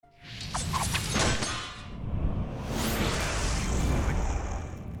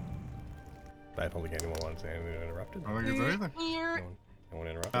I don't think anyone wants anything interrupted. I don't think it's anything. No one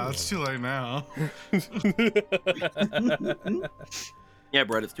interrupted. It's too late now. Yeah,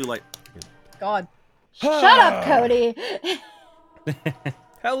 Brett, it's too late. God. Shut up, Cody.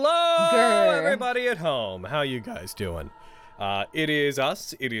 Hello, Grr. everybody at home. How you guys doing? It is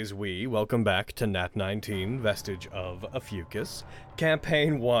us. It is we. Welcome back to Nat 19, Vestige of a Fucus,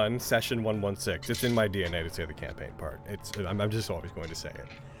 Campaign 1, Session 116. It's in my DNA to say the campaign part. I'm just always going to say it.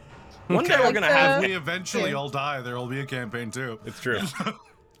 One day we're gonna have. If we eventually all die, there will be a campaign too. It's true.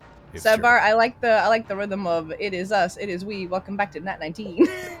 It's Sedbar, true. I like the rhythm of it is us, it is we. Welcome back to Nat 19.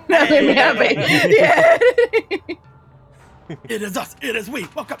 That made me happy. Yeah. It is us. It is we.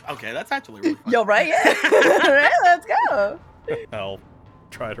 Welcome. Okay, that's actually really fun. Yo, right? All right, let's go. I'll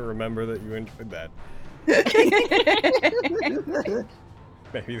try to remember that you enjoyed that.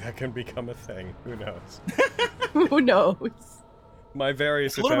 Maybe that can become a thing. Who knows? Who knows? My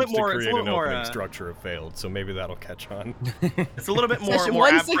various It's a little attempts bit more- to it's a create an little more, opening structure have failed, so maybe that'll catch on. It's a little bit more Session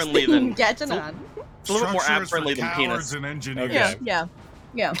app friendly 116, than. catching on. It's a little bit more Structure app is friendly for than penis. cowards and engineers. Okay.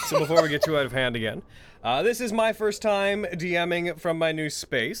 Yeah. So before we get too out of hand again, this is my first time DMing from my new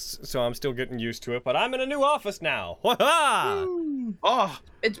space, so I'm still getting used to it, but I'm in a new office now. Wah-ha! Oh,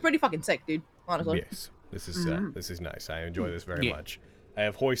 It's pretty fucking sick, dude. Honestly. Yes, this is nice. I enjoy this very much. I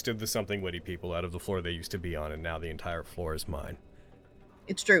have hoisted the Something Witty people out of the floor they used to be on, and now the entire floor is mine.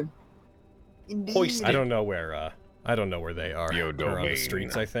 It's true. hoisted. I don't know where they are. Your They're on the domain.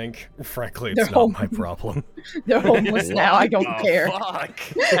 streets, I think. Frankly, it's They're not home. my problem. They're homeless now. I don't care. Fuck.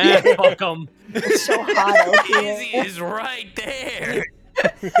 Fuck them. It's so hot out Izzy here. is right there.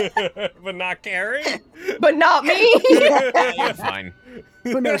 But not Carrie? But not me. You're fine.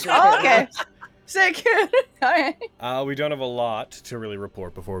 Who knows? Oh, okay. Sick. Alright. We don't have a lot to really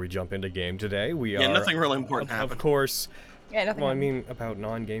report before we jump into game today. We Yeah, are, nothing really important of happened. course, Yeah, nothing. well, I happened. mean, about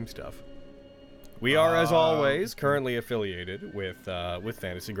non-game stuff. We are, as always, currently affiliated with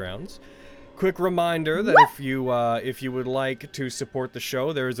Fantasy Grounds. Quick reminder that if you would like to support the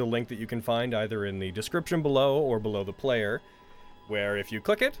show, there is a link that you can find either in the description below or below the player, where if you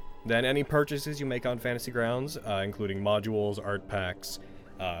click it, then any purchases you make on Fantasy Grounds, including modules, art packs,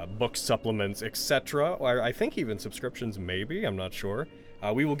 book supplements, etc., or I think even subscriptions, maybe, I'm not sure,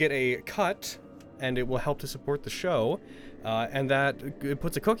 we will get a cut, and it will help to support the show. And that it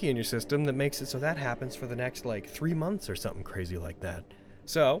puts a cookie in your system that makes it so that happens for the next, 3 months or something crazy like that.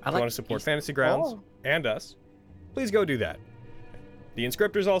 So, if you want to support Fantasy Grounds and us, please go do that. The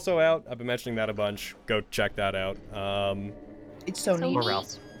Inscriptor's also out. I've been mentioning that a bunch. Go check that out. It's so neat. Or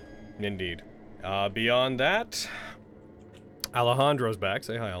else. Indeed. Beyond that, Alejandro's back.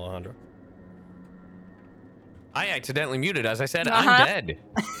 Say hi, Alejandro. I accidentally muted. As I said, Uh-huh. I'm dead.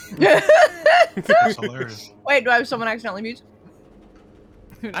 That's hilarious. Wait, do I have someone accidentally mute?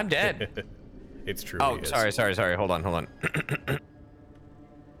 I'm dead. It's true. Oh, he is. sorry. Hold on.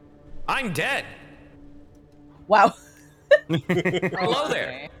 I'm dead. Wow. Hello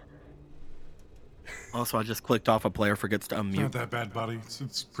there. Also, I just clicked off a player forgets to Not unmute. that bad, buddy.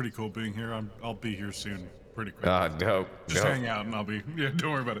 It's pretty cool being here. I'll be here soon. Pretty quick. Dope. Just dope. hang out and I'll be. Yeah,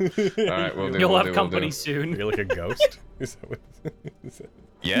 don't worry about it. All right, we'll do. You'll we'll have do, company We'll do. soon. You're like a ghost? Is that what? Is that...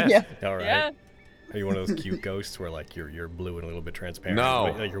 Yes. Yeah. All right. Yeah. Are you one of those cute ghosts where you're blue and a little bit transparent?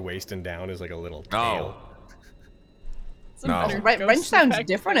 No. Like your waist and down is like a little No. tail. No. Wrench sounds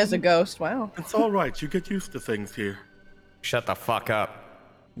different as a ghost. Wow. It's all right. You get used to things here. Shut the fuck up.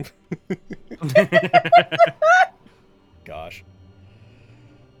 Gosh.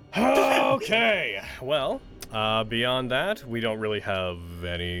 Okay. Well, beyond that, we don't really have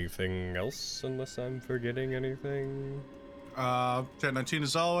anything else unless I'm forgetting anything. 1019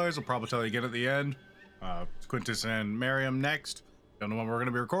 as always. I'll probably tell you again at the end. Quintus and Miriam next. Don't know when we're going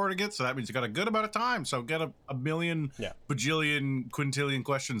to be recording it, so that means you got a good amount of time. So get a million, bajillion, quintillion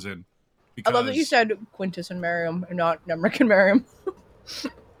questions in. I love that you said Quintus and Miriam and not Nemric and Miriam.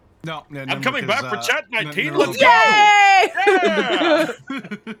 No, I'm coming back for chat 19. no, Let's no. go.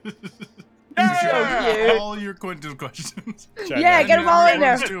 So cute. All your Quintus questions. Chat Yeah, 19. get them all in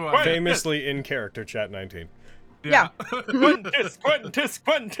there. Famously in character, chat 19. Yeah. Quintus. Well,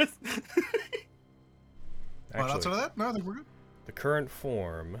 Actually, outside of that, no, I think we're good. the current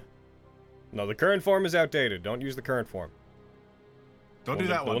form. No, the current form is outdated. Don't use the current form. Don't do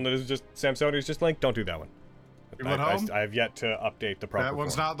The that one one. that is just Samsoni's just linked. Don't do that one. You went home? I have yet to update the proper That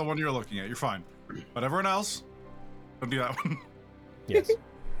one's form. not the one you're looking at. You're fine. But everyone else, don't do that one. Yes.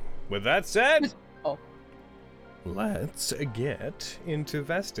 With that said, Oh. let's get into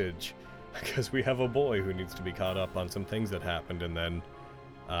Vestige. Because we have a boy who needs to be caught up on some things that happened and then,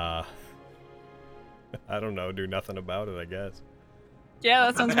 I don't know, do nothing about it, I guess. Yeah,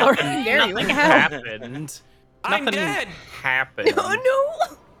 that sounds about right. Gary, Nothing what the hell? happened. I'm Nothing dead. happened.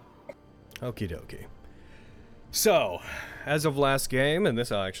 Oh no! Okie dokie. So, as of last game, and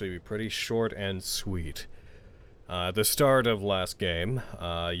this will actually be pretty short and sweet. At the start of last game,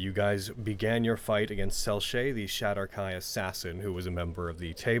 you guys began your fight against Selshay, the Shadarkai assassin who was a member of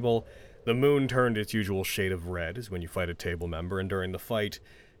the table. The moon turned its usual shade of red as when you fight a table member, and during the fight,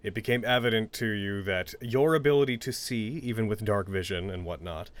 it became evident to you that your ability to see, even with dark vision and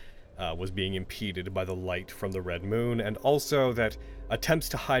whatnot, was being impeded by the light from the red moon, and also that attempts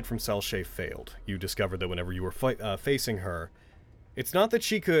to hide from Selshay failed. You discovered that whenever you were facing her, it's not that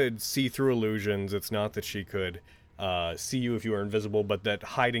she could see through illusions, it's not that she could see you if you were invisible, but that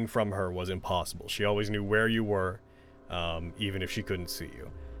hiding from her was impossible. She always knew where you were, even if she couldn't see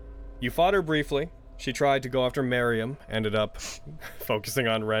you. You fought her briefly. She tried to go after Miriam, ended up focusing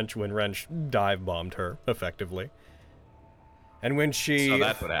on Wrench when Wrench dive-bombed her, effectively. And when she... So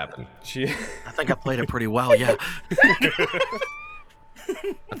that's what happened. I think I played it pretty well, yeah.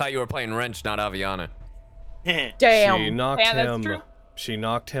 I thought you were playing Wrench, not Aviana. Damn. She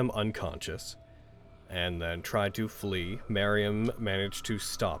knocked him unconscious, and then tried to flee. Miriam managed to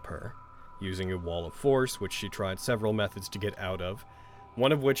stop her, using a wall of force, which she tried several methods to get out of.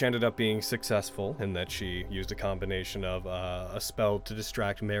 One of which ended up being successful in that she used a combination of a spell to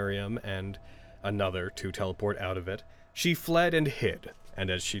distract Miriam and another to teleport out of it. She fled and hid, and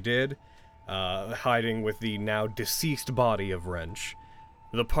as she did, hiding with the now deceased body of Wrench,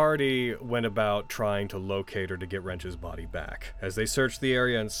 the party went about trying to locate her to get Wrench's body back. As they searched the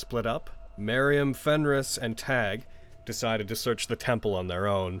area and split up, Miriam, Fenris, and Tag decided to search the temple on their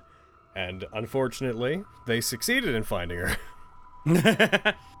own, and unfortunately, they succeeded in finding her.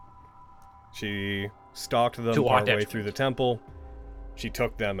 She stalked them partway through the temple. She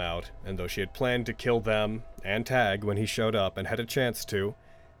took them out, and though she had planned to kill them and Tag when he showed up and had a chance to,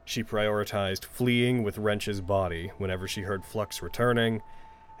 she prioritized fleeing with Wrench's body whenever she heard Flux returning,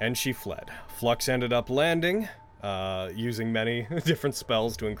 and she fled. Flux ended up landing, using many different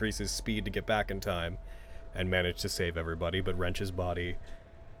spells to increase his speed to get back in time, and managed to save everybody, but Wrench's body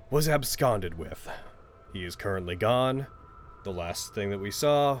was absconded with. He is currently gone. The last thing that we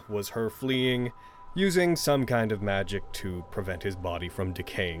saw was her fleeing, using some kind of magic to prevent his body from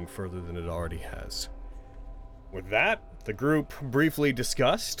decaying further than it already has. With that, the group briefly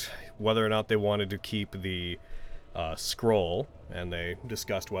discussed whether or not they wanted to keep the scroll, and they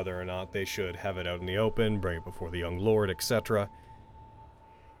discussed whether or not they should have it out in the open, bring it before the young lord, etc.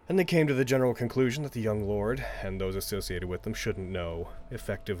 And they came to the general conclusion that the young lord and those associated with them shouldn't know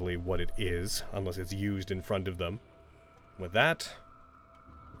effectively what it is unless it's used in front of them. With that,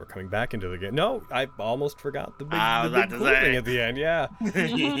 we're coming back into the game. No, I almost forgot the big cool thing at the end, yeah.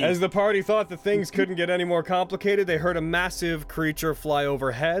 As the party thought that things couldn't get any more complicated, they heard a massive creature fly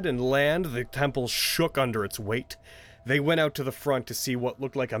overhead and land. The temple shook under its weight. They went out to the front to see what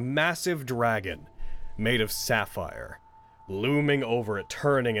looked like a massive dragon made of sapphire, looming over it,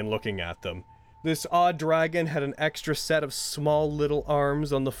 turning and looking at them. This odd dragon had an extra set of small little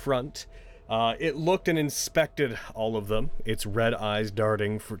arms on the front. It looked and inspected all of them, its red eyes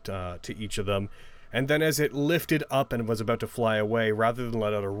darting to each of them, and then as it lifted up and was about to fly away, rather than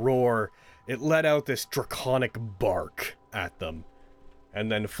let out a roar, it let out this draconic bark at them, and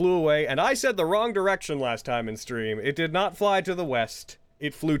then flew away. And I said the wrong direction last time in stream. It did not fly to the west,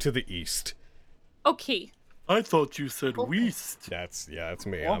 it flew to the east. Okay. I thought you said west. That's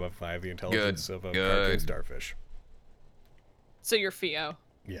me. I have the intelligence of a cartoon starfish. So you're Theo.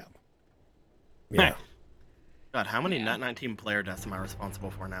 Yeah. Yeah. God, how many Nat 19 player deaths am I responsible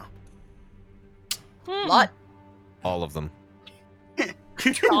for now? Lot. All of them.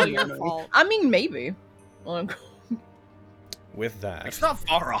 All your fault. I mean, maybe. With that. It's not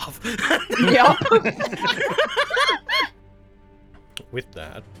far off. Yeah. With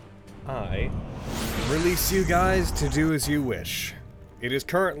that, I release you guys to do as you wish. It is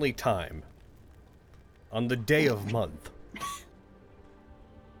currently time. On the day of month.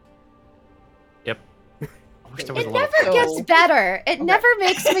 Yep. It never gets better. It never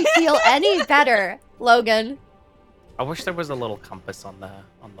makes me feel any better, Logan. I wish there was a little compass on the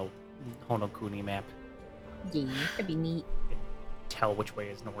Honokuni map. Yeah, that'd be neat. Tell which way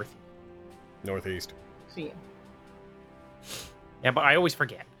is north. Northeast. See. Yeah, but I always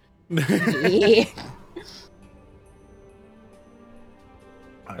forget. Yeah.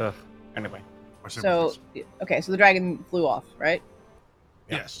 Ugh. Anyway. So, okay, so the dragon flew off, right?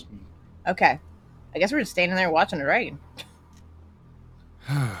 Yes. Okay. I guess we're just standing there watching the dragon.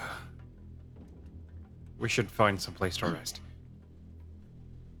 We should find some place to rest.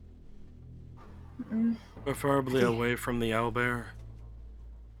 Preferably away from the owlbear.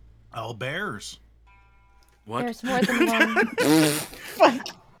 Owlbears. What? There's more than one. Fuck.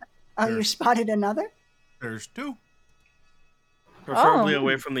 Oh, you spotted another? There's 2. Preferably Oh.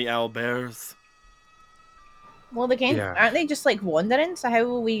 away from the owlbears. Well, they can't. Yeah. Aren't they just like wandering? So how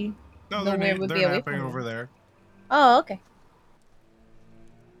will we? No, know where would they're be away napping from over them? there. Oh, okay.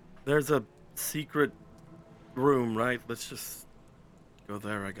 There's a secret room, right? Let's just go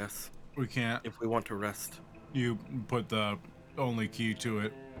there, I guess. We can't. If we want to rest. You put the only key to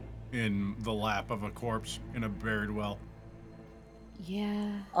it in the lap of a corpse in a buried well.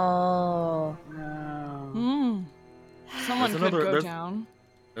 Yeah. Oh. Hmm. Someone There's could another- go there's- down.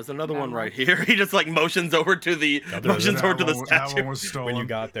 There's another one right here. He just like motions over to the No, there's motions over to the That statue. one was stolen. When you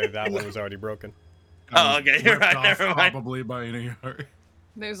got there, that one was already broken. That Oh, was okay, you're ripped right, off never mind. Probably by any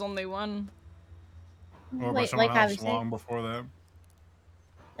There's only one. or by Like someone Abby else said. long before that.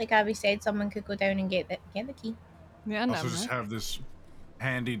 Like Abby said, someone could go down and get the key. Yeah, Also, never. just have this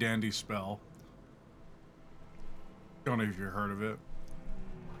handy dandy spell. Don't know if you heard of it.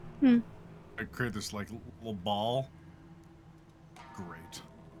 I create this like little ball. Great.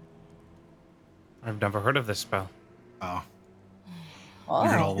 I've never heard of this spell. Oh, Oh.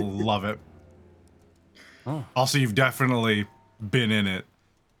 you're gonna love it. Oh. Also, you've definitely been in it.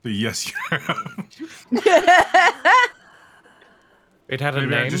 So yes, you have. It had a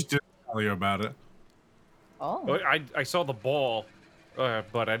Maybe I name. just didn't tell you about it. Oh. I saw the ball,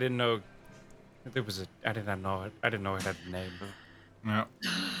 but I didn't know there was a. I didn't know it. I didn't know it had a name. Yeah.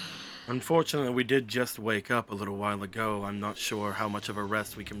 Unfortunately, we did just wake up a little while ago. I'm not sure how much of a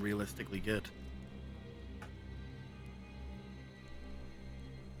rest we can realistically get.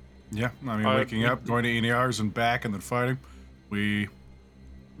 Yeah, I mean, Uh, waking up, going to ENR's and back, and then fighting. We've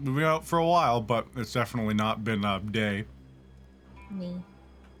been out for a while, but it's definitely not been a day. Me.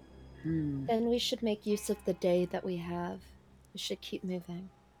 Then we should make use of the day that we have. We should keep moving.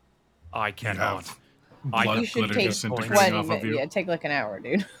 I You cannot. have I- blood You should glitter take disintegrating 20 off of minutes. you. Yeah, take like an hour,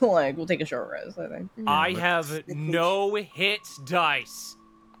 dude. Like, we'll take a short rest, I think. I but- have no hit dice.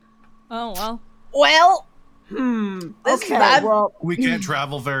 Oh well. Well, this Okay, is bad. well, We can't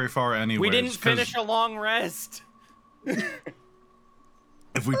travel very far anyway. We didn't finish a long rest.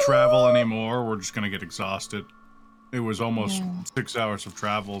 If we travel anymore, we're just gonna get exhausted. It was almost 6 hours of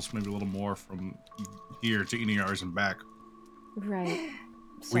travels, maybe a little more from here to ENR's and back. Right.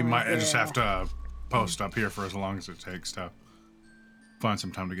 We Sorry. might just have to post up here for as long as it takes to find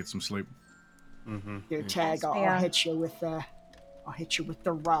some time to get some sleep. Mm-hmm. your tag, I'll Yeah. hit you with the, I'll hit you with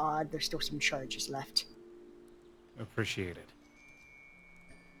the rod. There's still some charges left. Appreciate it.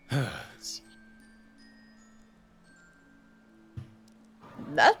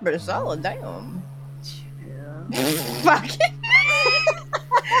 That's pretty solid, damn. Fuck.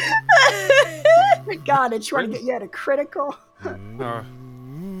 God, I just want to get you at a critical.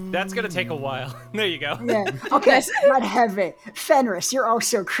 That's gonna take a while. There you go. Yeah. Okay, not heavy. Fenris, you're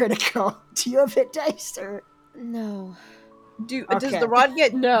also critical. Do you have hit dice or? No. Does Okay. the rod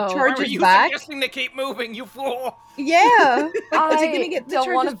get No. Why were charges you back? suggesting to keep moving, you fool? Yeah. Is it gonna I get the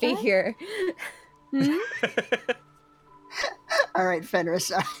don't want to charges be back? here. All right,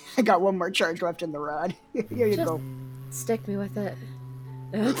 Fenris, I got one more charge left in the rod. Here you Just- go. Stick me with it.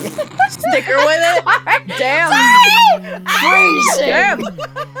 Sticker with it? Damn. Freezing. Damn.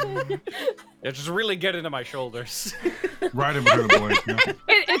 Yeah, just really get into my shoulders. Right in between the blade. Yeah.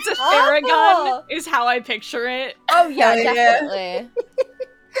 It's a Awful. Theragun, is how I picture it. Oh yeah, Hell yeah. definitely.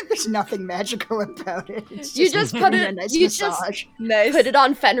 There's nothing magical about it. It's You just put giving it- a nice you just- massage. Nice. Put it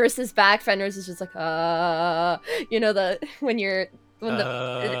on Fenris's back. Fenris is just like, you know when the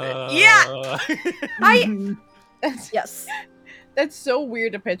Yeah! I. Mhm. yes. That's so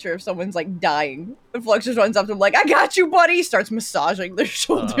weird to picture if someone's like dying. And Flux just runs up to him like, I got you, buddy! Starts massaging their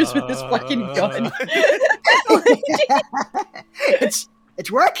shoulders with his fucking gun.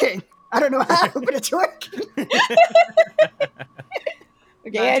 It's working. I don't know how, but it's working.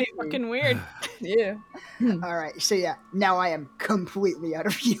 Okay, That's fucking weird. yeah. All right, so yeah, now I am completely out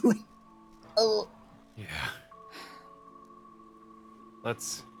of viewing. Oh. Yeah.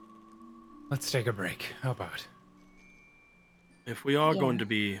 Let's take a break. How about? If we are Yeah. going to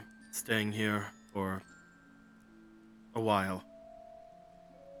be staying here for a while,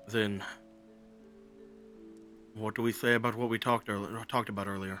 then what do we say about what we talked about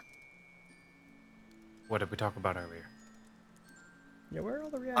earlier? What did we talk about earlier? Yeah, where are all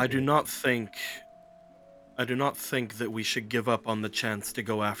the reactors? I do not think that we should give up on the chance to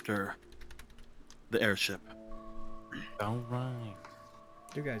go after the airship. All right.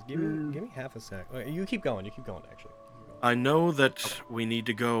 You guys, give me half a sec. Wait, you keep going. You keep going. Actually. You keep going. I know that we need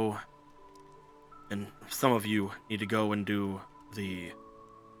to go, and some of you need to go and do the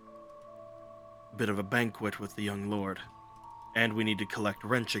bit of a banquet with the young lord. And we need to collect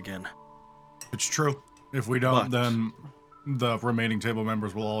wrench again. It's true. If we don't, But- then the remaining table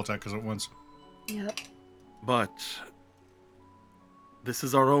members will all attack us at once. Yep. But this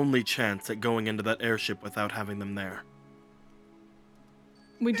is our only chance at going into that airship without having them there.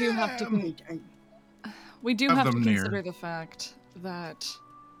 We do have to. We do Have have to them near. consider the fact that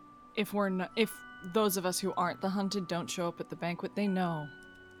if if those of us who aren't the hunted don't show up at the banquet, they know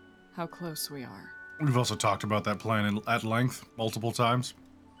how close we are. We've also talked about that plan at length multiple times.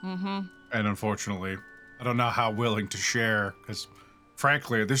 Mm-hmm. And unfortunately, I don't know how willing to share, because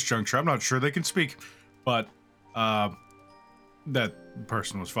frankly, at this juncture, I'm not sure they can speak. But that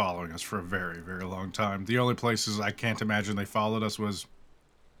person was following us for a very, very long time. The only places I can't imagine they followed us was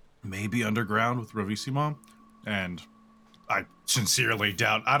maybe underground with Ravissimo. And I sincerely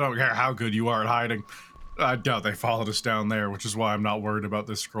doubt, I don't care how good you are at hiding, I doubt they followed us down there, which is why I'm not worried about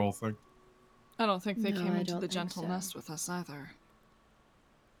this scroll thing. I don't think they No, came I into don't the think gentle so. nest with us either.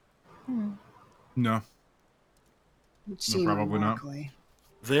 No. Would seem probably not. unlikely.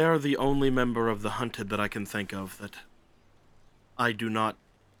 They are the only member of the hunted that I can think of that I do not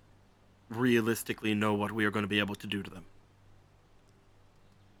realistically know what we are going to be able to do to them.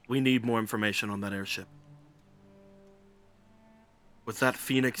 We need more information on that airship. With that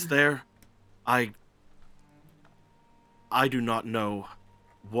Phoenix there, I do not know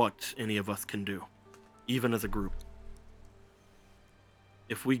what any of us can do, even as a group.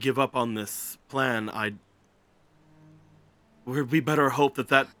 If we give up on this plan, we better hope that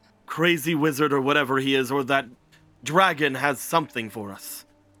that crazy wizard or whatever he is, or that dragon has something for us.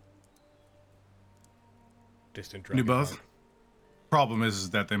 Distant You dragon. both? hunt. Problem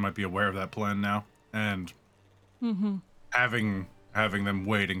is that they might be aware of that plan now, and Mm-hmm. having them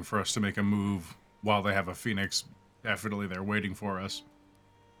waiting for us to make a move while they have a Phoenix, definitely they're waiting for us.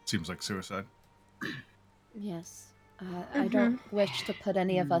 Seems like suicide. Yes. I don't wish to put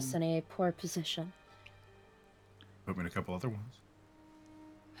any of us in a poor position. Put me in a couple other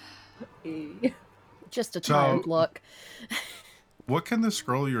ones. Just a So- tired look. What can the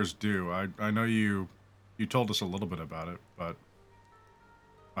scroll of yours do? I know you told us a little bit about it, but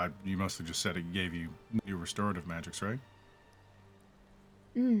you mostly just said it gave you new restorative magics, right?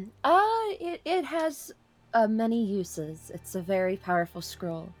 It has many uses. It's a very powerful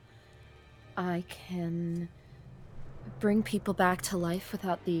scroll. I can bring people back to life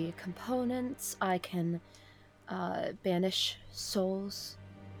without the components. I can banish souls.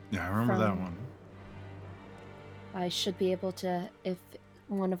 Yeah, I remember that From- one. I should be able to, if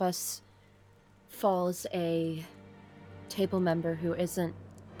one of us falls a table member who isn't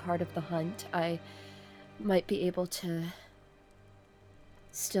part of the hunt, I might be able to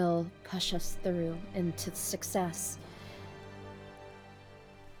still push us through into success.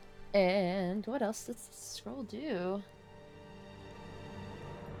 And what else does the scroll do?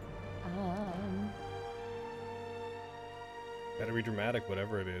 Better be dramatic,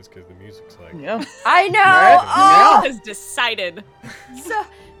 whatever it is, because the music's like. Yeah. I know! Right? Oh! Has decided. So,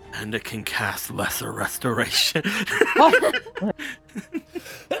 And it can cast lesser restoration. Yes,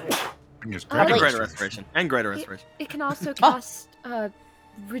 Oh, and like- greater restoration. And greater restoration. it can also cast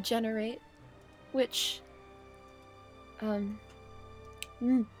regenerate, which none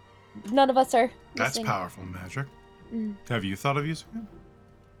of us are That's using. powerful magic. Mm, Have you thought of using it?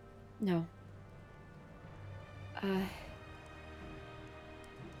 no.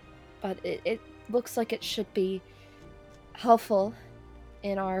 But it looks like it should be helpful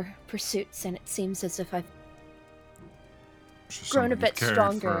in our pursuits, and it seems as if I've It's just grown a something you've bit carried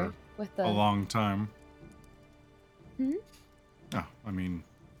stronger with for the. a long time. Hmm? Oh, I mean,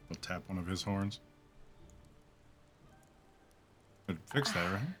 we'll tap one of his horns. Could fix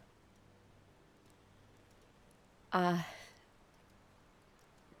that, right?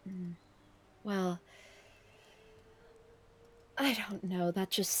 Well, I don't know. That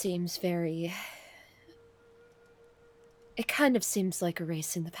just seems very. It kind of seems like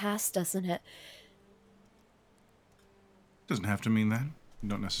erasing the past, doesn't it? Doesn't have to mean that. You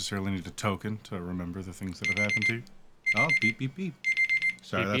don't necessarily need a token to remember the things that have happened to you. Oh, beep, beep, beep.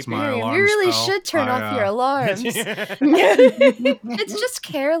 Sorry, Beep, that's beep, my Miriam, alarm you really spell. should turn off your alarms. Yeah. It's just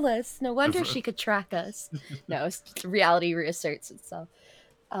careless. No wonder she could track us. No, reality reasserts itself.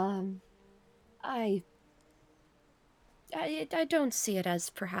 I don't see it as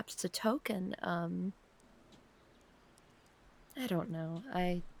perhaps a token. I don't know.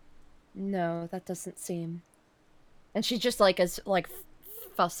 No, that doesn't seem. And she just is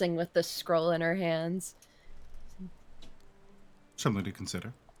fussing with the scroll in her hands. Something to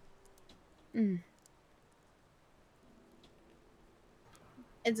consider.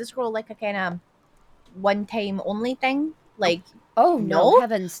 Is the scroll like a kind of one-time only thing? Like, Oh no? no,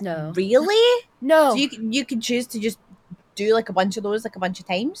 heavens no. really? No. So you could choose to just do like a bunch of those like a bunch of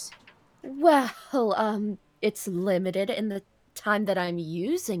times? Well, it's limited in the time that I'm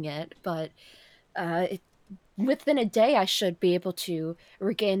using it, but within a day I should be able to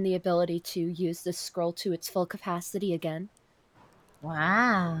regain the ability to use this scroll to its full capacity again.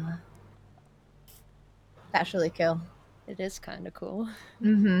 Wow. That's really cool. It is kind of cool.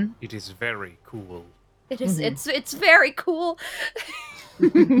 Mm-hmm. It is very cool. It is. Mhm. It's very cool.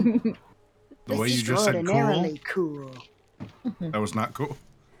 The way you just said cool, Extraordinarily cool. that was not cool.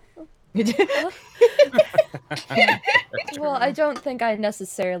 Well, I don't think I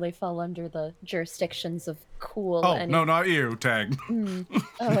necessarily fall under the jurisdictions of cool. Oh, no, not you, Tag.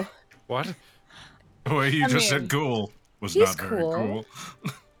 Oh, What? The way you I just mean, said cool was he's not very cool. cool.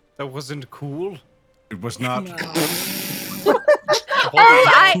 That wasn't cool? It was not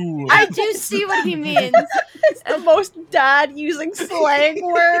I do see what he means. It's the most dad using slang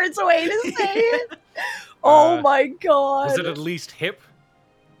words way to say it. Oh my god. Was it at least hip?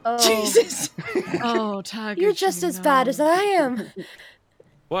 Oh, Jesus. Oh, Taguchi, you're just as bad as I am.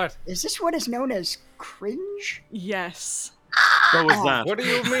 What? Is this what is known as cringe? Yes. What was that? What do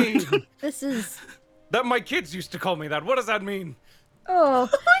you mean? This is. That my kids used to call me that. What does that mean? Oh,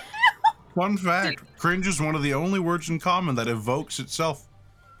 Fun fact, cringe is one of the only words in common that evokes itself.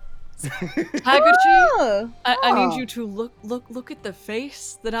 Taguchi, Oh. I need you to look at the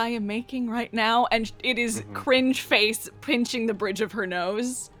face that I am making right now, and it is cringe face pinching the bridge of her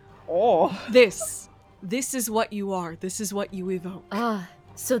nose. Oh. This is what you are. This is what you evoke.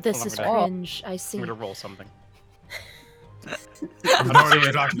 so this Hold on, is I'm gonna- cringe. I see. I'm gonna roll something. I'm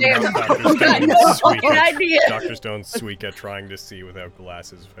already talking about Dr. Good Stone's idea. Dr. Stone's sweet at trying to see without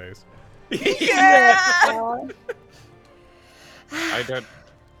glasses face. Yeah. I don't.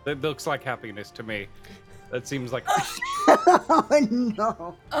 That looks like happiness to me. That seems like Oh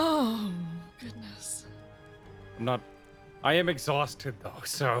no. Oh goodness. I'm not. I am exhausted though,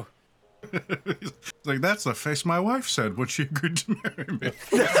 so. It's like, that's the face my wife said when she agreed to marry me.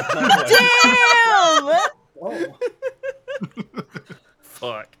 Damn. Oh.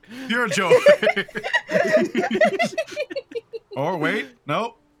 Fuck. You're a joke. Or wait,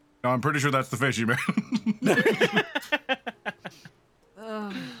 no. No, I'm pretty sure that's the face you made.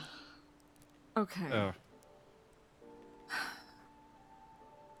 Okay. Oh.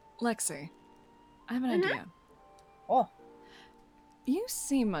 Lexi, I have an idea. Oh. You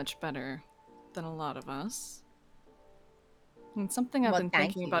seem much better than a lot of us. And something I've Well, been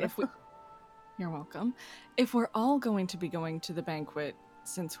thank thinking about you. if we You're welcome. If we're all going to be going to the banquet,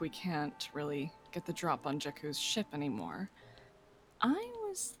 since we can't really get the drop on Jakku's ship anymore, I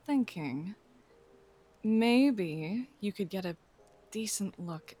was thinking maybe you could get a decent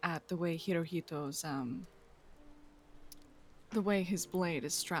look at the way Hirohito's the way his blade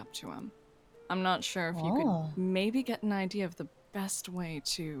is strapped to him. I'm not sure if you Oh. could maybe get an idea of the best way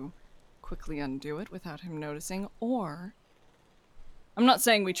to quickly undo it without him noticing, or I'm not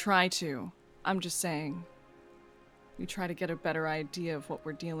saying we try to. I'm just saying we try to get a better idea of what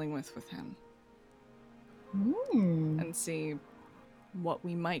we're dealing with him Hmm. and see what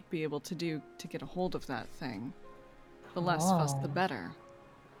we might be able to do to get a hold of that thing. The less fuss, the Oh. better.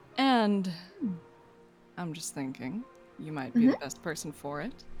 And I'm just thinking, you might be the best person for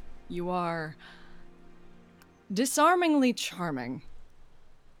it. You are disarmingly charming.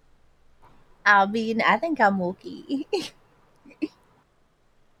 I mean, I think I'm okay.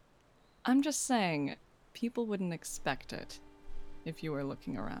 I'm just saying, people wouldn't expect it if you were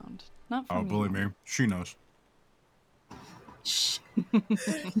looking around. Not Oh, from believe you. me, she knows.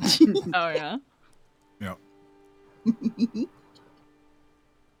 Oh yeah. Yeah.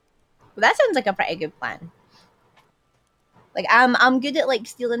 That sounds like a pretty good plan. Like I'm good at like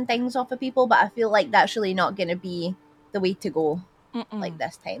stealing things off of people, but I feel like that's really not gonna be the way to go. Like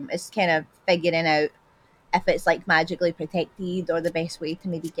this time, it's kind of figuring out if it's like magically protected or the best way to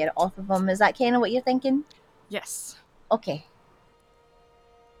maybe get it off of them. Is that kind of what you're thinking? Yes. Okay.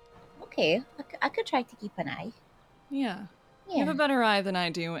 Okay, I could try to keep an eye. Yeah. You Yeah. have a better eye than I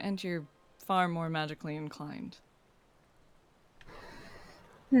do, and you're far more magically inclined.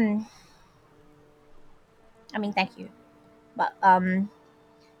 I mean, thank you. But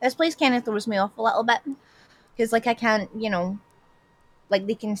this place kind of throws me off a little bit because like I can't, like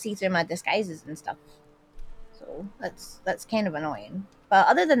they can see through my disguises and stuff. So that's kind of annoying. But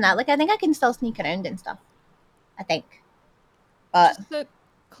other than that, like I think I can still sneak around and stuff. I think. But Just sit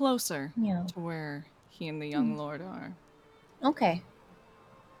closer yeah. to where he and the young lord are. Okay.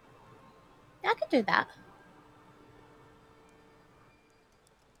 I could do that.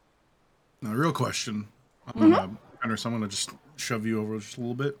 Now, real question. Fenris, I'm gonna just shove you over just a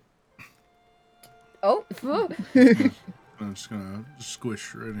little bit. Oh. I'm just gonna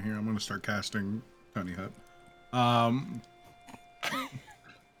squish right in here. I'm gonna start casting Tiny Hut.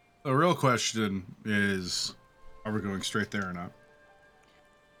 The real question is, are we going straight there or not?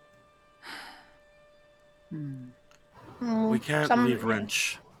 We can't leave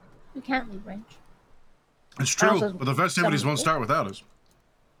Wrench. We can't leave Wrench. It's true, Also, but the festivities won't start without us.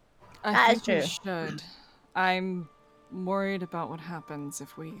 I think we true. should. I'm worried about what happens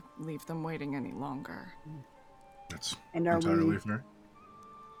if we leave them waiting any longer. That's And entirely fair.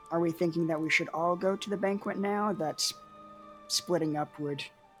 Are we thinking that we should all go to the banquet now? That splitting up would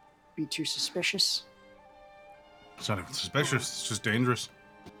be too suspicious? It's not even suspicious, it's just dangerous.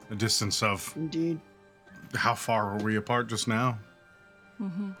 The distance of Indeed. how far were we apart just now?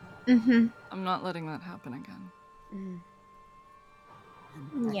 I'm not letting that happen again.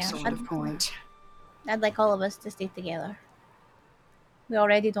 Yeah, Excellent point. I'd like all of us to stay together. We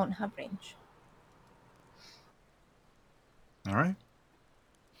already don't have range. All right.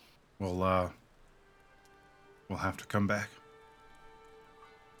 Well, we'll have to come back.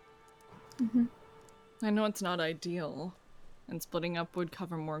 I know it's not ideal, and splitting up would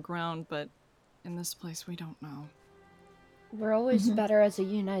cover more ground, but in this place we don't know. We're always better as a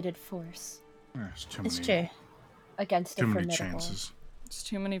united force There's too It's many, true. against a too many formidable. chances. It's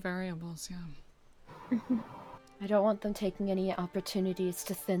too many variables, yeah. I don't want them taking any opportunities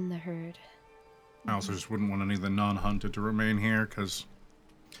to thin the herd. I also just wouldn't want any of the non-hunted to remain here, because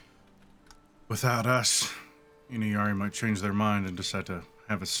without us, Inuyari might change their mind and decide to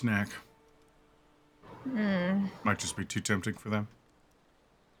have a snack. Might just be too tempting for them.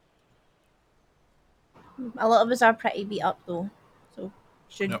 A lot of us are pretty beat up though. So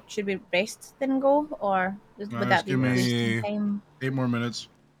should we rest then go, or would that be give me wasting time? 8 more minutes.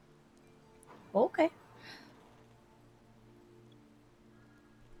 Okay.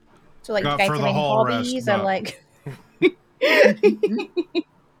 So like, Not guys for have the any whole hobbies rest, or but- like?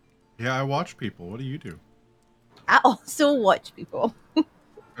 Yeah, I watch people. What do you do? I also watch people.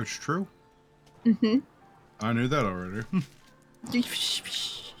 It's true. Mm-hmm. I knew that already.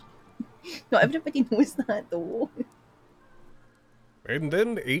 Not everybody knows that though. And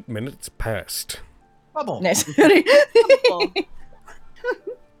then 8 minutes passed. Bubble. Necessary.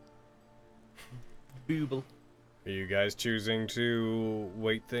 Booble. Are you guys choosing to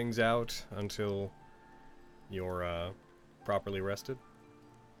wait things out until you're properly rested?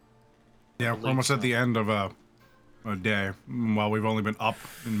 Yeah, we're almost at the end of a day. While we've only been up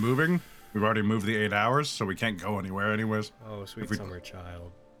and moving, we've already moved the 8 hours, so we can't go anywhere anyways. Oh, sweet we- summer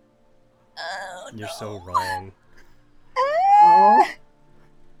child. You're so wrong. Oh,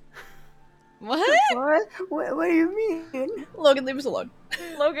 What? what do you mean? Logan, leave us alone.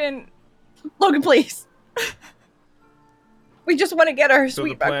 Logan, Logan, please. We just want to get our So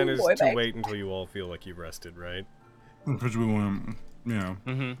sweet the plan raccoon is boy to back. wait until you all feel like you've rested, right? Because we want, you know.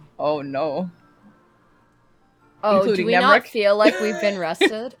 Mm-hmm. Oh no. Oh, do Including we not Nemric? feel like we've been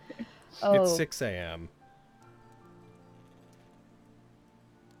rested? Oh, It's 6 a.m.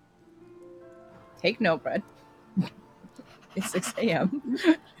 Take note, Brad. It's 6 a.m.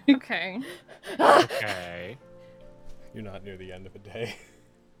 okay. Okay. You're not near the end of a day.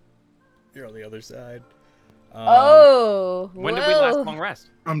 You're on the other side. Oh, When did we last whoa. long rest?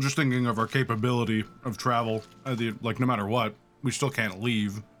 I'm just thinking of our capability of travel. Like, no matter what, we still can't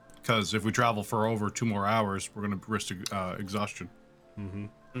leave. Because if we travel for over 2 more hours, we're going to risk exhaustion. Mm-hmm.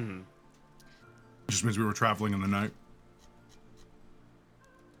 Mm-hmm. Just means we were traveling in the night.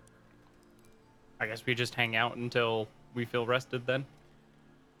 I guess we just hang out until we feel rested then.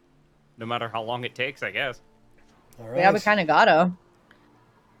 No matter how long it takes, I guess. All right. Yeah, we kind of gotta.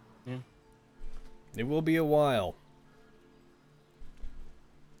 It will be a while.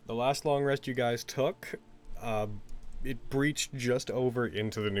 The last long rest you guys took, it breached just over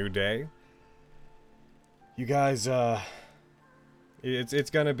into the new day. You guys, it's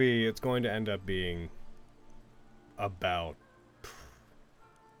going to end up being about.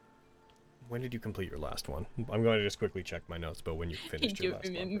 When did you complete your last one? I'm going to just quickly check my notes about when you finished your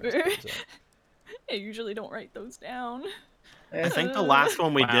last long rest. So. I usually don't write those down. I think the last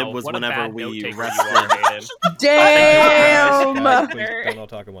one we did was what a whenever bad we note-taker you rested. are, Hayden. Damn! Guys, please don't all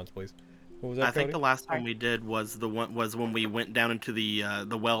talk at once, please. What was that, I think Cody? the last one we did was when we went down into the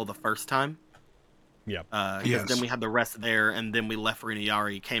well the first time. Yep. Yes. Then we had the rest there, and then we left for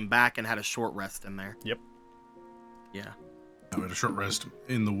Inuyari, came back, and had a short rest in there. Yep. Yeah. We had a short rest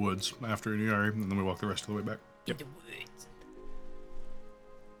in the woods after Inuyari, and then we walked the rest of the way back. Yep.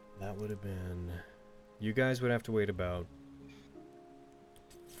 That would have been. You guys would have to wait about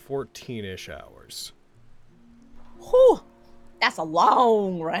 14-ish hours. Whew, that's a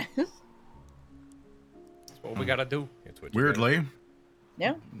long rest. That's what we gotta do. It's what you Weirdly,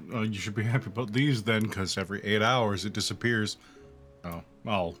 Yeah. you should be happy about these then, because every 8 hours it disappears. Oh,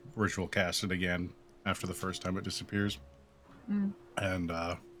 I'll ritual cast it again after the first time it disappears. And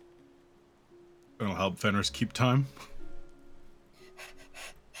it'll help Fenris keep time.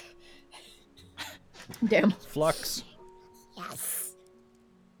 Damn. Flux. Yes.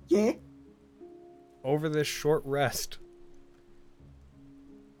 Yeah. Over this short rest,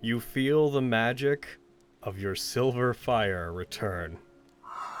 you feel the magic of your silver fire return.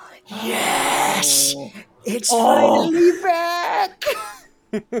 Yes. It's finally back.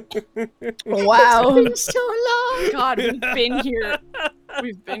 Wow. It's so long. God, we've been here.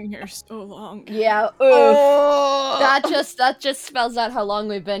 We've been here so long. Yeah. Oh. That just spells out how long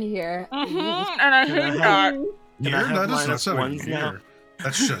we've been here. And I hate that. Can I have That's minus not a ones now? year.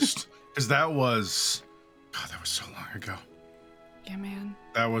 That's just because that was, God, that was so long ago. Yeah, man.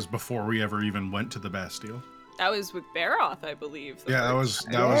 That was before we ever even went to the Bastille. That was with Baroth, I believe. Yeah, that was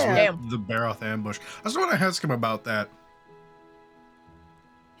Damn. with the Baroth ambush. I just want to ask him about that.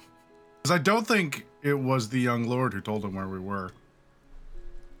 Because I don't think it was the young lord who told him where we were.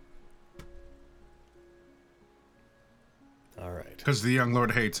 All right. Because the young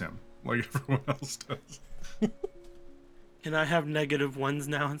lord hates him, like everyone else does. Can I have negative ones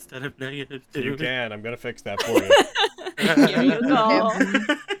now instead of negative 2? You can. I'm going to fix that for you. Here you go.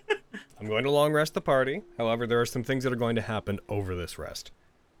 I'm going to long rest the party. However, there are some things that are going to happen over this rest.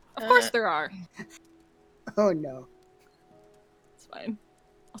 Of course there are. Oh no. It's fine.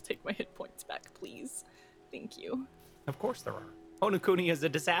 I'll take my hit points back, please. Thank you. Of course there are. Honokuni is a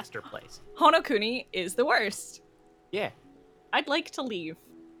disaster place. Honokuni is the worst. Yeah. I'd like to leave.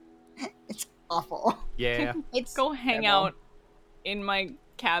 It's awful. Yeah. It's Go hang terrible. out in my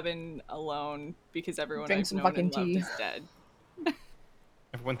cabin alone because everyone Drink I've some known fucking and loved tea. is dead.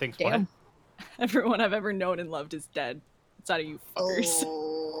 Everyone thinks Damn. Everyone I've ever known and loved is dead. Outside of you fuckers.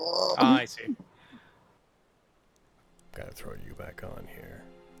 Oh. what? I see. Gotta throw you back on here.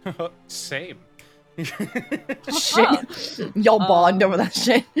 Same. Shit. Y'all bond over that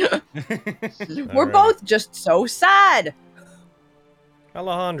shit. We're Alright. both just so sad.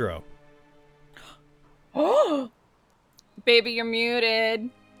 Alejandro. Oh. Baby, you're muted.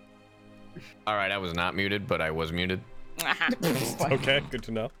 All right, I was not muted, but I was muted. Okay, good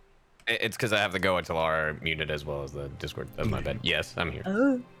to know. It's because I have the Go until are muted as well as the Discord. That's my bad. Yes, I'm here.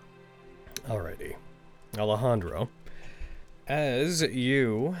 Oh. Alrighty. Alejandro, as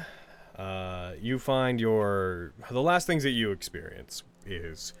you find the last things that you experience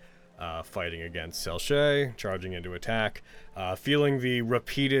is fighting against Selche, charging into attack, feeling the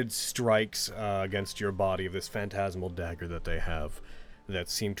repeated strikes against your body of this phantasmal dagger that they have that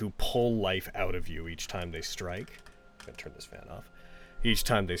seem to pull life out of you each time they strike. I'm gonna turn this fan off. Each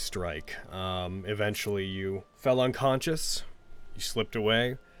time they strike. Eventually you fell unconscious, you slipped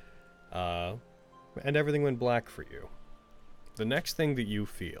away, and everything went black for you. The next thing that you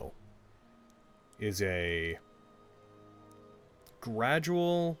feel is a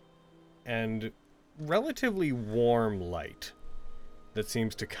gradual and relatively warm light that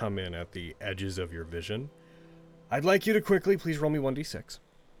seems to come in at the edges of your vision. I'd like you to quickly please roll me 1d6,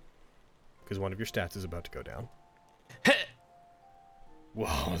 because one of your stats is about to go down.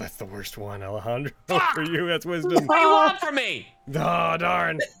 Whoa, that's the worst one, Alejandro. For you, that's wisdom. What do you want from me? Oh,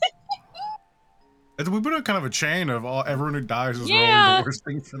 darn. We put a kind of a chain of everyone who dies is rolling Yeah. the worst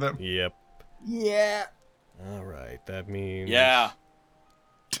thing for them. Yep. Yeah. All right, that means... Yeah.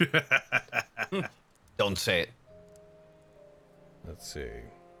 Don't say it. Let's see.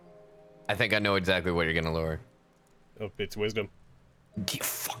 I think I know exactly what you're gonna lower. Oh, it's wisdom. Yeah,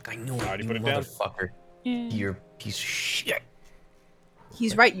 fuck, I knew it. Already You put it down. motherfucker. You're a piece of shit.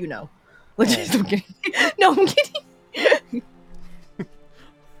 He's right, you know. I'm kidding. No, I'm kidding.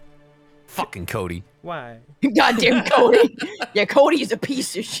 Fucking Cody. Why? Goddamn Cody. Yeah, Cody is a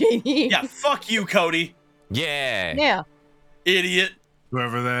piece of shit. Yeah, fuck you, Cody. Yeah. Yeah. Idiot.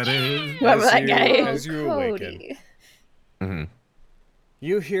 Whoever that is. Whoever that guy is. As you awaken, Cody. Mm-hmm.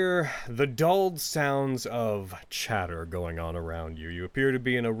 you hear the dulled sounds of chatter going on around you. You appear to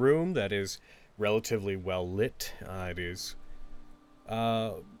be in a room that is relatively well lit. It is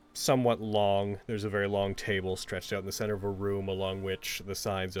somewhat long. There's a very long table stretched out in the center of a room, along which the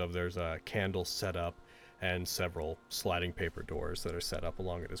sides of there's a candle set up and several sliding paper doors that are set up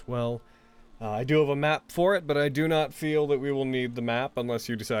along it as well. I do have a map for it, but I do not feel that we will need the map unless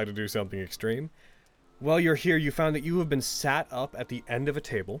you decide to do something extreme. While you're here, you found that you have been sat up at the end of a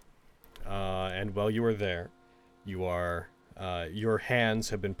table, and while you are there, you are your hands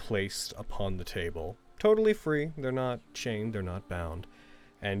have been placed upon the table. Totally free. They're not chained. They're not bound.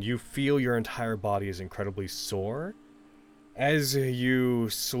 And you feel your entire body is incredibly sore as you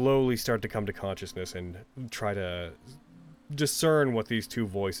slowly start to come to consciousness and try to discern what these two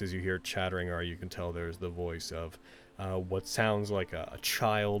voices you hear chattering are. You can tell there's the voice of what sounds like a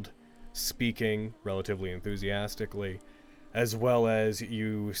child speaking relatively enthusiastically, as well as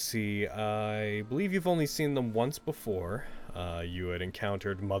you see, I believe you've only seen them once before. You had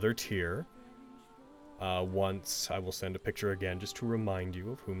encountered Mother Tyr once. I will send a picture again just to remind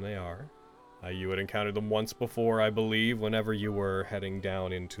you of whom they are. You had encountered them once before, I believe, whenever you were heading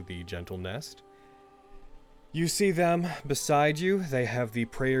down into the Gentle Nest. You see them beside you. They have the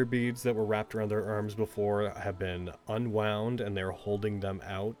prayer beads that were wrapped around their arms before have been unwound, and they're holding them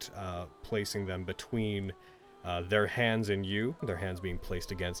out, placing them between their hands and you, their hands being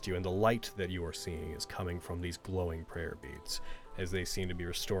placed against you, and the light that you are seeing is coming from these glowing prayer beads as they seem to be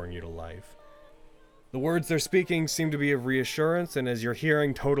restoring you to life. The words they're speaking seem to be of reassurance, and as your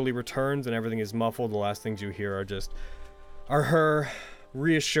hearing totally returns and everything is muffled, the last things you hear are her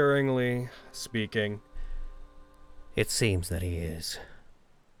reassuringly speaking. It seems that he is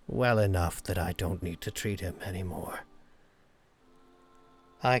well enough that I don't need to treat him anymore.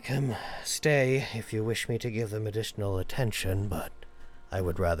 I can stay if you wish me to give them additional attention, but I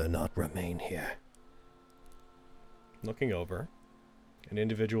would rather not remain here. Looking over, an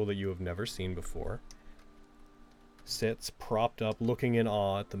individual that you have never seen before sits propped up, looking in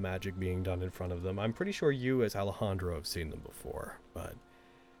awe at the magic being done in front of them. I'm pretty sure you, as Alejandro, have seen them before, but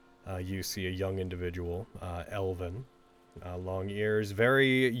you see a young individual, elven, long ears,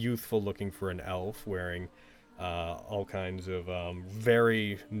 very youthful looking for an elf, wearing all kinds of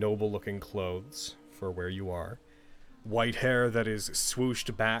very noble-looking clothes for where you are. White hair that is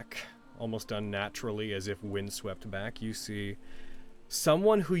swooshed back, almost unnaturally, as if wind-swept back. You see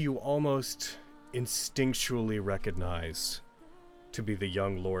someone who you almost instinctually recognize to be the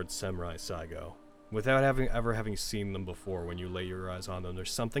young Lord Semrai Saigo. Without ever having seen them before, when you lay your eyes on them,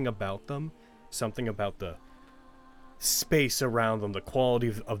 there's something about them, something about the space around them, the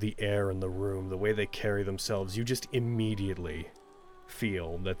quality of the air in the room, the way they carry themselves. You just immediately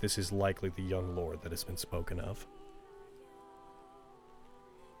feel that this is likely the young lord that has been spoken of.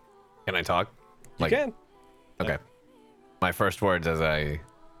 Can I talk? You can. Okay. My first words as I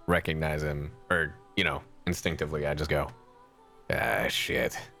recognize him, or, instinctively, I just go,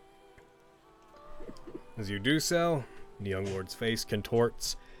 shit. As you do so, the young lord's face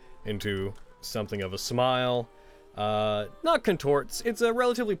contorts into something of a smile. Not contorts, it's a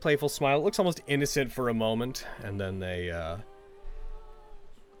relatively playful smile. It looks almost innocent for a moment, and then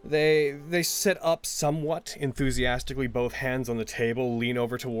they sit up somewhat enthusiastically, both hands on the table, lean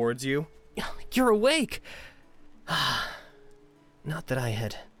over towards you. You're awake! Not that I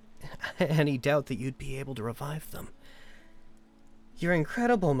had any doubt that you'd be able to revive them. You're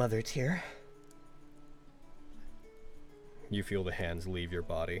incredible, Mother Tyr. You feel the hands leave your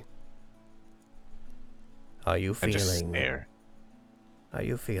body. Are you feeling... Are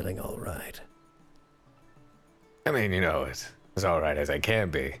you feeling all right? I mean, it's all right as I can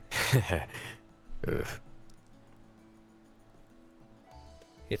be.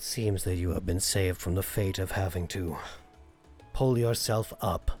 It seems that you have been saved from the fate of having to pull yourself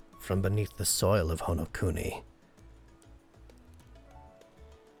up from beneath the soil of Honokuni.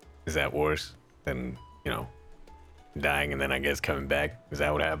 Is that worse than, dying and then I guess coming back? Is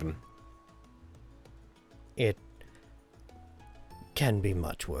that what happened? It can be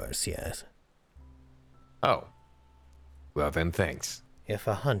much worse, yes. Oh. Well then, thanks. If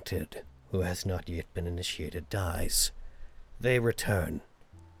a hunted who has not yet been initiated dies, they return.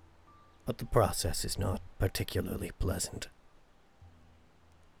 But the process is not particularly pleasant.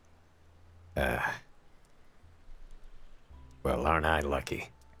 Well, aren't I lucky?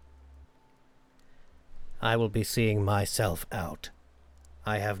 I will be seeing myself out.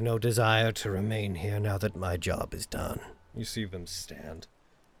 I have no desire to remain here now that my job is done. You see them stand.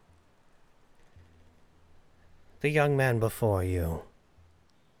 The young man before you,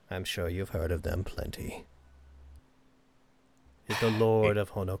 I'm sure you've heard of them plenty, is the Lord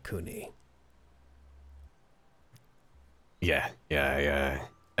of Honokuni. Yeah,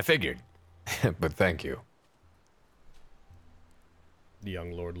 I figured. But thank you. The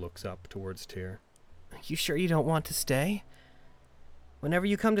young lord looks up towards Tyr. You sure you don't want to stay? Whenever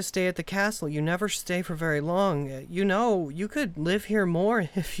you come to stay at the castle, you never stay for very long. You could live here more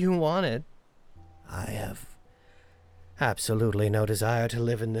if you wanted. I have absolutely no desire to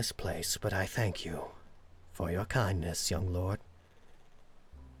live in this place, but I thank you for your kindness, young lord.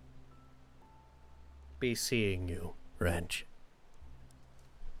 Be seeing you, Wrench.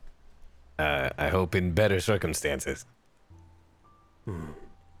 I hope in better circumstances.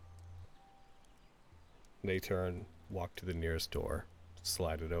 They turn, walk to the nearest door,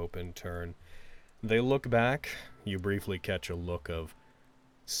 slide it open, turn. They look back. You briefly catch a look of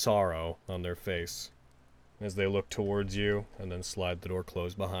sorrow on their face as they look towards you and then slide the door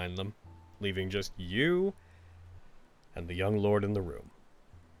closed behind them, leaving just you and the young lord in the room.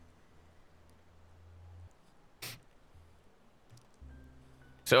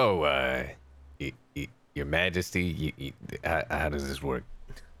 So, Your Majesty, how does this work?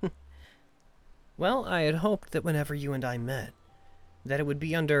 Well, I had hoped that whenever you and I met, that it would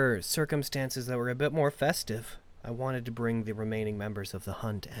be under circumstances that were a bit more festive. I wanted to bring the remaining members of the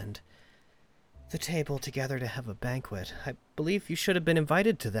hunt and the table together to have a banquet. I believe you should have been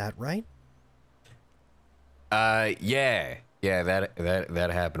invited to that, right? Yeah, that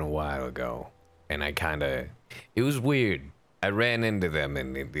happened a while ago, and I it was weird. I ran into them,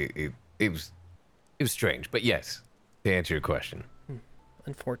 and it was strange. But yes, to answer your question.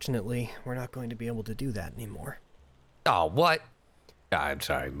 Unfortunately, we're not going to be able to do that anymore. Oh, what? I'm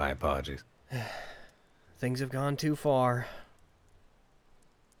sorry, my apologies. Things have gone too far.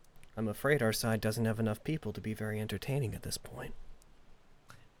 I'm afraid our side doesn't have enough people to be very entertaining at this point.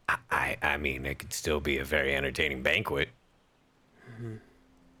 I mean, it could still be a very entertaining banquet.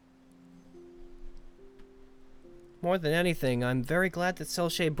 More than anything, I'm very glad that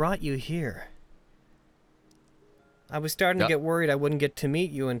Selche brought you here. I was starting to get worried I wouldn't get to meet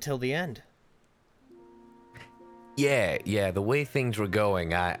you until the end. Yeah, the way things were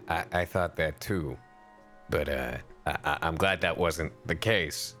going, I thought that too. But, I'm glad that wasn't the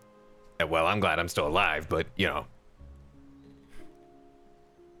case. Well, I'm glad I'm still alive, but, you know.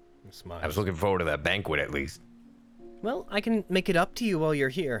 I was looking forward to that banquet, at least. Well, I can make it up to you while you're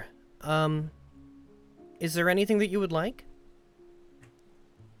here. Is there anything that you would like?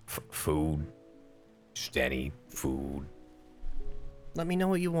 Food. Just any food. Let me know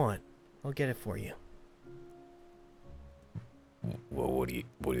what you want. I'll get it for you. Well, what do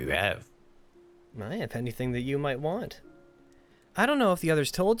you have? I have anything that you might want. I don't know if the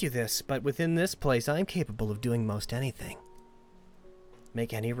others told you this, but within this place, I'm capable of doing most anything.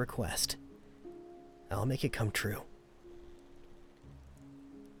 Make any request. I'll make it come true.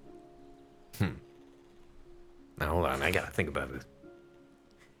 Now, hold on, I gotta think about this.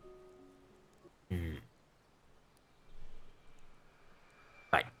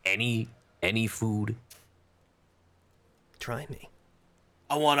 Like, any food? Try me.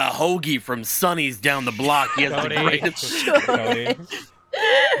 I want a hoagie from Sonny's down the block. He has the greatest.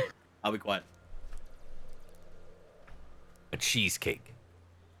 I'll be quiet. A cheesecake.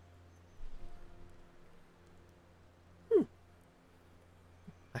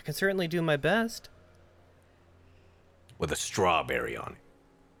 I can certainly do my best. With a strawberry on it.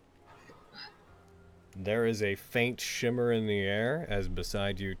 There is a faint shimmer in the air as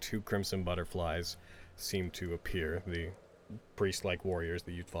beside you 2 crimson butterflies seem to appear. The priest-like warriors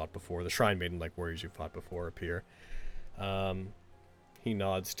that you fought before, the shrine maiden-like warriors you fought before appear. He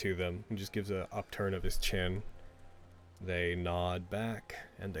nods to them and just gives an upturn of his chin. They nod back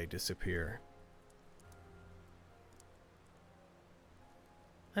and they disappear.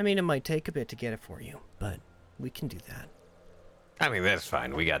 I mean, it might take a bit to get it for you, but we can do that. I mean, that's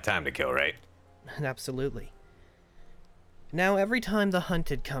fine. We got time to kill, right? Absolutely. Now, every time the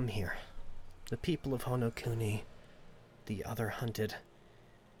hunted come here, the people of Honokuni, the other hunted,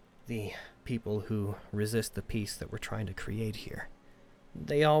 the people who resist the peace that we're trying to create here,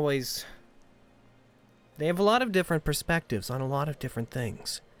 they have a lot of different perspectives on a lot of different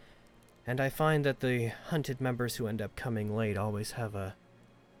things. And I find that the hunted members who end up coming late always have a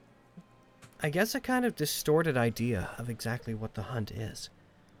kind of distorted idea of exactly what the hunt is.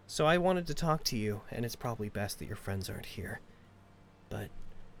 So I wanted to talk to you, and it's probably best that your friends aren't here. But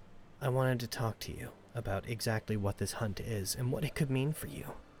I wanted to talk to you about exactly what this hunt is and what it could mean for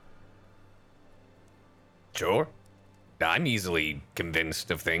you. Sure. I'm easily convinced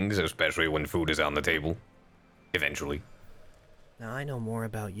of things, especially when food is on the table. Eventually. Now, I know more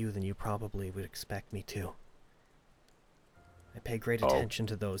about you than you probably would expect me to. I pay great attention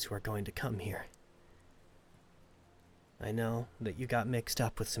to those who are going to come here. I know that you got mixed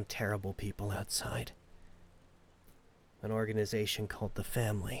up with some terrible people outside. An organization called the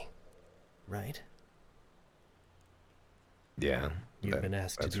Family, right? Yeah. You've been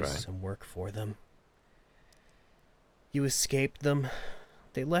asked to do right. some work for them. You escaped them.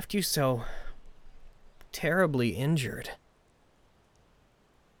 They left you so terribly injured.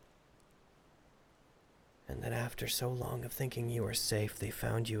 And then after so long of thinking you were safe, they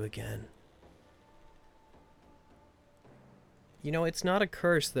found you again. You know, it's not a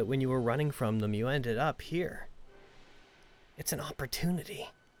curse that when you were running from them, you ended up here. It's an opportunity.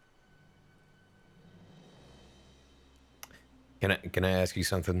 Can I ask you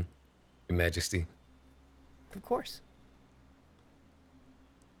something, Your Majesty? Of course.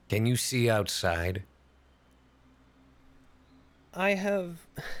 Can you see outside? I have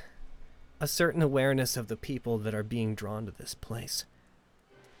a certain awareness of the people that are being drawn to this place.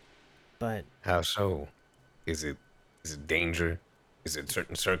 But how so? Is it danger? Is it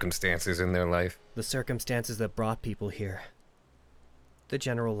certain circumstances in their life? The circumstances that brought people here. The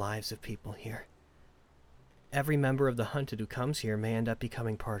general lives of people here. Every member of the hunted who comes here may end up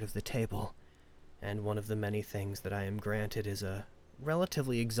becoming part of the table. And one of the many things that I am granted is a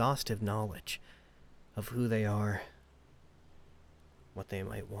relatively exhaustive knowledge of who they are, what they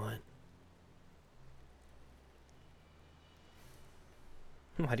might want.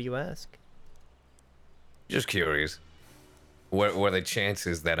 Why do you ask? Just curious. What are the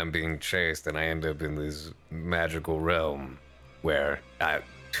chances that I'm being chased and I end up in this magical realm where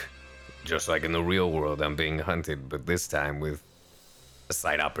just like in the real world, I'm being hunted, but this time with a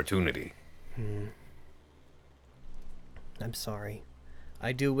slight opportunity? I'm sorry.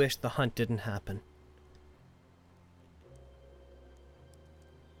 I do wish the hunt didn't happen.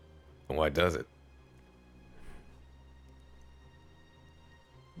 Why does it?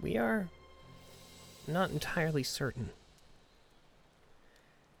 We are not entirely certain.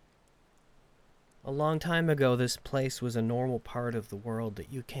 A long time ago, this place was a normal part of the world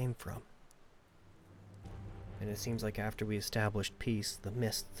that you came from. And it seems like after we established peace, the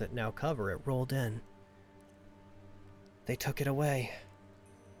mists that now cover it rolled in. They took it away.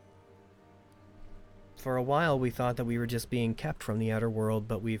 For a while, we thought that we were just being kept from the outer world,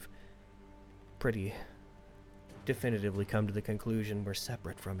 but we've pretty definitively come to the conclusion we're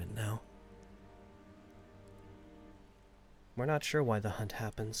separate from it now. We're not sure why the hunt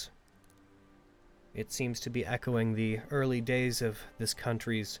happens. It seems to be echoing the early days of this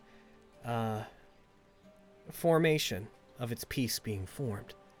country's formation, of its peace being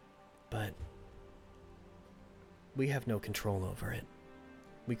formed. But we have no control over it.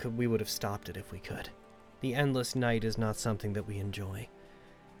 We would have stopped it if we could. The endless night is not something that we enjoy.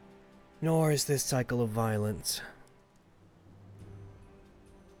 Nor is this cycle of violence.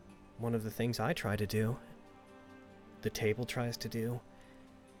 One of the things I try to do, the table tries to do,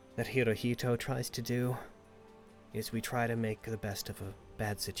 that Hirohito tries to do, is we try to make the best of a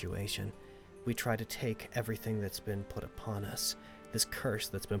bad situation. We try to take everything that's been put upon us, this curse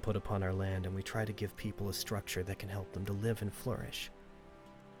that's been put upon our land, and we try to give people a structure that can help them to live and flourish.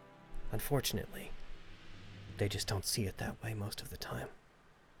 Unfortunately, they just don't see it that way most of the time.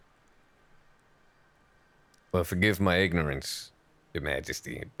 Well, forgive my ignorance, Your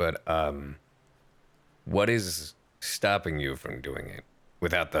Majesty, but, what is stopping you from doing it?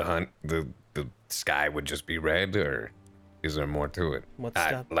 Without the hunt, the sky would just be red, or is there more to it?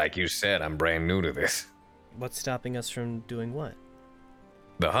 Like you said, I'm brand new to this. What's stopping us from doing what?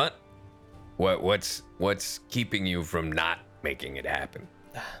 The hunt? What's keeping you from not making it happen?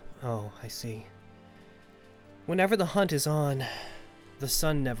 Oh, I see. Whenever the hunt is on, the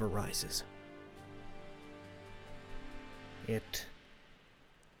sun never rises.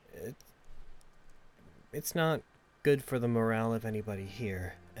 It's not good for the morale of anybody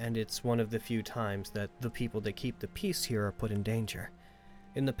here, and it's one of the few times that the people that keep the peace here are put in danger.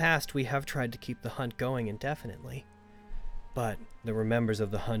 In the past, we have tried to keep the hunt going indefinitely, but there were members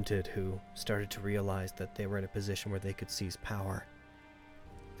of the hunted who started to realize that they were in a position where they could seize power.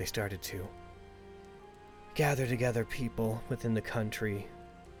 They started to gather together people within the country,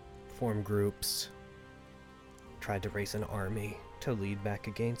 form groups, tried to raise an army to lead back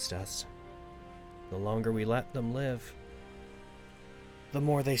against us. The longer we let them live, the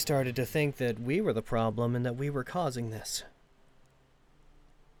more they started to think that we were the problem and that we were causing this.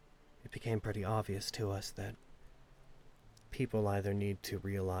 It became pretty obvious to us that people either need to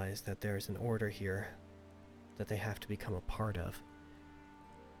realize that there's an order here that they have to become a part of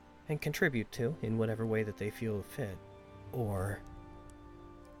and contribute to in whatever way that they feel fit, or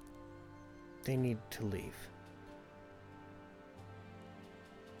they need to leave.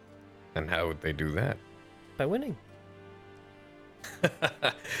 And how would they do that? By winning.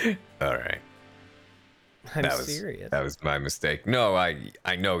 All right. I'm serious. That was my mistake. No,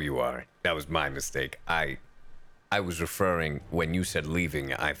 I know you are. That was my mistake. I was referring, when you said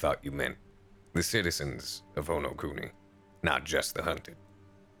leaving, I thought you meant the citizens of Honokuni, not just the hunted.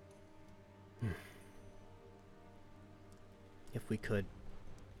 If we could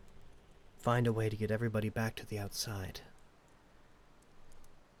find a way to get everybody back to the outside,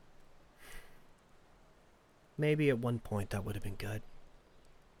 maybe at one point that would have been good.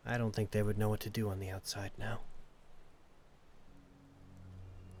 I don't think they would know what to do on the outside now.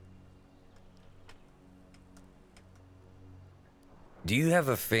 Do you have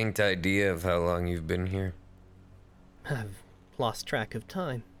a faint idea of how long you've been here? I've lost track of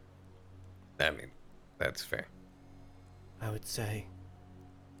time. I mean, that's fair. I would say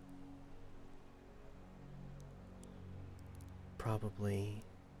probably.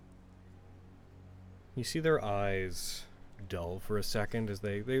 You see their eyes dull for a second as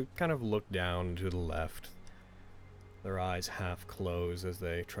they kind of look down to the left. Their eyes half close as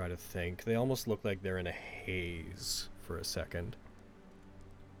they try to think. They almost look like they're in a haze for a second.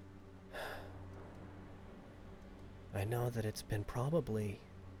 I know that it's been probably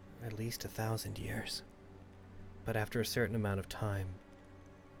at least 1,000 years. But after a certain amount of time,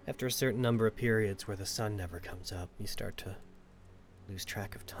 after a certain number of periods where the sun never comes up, you start to lose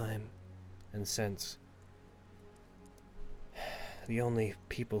track of time. And since the only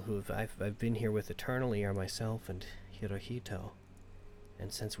people who I've been here with eternally are myself and Hirohito,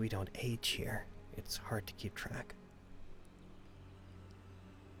 and since we don't age here, it's hard to keep track.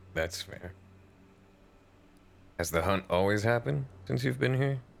 That's fair. Has the hunt always happened since you've been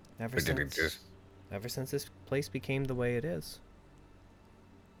here? Ever or did it just... Ever since this place became the way it is.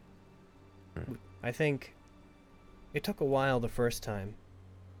 I think it took a while the first time.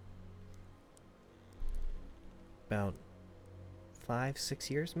 About 5-6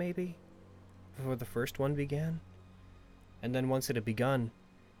 years maybe, before the first one began. And then once it had begun,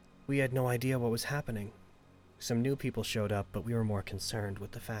 we had no idea what was happening. Some new people showed up, but we were more concerned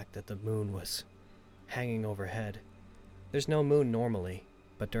with the fact that the moon was hanging overhead. There's no moon normally,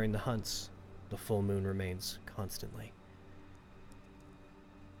 but during the hunts, the full moon remains constantly.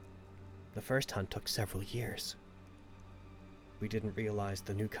 The first hunt took several years. We didn't realize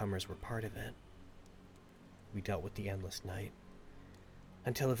the newcomers were part of it. We dealt with the endless night,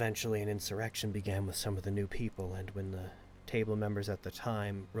 until eventually an insurrection began with some of the new people, and when the table members at the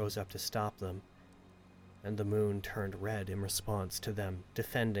time rose up to stop them, and the moon turned red in response to them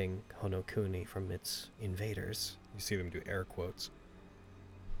defending Honokuni from its invaders. You see them do air quotes.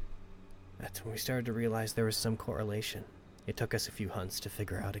 That's when we started to realize there was some correlation. It took us a few hunts to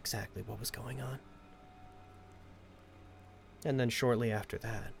figure out exactly what was going on. And then shortly after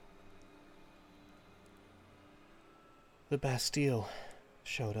that, the Bastille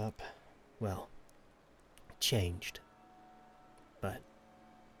showed up. Well, changed. But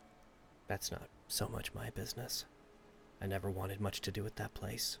that's not so much my business. I never wanted much to do with that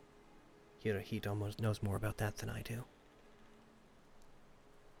place. Hirohito knows more about that than I do.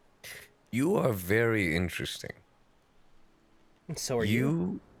 You are very interesting. And so are you.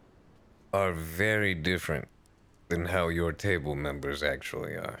 You are very different than how your table members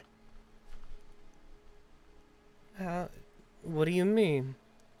actually are. What do you mean?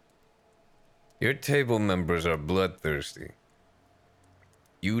 Your table members are bloodthirsty.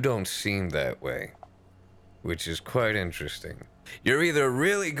 You don't seem that way, which is quite interesting. You're either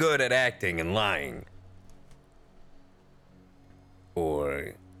really good at acting and lying,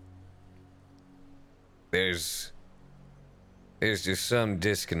 or there's just some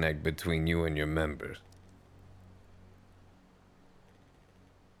disconnect between you and your members.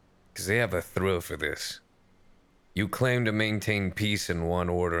 Because they have a thrill for this. You claim to maintain peace and one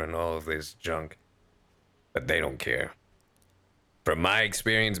order and all of this junk, but they don't care. From my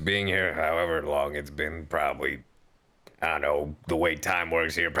experience being here, however long it's been, probably, I don't know, the way time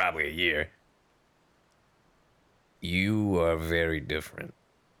works here, probably a year. You are very different.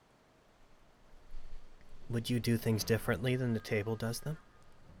 Would you do things differently than the table does them?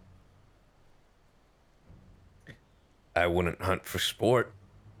 I wouldn't hunt for sport.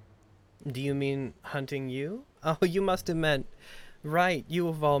 Do you mean hunting you? Oh, you must have meant... Right, you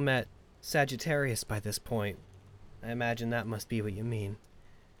have all met Sagittarius by this point. I imagine that must be what you mean.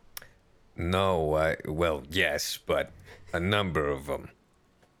 No, well, yes, but a number of them.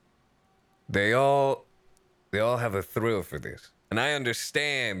 They all have a thrill for this. And I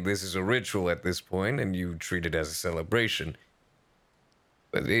understand this is a ritual at this point, and you treat it as a celebration.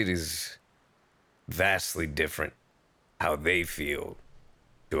 But it is vastly different how they feel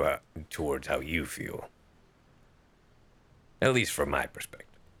towards how you feel. At least from my perspective.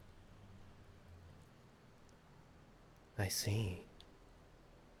 I see.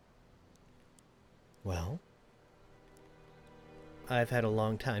 Well, I've had a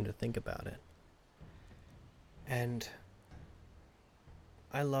long time to think about it. And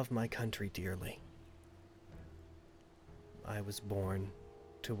I love my country dearly. I was born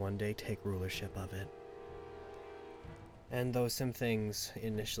to one day take rulership of it. And though some things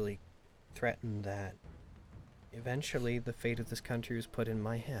initially threatened that, eventually the fate of this country was put in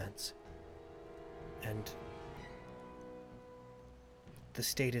my hands. And the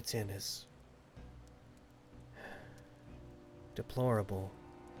state it's in is deplorable.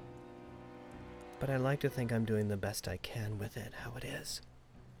 But I like to think I'm doing the best I can with it, how it is.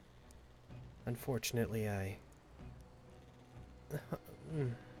 Unfortunately,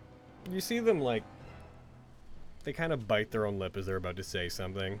 You see them, like, they kind of bite their own lip as they're about to say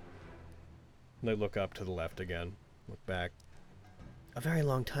something. They look up to the left again, look back. A very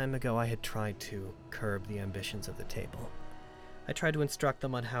long time ago, I had tried to curb the ambitions of the table. I tried to instruct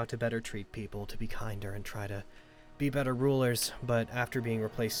them on how to better treat people, to be kinder, and try to be better rulers, but after being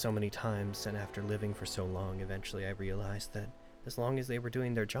replaced so many times, and after living for so long, eventually I realized that as long as they were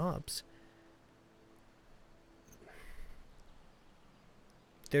doing their jobs,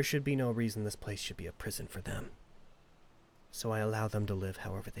 there should be no reason this place should be a prison for them. So I allow them to live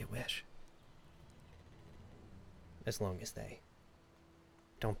however they wish. As long as they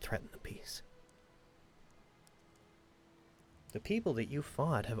don't threaten the peace. The people that you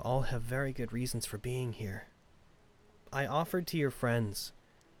fought all have very good reasons for being here. I offered to your friends,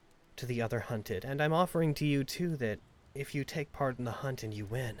 to the other hunted, and I'm offering to you too that if you take part in the hunt and you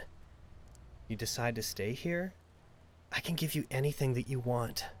win, you decide to stay here, I can give you anything that you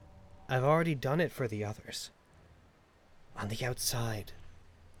want. I've already done it for the others. On the outside,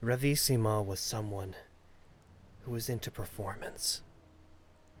 Ravissima was someone who was into performance.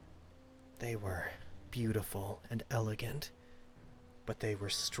 They were beautiful and elegant, but they were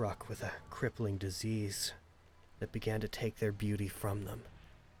struck with a crippling disease that began to take their beauty from them.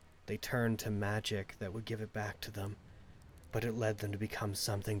 They turned to magic that would give it back to them, but it led them to become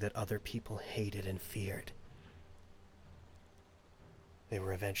something that other people hated and feared. They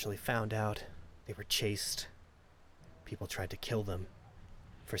were eventually found out. They were chased. People tried to kill them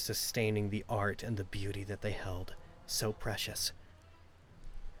for sustaining the art and the beauty that they held so precious.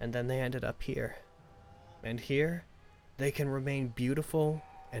 And then they ended up here. And here, they can remain beautiful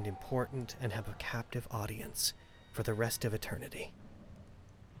and important and have a captive audience for the rest of eternity.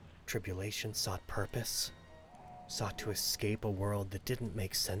 Tribulation sought purpose, sought to escape a world that didn't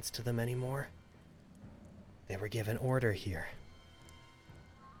make sense to them anymore. They were given order here.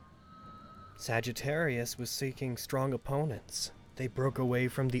 Sagittarius was seeking strong opponents. They broke away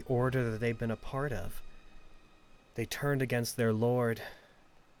from the order that they'd been a part of. They turned against their lord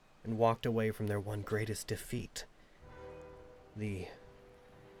and walked away from their one greatest defeat. The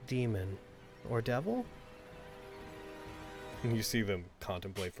demon or devil? You see them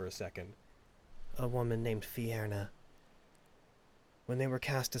contemplate for a second. A woman named Fierna. When they were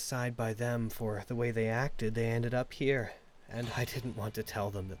cast aside by them for the way they acted, they ended up here, and I didn't want to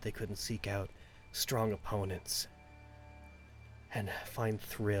tell them that they couldn't seek out strong opponents and find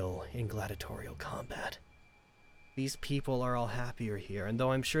thrill in gladiatorial combat. These people are all happier here, and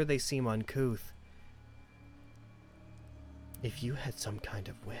though I'm sure they seem uncouth, if you had some kind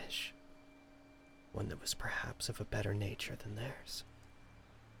of wish, one that was perhaps of a better nature than theirs,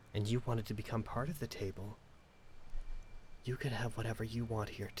 and you wanted to become part of the table, you could have whatever you want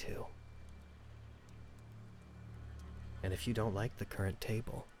here too. And if you don't like the current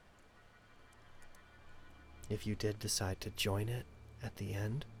table, if you did decide to join it at the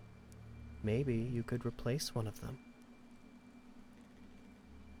end, maybe you could replace one of them.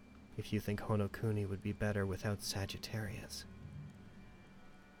 If you think Honokuni would be better without Sagittarius,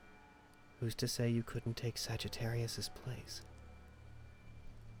 who's to say you couldn't take Sagittarius's place?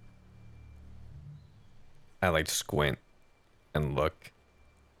 I like squint and look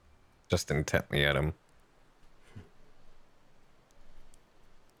just intently at him.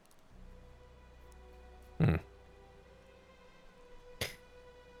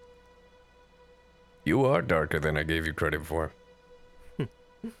 You are darker than I gave you credit for.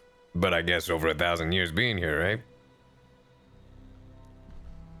 But I guess over 1,000 years being here, right?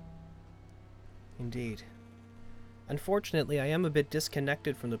 Indeed. Unfortunately, I am a bit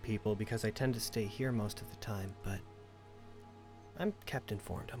disconnected from the people because I tend to stay here most of the time, but I'm kept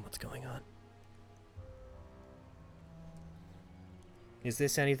informed on what's going on. Is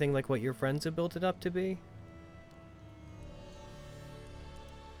this anything like what your friends have built it up to be?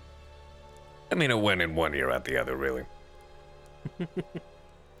 I mean, it went in one ear out the other, really.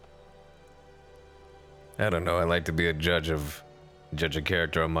 I don't know, I like to be a judge a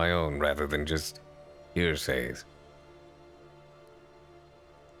character on my own rather than just hearsays.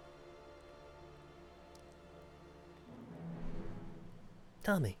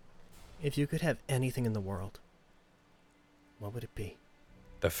 Tell me, if you could have anything in the world, what would it be?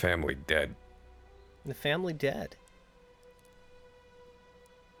 The family dead. The family dead?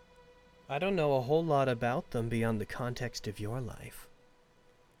 I don't know a whole lot about them beyond the context of your life.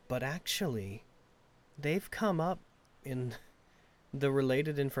 But actually, they've come up in the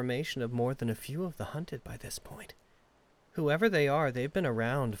related information of more than a few of the hunted by this point. Whoever they are, they've been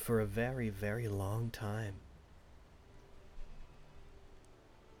around for a very, very long time.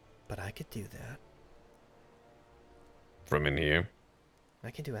 But I could do that. From in here?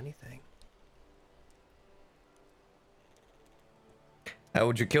 I can do anything. How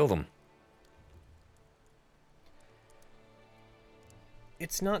would you kill them?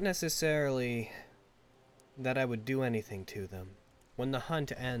 It's not necessarily that I would do anything to them. When the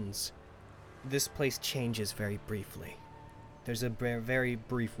hunt ends, this place changes very briefly. There's a very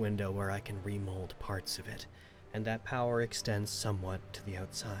brief window where I can remold parts of it, and that power extends somewhat to the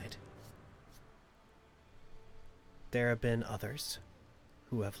outside. There have been others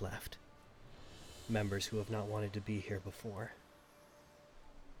who have left. Members who have not wanted to be here before.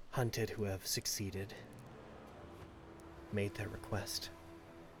 Hunted who have succeeded. Made their request.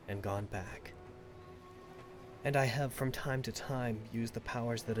 And gone back. And I have from time to time used the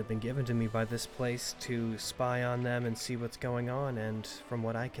powers that have been given to me by this place to spy on them and see what's going on, and from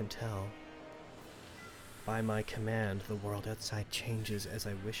what I can tell, by my command, the world outside changes as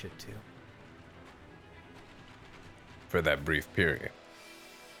I wish it to. For that brief period.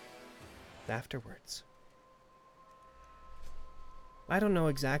 Afterwards. I don't know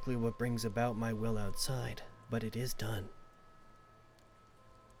exactly what brings about my will outside, but it is done.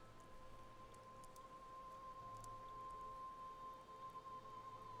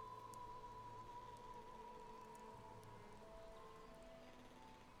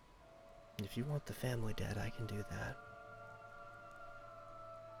 If you want the family dead, I can do that.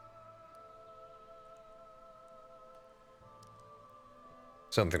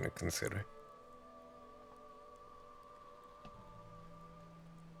 Something to consider.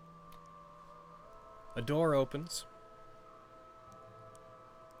 A door opens.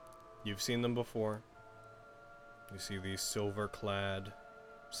 You've seen them before. You see the silver-clad,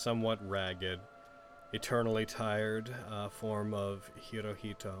 somewhat ragged, eternally tired form of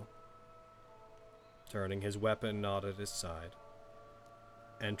Hirohito, turning his weapon not at his side,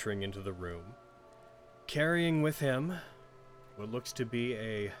 entering into the room, carrying with him what looks to be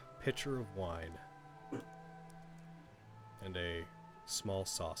a pitcher of wine and a small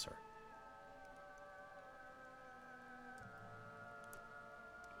saucer.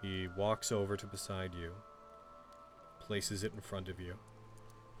 He walks over to beside you, places it in front of you,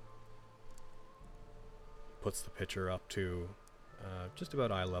 puts the pitcher up to just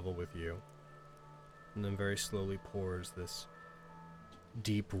about eye level with you, and then very slowly pours this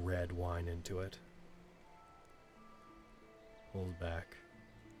deep red wine into it. Pulls back.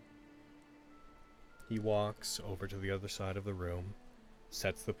 He walks over to the other side of the room,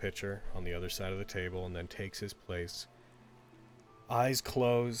 sets the pitcher on the other side of the table, and then takes his place. Eyes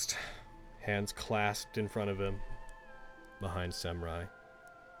closed, hands clasped in front of him, behind Samurai.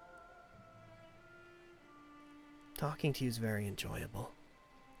 Talking to you is very enjoyable.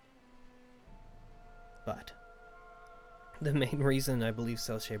 But the main reason I believe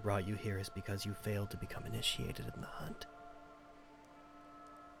Selche brought you here is because you failed to become initiated in the hunt.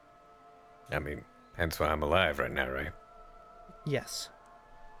 I mean, hence why I'm alive right now, right? Yes.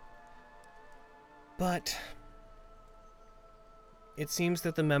 But it seems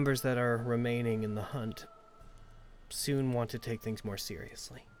that the members that are remaining in the hunt soon want to take things more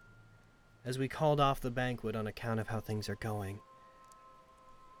seriously. As we called off the banquet on account of how things are going,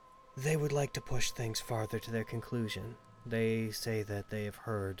 they would like to push things farther to their conclusion. They say that they have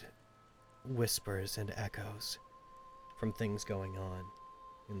heard whispers and echoes from things going on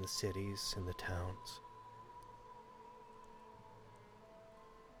in the cities and the towns.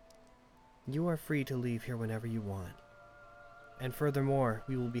 You are free to leave here whenever you want. And furthermore,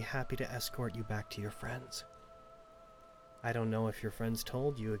 we will be happy to escort you back to your friends. I don't know if your friends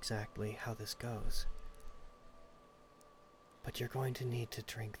told you exactly how this goes, but you're going to need to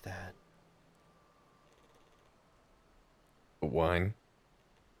drink that. Wine?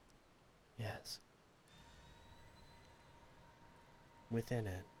 Yes. Within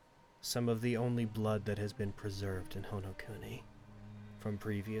it, some of the only blood that has been preserved in Honokuni from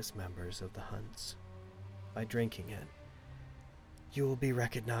previous members of the hunts. By drinking it, you will be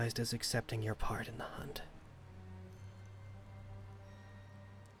recognized as accepting your part in the hunt.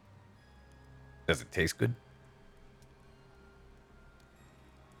 Does it taste good?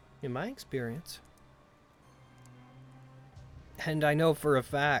 In my experience. And I know for a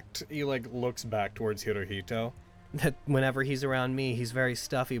fact, He looks back towards Hirohito. that whenever he's around me, he's very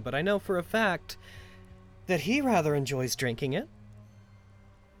stuffy, but I know for a fact that he rather enjoys drinking it.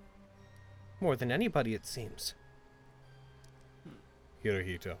 More than anybody, it seems.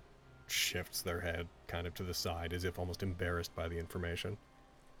 Hirohito shifts their head kind of to the side as if almost embarrassed by the information.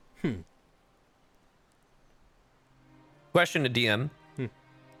 Question to DM.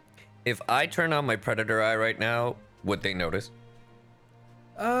 If I turn on my predator eye right now, would they notice?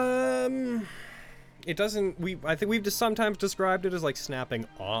 It doesn't. I think we've just sometimes described it as like snapping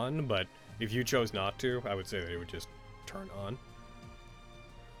on, but if you chose not to, I would say that it would just turn on.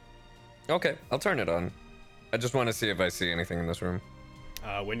 Okay, I'll turn it on. I just want to see if I see anything in this room.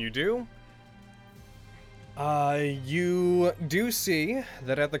 When you do, you do see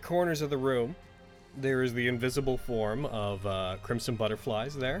that at the corners of the room, there is the invisible form of crimson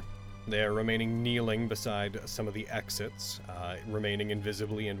butterflies there. They are remaining kneeling beside some of the exits, remaining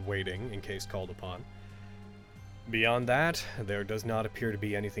invisibly and waiting in case called upon. Beyond that, there does not appear to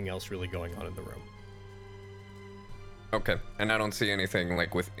be anything else really going on in the room. Okay, and I don't see anything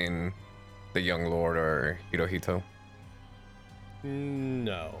like within the young lord or Hirohito?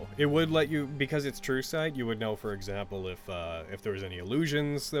 No. It would let you, because it's true sight, you would know, for example, if there was any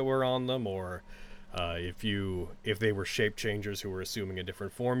illusions that were on them, or if they were shape changers who were assuming a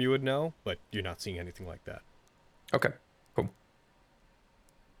different form, you would know, but you're not seeing anything like that. Okay, cool.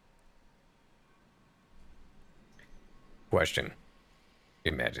 Question,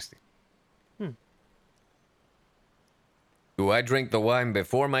 Your Majesty. Do I drink the wine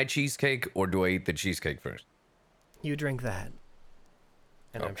before my cheesecake, or do I eat the cheesecake first? You drink that.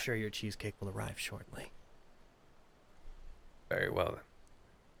 And I'm Okay. sure your cheesecake will arrive shortly. Very well then.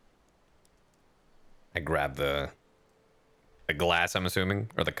 I grab the glass, I'm assuming,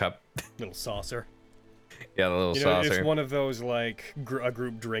 or the cup. Little saucer. Yeah, the little You know, saucer. it's one of those, like, a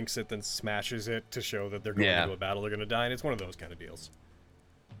group drinks it, then smashes it to show that they're going Yeah. into a battle, they're going to die, and it's one of those kind of deals.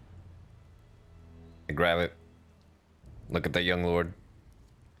 I grab it. Look at the young lord.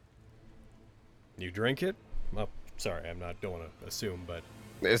 You drink it? Oh, sorry, don't want to assume, but...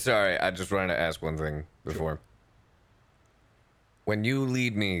 Sorry, I just wanted to ask one thing before. When you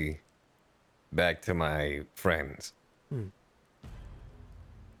lead me back to my friends, do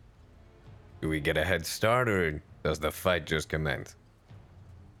we get a head start, or does the fight just commence?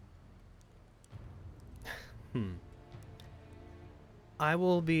 I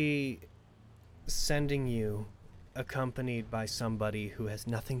will be sending you accompanied by somebody who has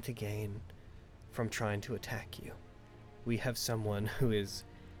nothing to gain from trying to attack you. We have someone who is,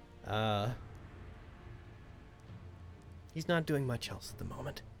 he's not doing much else at the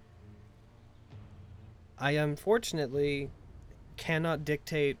moment. I unfortunately cannot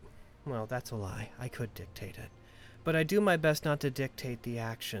dictate, well, that's a lie. I could dictate it. But I do my best not to dictate the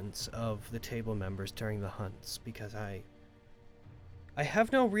actions of the table members during the hunts, because I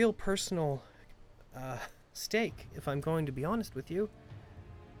have no real personal, stake, if I'm going to be honest with you.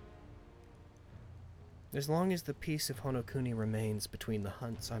 As long as the peace of Honokuni remains between the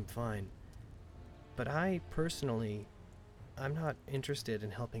hunts, I'm fine. But I, personally, I'm not interested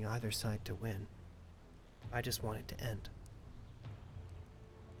in helping either side to win. I just want it to end.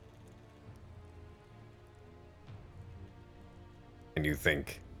 And you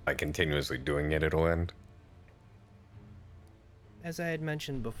think by continuously doing it, it'll end? As I had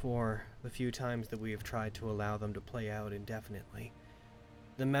mentioned before, the few times that we have tried to allow them to play out indefinitely,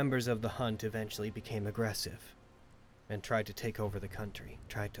 the members of the hunt eventually became aggressive and tried to take over the country,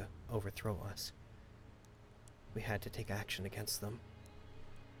 tried to overthrow us. We had to take action against them.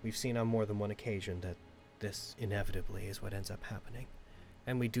 We've seen on more than one occasion that this inevitably is what ends up happening,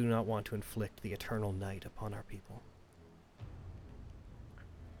 and we do not want to inflict the eternal night upon our people.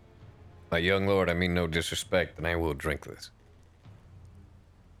 My young lord, I mean no disrespect, and I will drink this.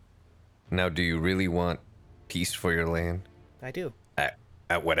 Now, do you really want peace for your land? I do.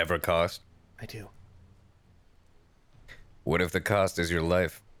 At whatever cost? I do. What if the cost is your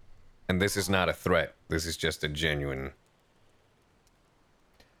life? And this is not a threat. This is just a genuine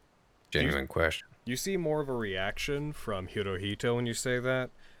question. You see more of a reaction from Hirohito when you say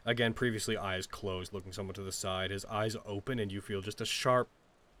that. Again, previously eyes closed, looking somewhat to the side. His eyes open, and you feel just a sharp...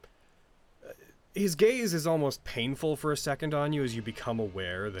 His gaze is almost painful for a second on you as you become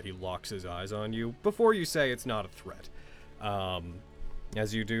aware that he locks his eyes on you before you say it's not a threat.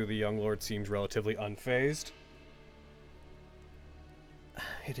 As you do, the young lord seems relatively unfazed.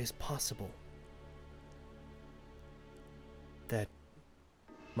 It is possible that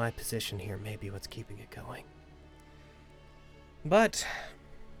my position here may be what's keeping it going. But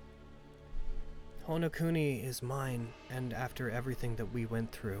Honokuni is mine, and after everything that we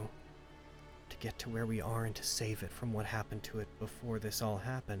went through to get to where we are and to save it from what happened to it before this all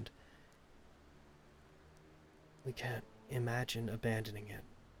happened, we can't imagine abandoning it.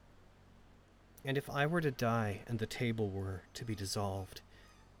 And if I were to die and the table were to be dissolved,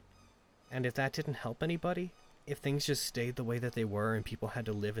 and if that didn't help anybody, if things just stayed the way that they were and people had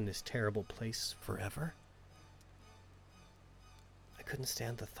to live in this terrible place forever, I couldn't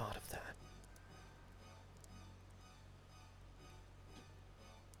stand the thought of that.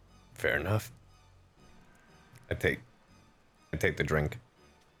 Fair enough. I take the drink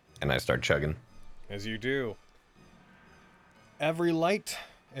and I start chugging. As you do. Every light,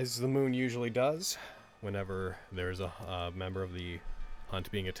 as the moon usually does, whenever there's a member of the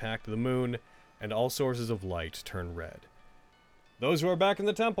hunt being attacked, the moon and all sources of light turn red. Those who are back in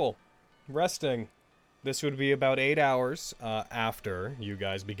the temple, resting. This would be about 8 hours after you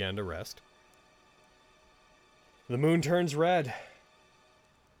guys began to rest. The moon turns red.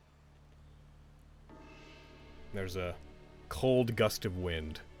 There's a cold gust of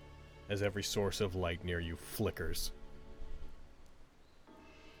wind as every source of light near you flickers.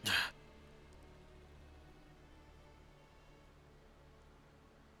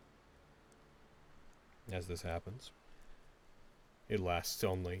 As this happens, it lasts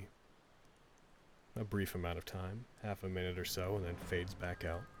only a brief amount of time, half a minute or so, and then fades back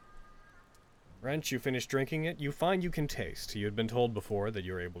out. Wrench, you finish drinking it. You find you can taste. You had been told before that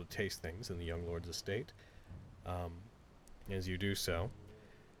you're able to taste things in the young lord's estate. As you do so,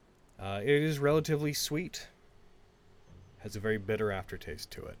 it is relatively sweet. Has a very bitter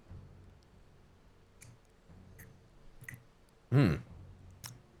aftertaste to it.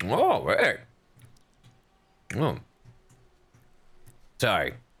 Oh, hey. Oh.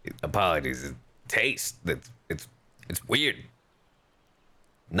 Sorry. Apologies. The taste. It's weird.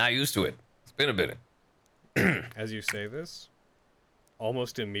 Not used to it. It's been a bit. As you say this,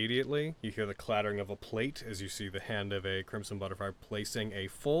 almost immediately, you hear the clattering of a plate as you see the hand of a Crimson Butterfly placing a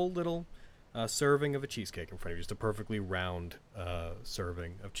full little serving of a cheesecake in front of you. Just a perfectly round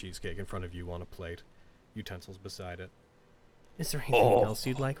serving of cheesecake in front of you on a plate. Utensils beside it. Is there anything else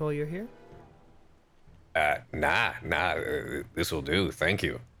you'd like while you're here? Nah. This will do. Thank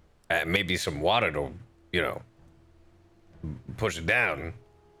you. Maybe some water to, push it down,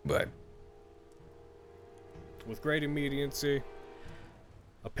 but... With great immediacy,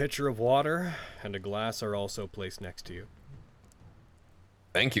 a pitcher of water and a glass are also placed next to you.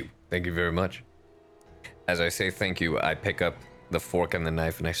 Thank you. Thank you very much. As I say thank you, I pick up the fork and the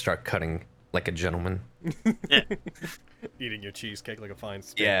knife and I start cutting like a gentleman. Eating your cheesecake like a fine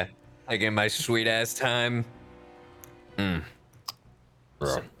steak. Yeah. I get my sweet ass time.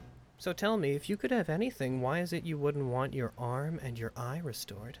 So tell me, if you could have anything, why is it you wouldn't want your arm and your eye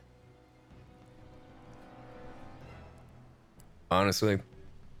restored? Honestly,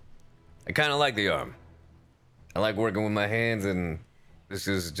 I kind of like the arm. I like working with my hands, and this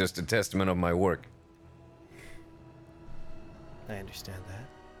is just a testament of my work. I understand that.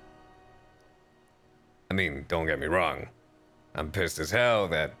 I mean, don't get me wrong. I'm pissed as hell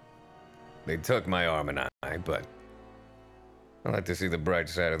that they took my arm and eye, but I like to see the bright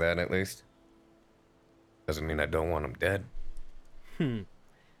side of that at least. Doesn't mean I don't want them dead.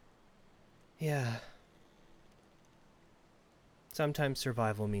 Yeah. Sometimes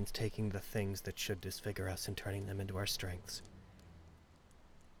survival means taking the things that should disfigure us and turning them into our strengths.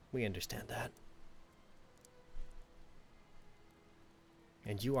 We understand that.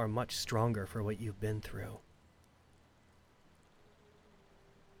 And you are much stronger for what you've been through.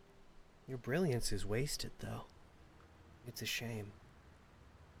 Your brilliance is wasted, though. It's a shame.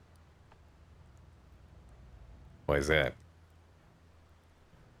 Why is that?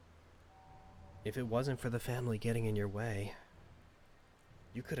 If it wasn't for the family getting in your way,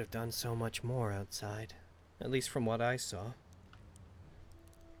 you could have done so much more outside, at least from what I saw.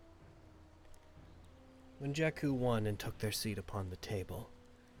 When Jakku won and took their seat upon the table,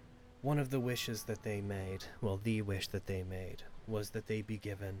 one of the wishes that they made, well, the wish that they made, was that they be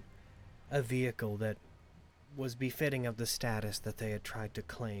given a vehicle that was befitting of the status that they had tried to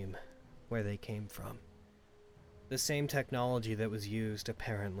claim where they came from. The same technology that was used,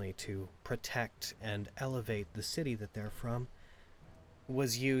 apparently, to protect and elevate the city that they're from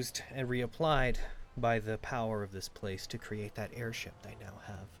was used and reapplied by the power of this place to create that airship they now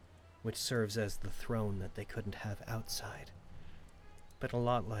have, which serves as the throne that they couldn't have outside. But a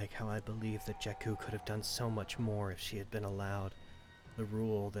lot like how I believe that Jakku could have done so much more if she had been allowed the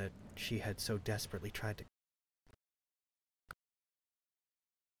rule that she had so desperately tried to.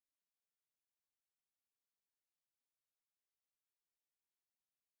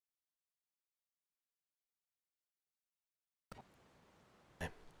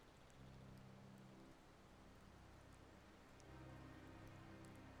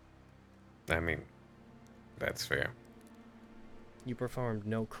 I mean, that's fair. You performed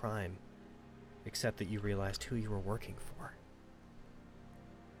no crime. except that you realized who you were working for.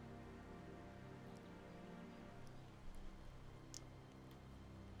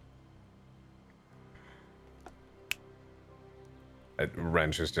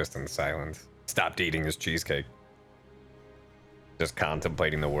 Wrench is just in silence. Stopped eating his cheesecake. Just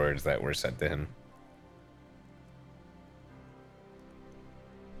contemplating the words that were said to him.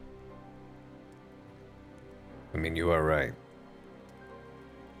 I mean, you are right.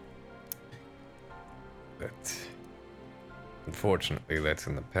 But unfortunately, that's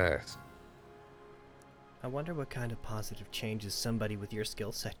in the past. I wonder what kind of positive changes somebody with your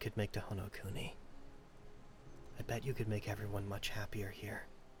skill set could make to Honokuni. I bet you could make everyone much happier here.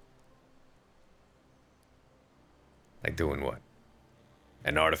 Like doing what?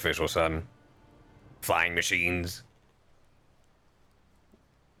 An artificial sun? Flying machines?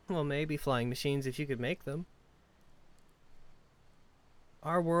 Well, maybe flying machines if you could make them.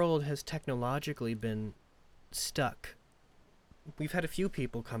 Our world has technologically been stuck. We've had a few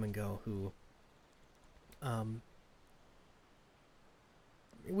people come and go who...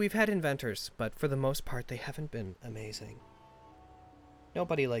 We've had inventors, but for the most part they haven't been amazing.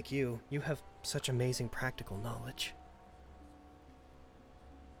 Nobody like you. You have such amazing practical knowledge.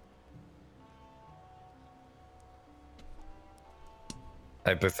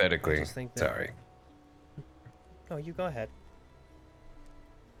 Hypothetically, just think that- sorry. Oh, you go ahead.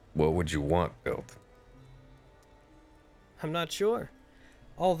 What would you want built? I'm not sure.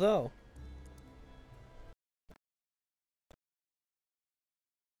 Although...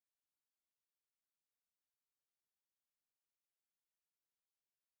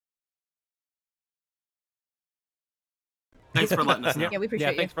 Thanks for letting us know. Yeah, we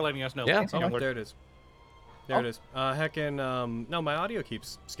appreciate thanks for letting us know. Yeah. Oh, there it is. There it is. Heckin', no, my audio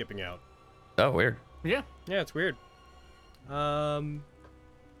keeps skipping out. Oh, weird. Yeah. Yeah, it's weird. The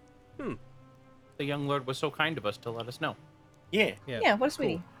young lord was so kind of us to let us know. Yeah. Yeah, what a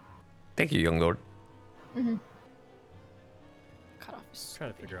sweetie. Thank you, young lord. Mm-hmm. Cut off his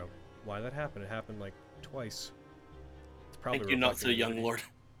Trying to figure out why that happened. It happened like twice. It's probably Thank you, not so reflecting young the- lord.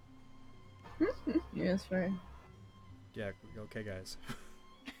 Yeah, that's fair. Yeah, okay, guys.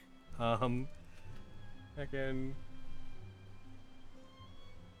 Again.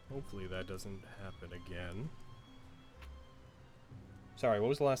 Hopefully that doesn't happen again. Sorry, what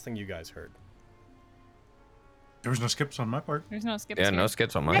was the last thing you guys heard? There was no skips on my part. There's no skips Yeah, here. no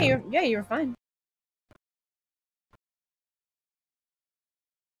skits on mine. You're fine.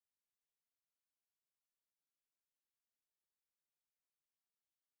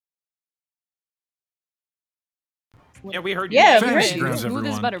 Yeah, we heard you. Yeah, guys. we heard Fantasy you. grounds, Smooth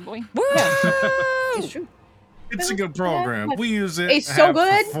is everyone. better, boy. It's true. It's a good program. We use it. It's so have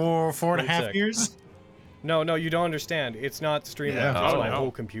good. For four and a Wait a half sec. years. No, you don't understand. It's not Streamlabs. Yeah. It's Oh, my no.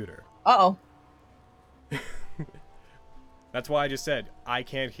 whole computer. Uh-oh. That's why I just said I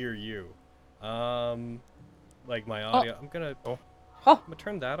can't hear you. Like my audio. I'm gonna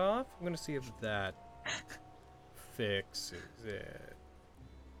turn that off. I'm gonna see if that fixes it.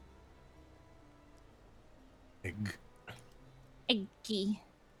 Eggy.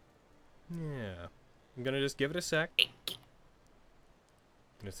 Yeah. I'm gonna just give it a sec. I'm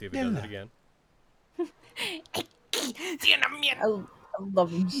gonna see if it does it again. I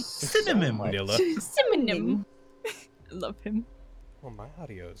love him. Cinnamon. Vanilla. Cinnamon. I love him. Oh, my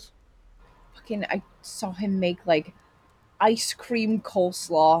audio's. Fucking, I saw him make like ice cream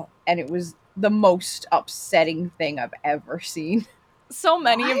coleslaw, and it was the most upsetting thing I've ever seen. So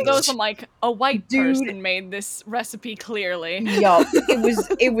many of those, What? I'm like, a white Dude. person made this recipe clearly. Yup,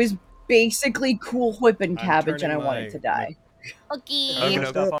 it was basically Cool Whip and I'm cabbage, and I turning wanted my- to die. Okay.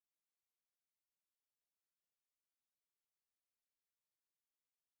 Stuff on.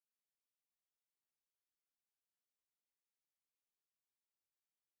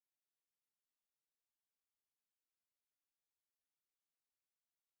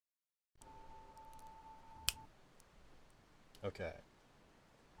 Okay.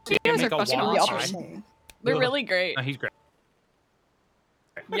 You guys make are a fucking wall awesome. They're really great. He's great.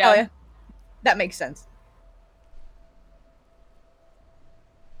 Yeah. Oh, yeah. That makes sense.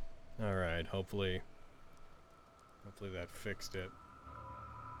 All right. Hopefully that fixed it.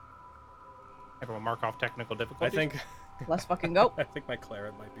 Everyone mark off technical I difficulties. think. Let's fucking go. I think my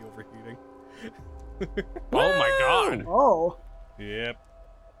claret might be overheating. Oh my god. Oh. Yep.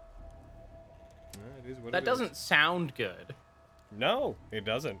 It is what That it is. doesn't sound good. No, it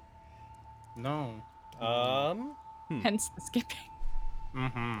doesn't. No. Hence the skipping.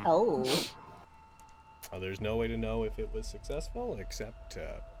 Mm-hmm. Oh. There's no way to know if it was successful except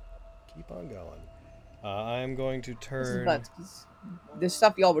to keep on going. I am going to turn. This is nuts, 'cause the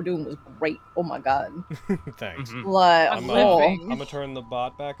stuff y'all were doing was great. Oh my god. Thanks. Like, I'm gonna turn the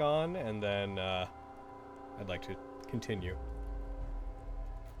bot back on, and then I'd like to continue.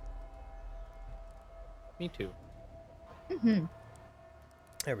 Me too. Mm-hmm.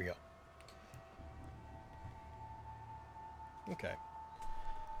 There we go. Okay.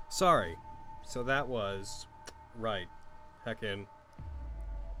 Sorry. So that was right. Heckin'.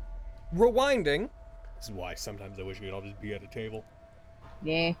 Rewinding. This is why sometimes I wish we could all just be at a table.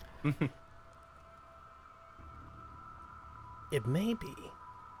 Yeah. It may be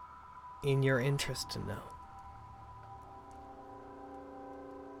in your interest to know.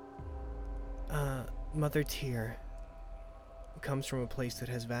 Mother Tyr comes from a place that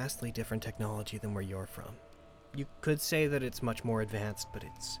has vastly different technology than where you're from. You could say that it's much more advanced, but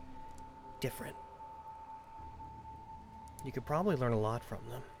it's different. You could probably learn a lot from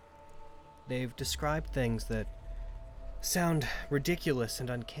them. They've described things that sound ridiculous and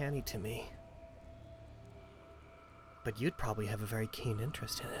uncanny to me. But you'd probably have a very keen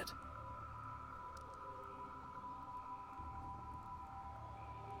interest in it.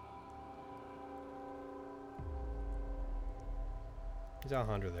 Is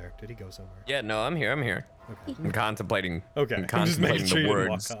Alejandro there? Did he go somewhere? Yeah, no, I'm here. Okay. I'm contemplating. Okay. I'm Just making contemplating sure the you didn't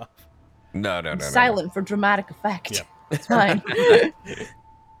words. walk off. No. Silent for dramatic effect. Yep. It's fine.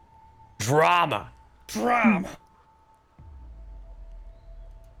 Drama.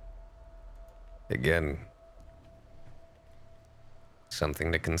 Again,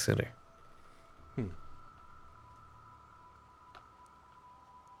 something to consider.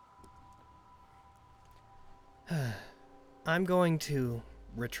 I'm going to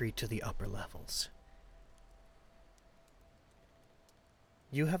retreat to the upper levels.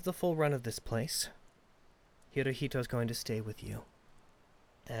 You have the full run of this place. Hirohito's going to stay with you.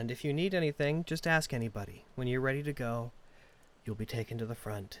 And if you need anything, just ask anybody. When you're ready to go, you'll be taken to the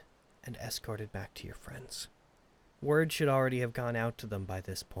front and escorted back to your friends. Word should already have gone out to them by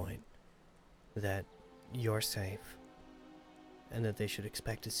this point that you're safe and that they should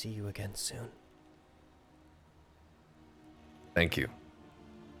expect to see you again soon. Thank you.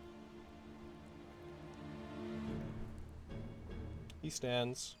 He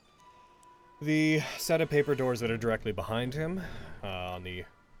stands. The set of paper doors that are directly behind him, on the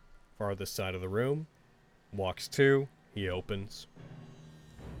farthest side of the room, walks to. He opens.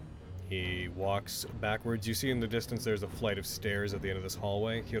 He walks backwards. You see in the distance there's a flight of stairs at the end of this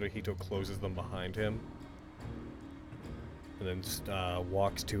hallway. Hirohito closes them behind him. And then just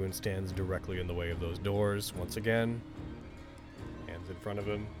walks to and stands directly in the way of those doors. Once again, hands in front of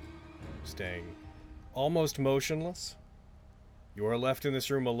him, staying almost motionless. You are left in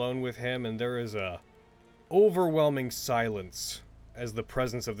this room alone with him, and there is a overwhelming silence as the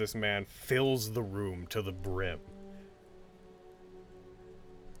presence of this man fills the room to the brim.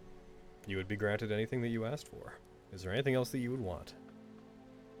 You would be granted anything that you asked for. Is there anything else that you would want?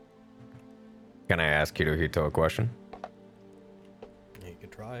 Can I ask Hirohito a question? You can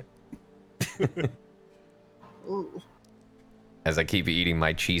try. Ooh. As I keep eating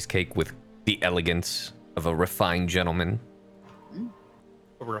my cheesecake with the elegance of a refined gentleman,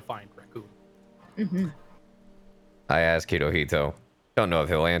 A refined raccoon. Mm-hmm. I ask Hirohito. Don't know if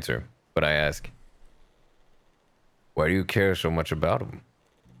he'll answer, but I ask, why do you care so much about him?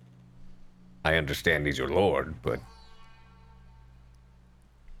 I understand he's your lord, but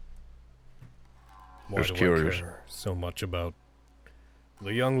Why just do I curious. care so much about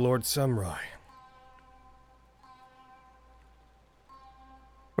the young Lord Samurai?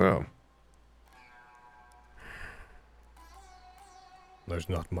 Well, There's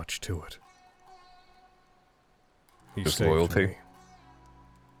not much to it. He Just saved loyalty? me.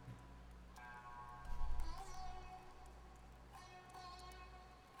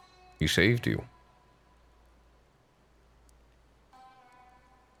 he saved you.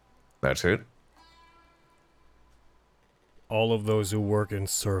 That's it? All of those who work in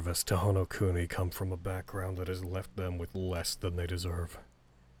service to Honokuni come from a background that has left them with less than they deserve.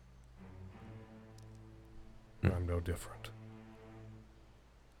 I'm no different.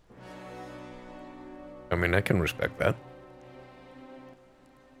 I mean, I can respect that.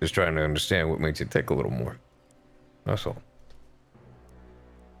 Just trying to understand what makes it take a little more. That's all.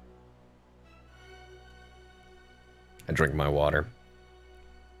 I drink my water.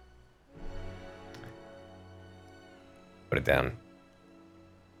 Put it down.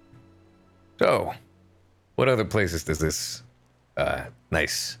 So, what other places does this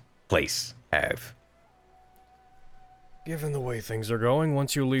nice place have? Given the way things are going,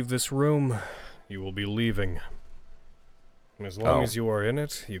 once you leave this room, you will be leaving. And as long Oh. as you are in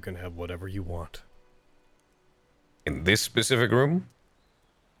it, you can have whatever you want. In this specific room?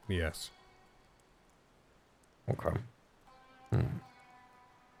 Yes. Okay.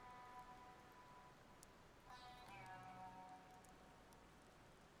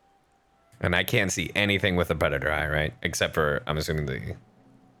 And I can't see anything with the predator eye, right? Except for, I'm assuming,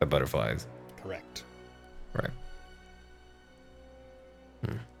 the butterflies. Correct. Right.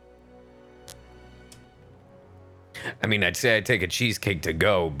 I mean, I'd say I'd take a cheesecake to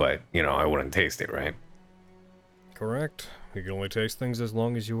go, but, you know, I wouldn't taste it, right? Correct. You can only taste things as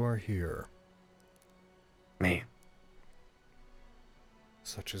long as you are here. Man.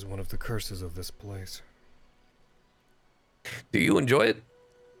 Such is one of the curses of this place. Do you enjoy it?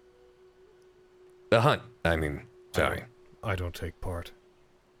 The hunt, I mean, sorry. I don't take part.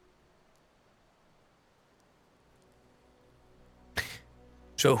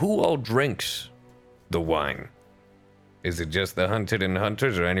 So who all drinks the wine? Is it just the hunted and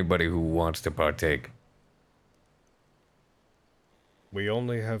hunters, or anybody who wants to partake? We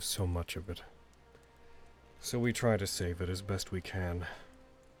only have so much of it. So we try to save it as best we can.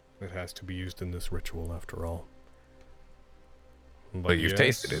 It has to be used in this ritual, after all. But you've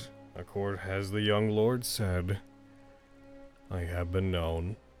tasted it. As the young lord said, I have been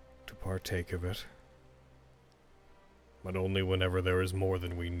known to partake of it. But only whenever there is more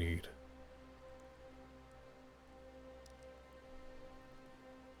than we need.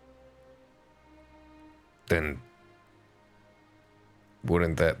 Then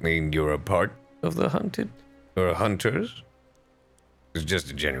wouldn't that mean you're a part of the hunted? Or hunters? It's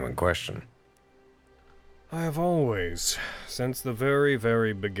just a genuine question. I have always, since the very,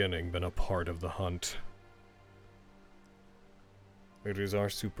 very beginning, been a part of the hunt. It is our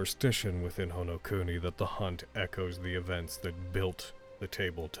superstition within Honokuni that the hunt echoes the events that built the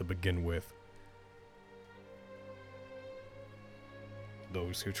table to begin with.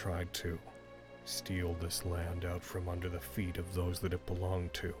 Those who tried to steal this land out from under the feet of those that it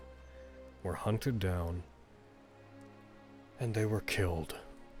belonged to were hunted down, and they were killed.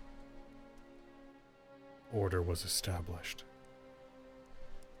 Order was established.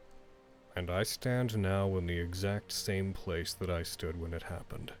 And I stand now in the exact same place that I stood when it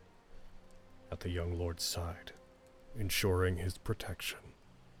happened, at the young lord's side, ensuring his protection.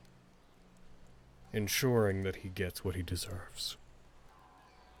 Ensuring that he gets what he deserves.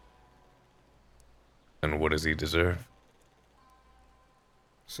 And what does he deserve?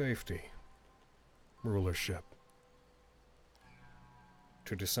 Safety. Rulership.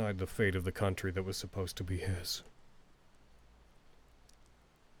 To decide the fate of the country that was supposed to be his.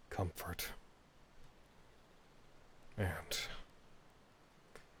 Comfort. And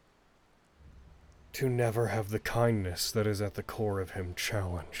to never have the kindness that is at the core of him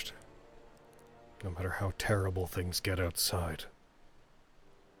challenged. No matter how terrible things get outside.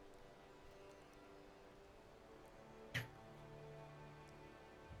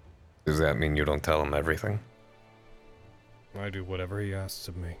 Does that mean you don't tell him everything? I do whatever he asks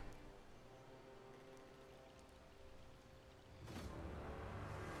of me.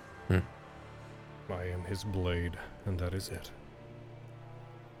 I am his blade, and that is it.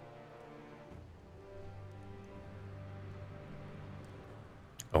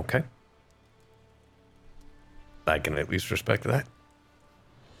 Okay. I can at least respect that.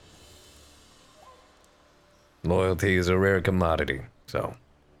 Loyalty is a rare commodity, so.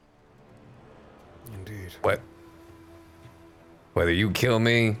 Indeed. Whether you kill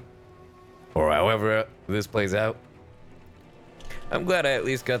me, or however this plays out, I'm glad I at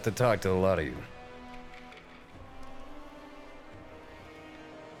least got to talk to a lot of you.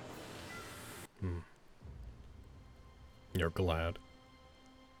 You're glad?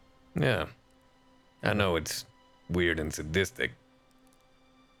 Yeah. I know it's weird and sadistic,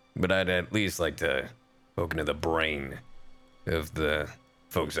 but I'd at least like to poke into the brain of the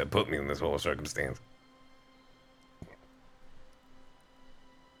folks that put me in this whole circumstance.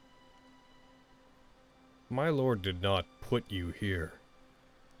 My lord did not put you here.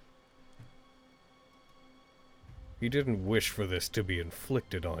 He didn't wish for this to be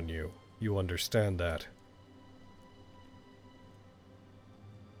inflicted on you. You understand that?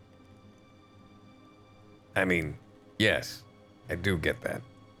 I mean, yes, I do get that.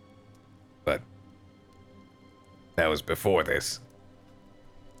 But that was before this.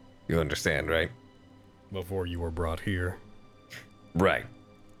 You understand, right? Before you were brought here. Right.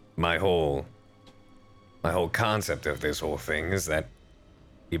 My whole concept of this whole thing is that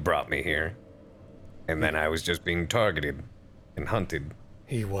he brought me here, and then I was just being targeted and hunted.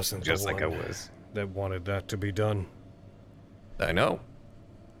 He wasn't just the like I one was. that wanted that to be done. I know.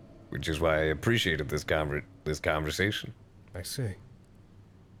 Which is why I appreciated this conversation. I see.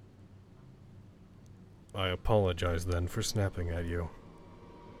 I apologize then for snapping at you.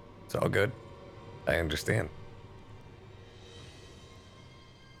 It's all good. I understand.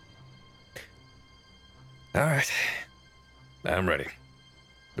 All right. I'm ready.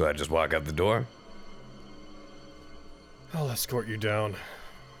 Do I just walk out the door? I'll escort you down.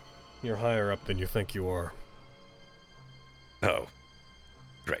 You're higher up than you think you are. Oh.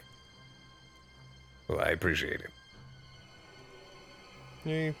 Great. Well, I appreciate it.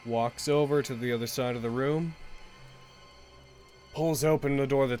 He walks over to the other side of the room, pulls open the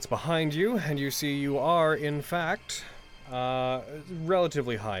door that's behind you, and you see you are, in fact,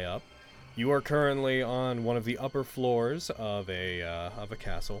 relatively high up. You are currently on one of the upper floors of a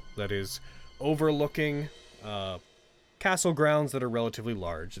castle that is overlooking castle grounds that are relatively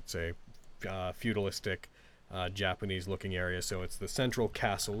large. It's a feudalistic, Japanese-looking area, so it's the central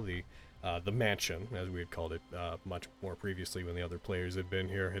castle, the mansion, as we had called it much more previously when the other players had been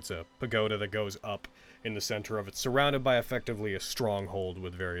here. It's a pagoda that goes up in the center of it, surrounded by effectively a stronghold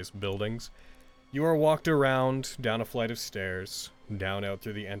with various buildings. You are walked around, down a flight of stairs, down out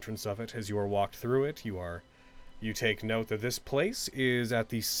through the entrance of it. As you are walked through it, you take note that this place is at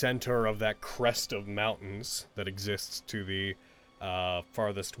the center of that crest of mountains that exists to the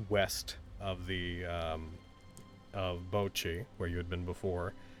farthest west of of Bochi, where you had been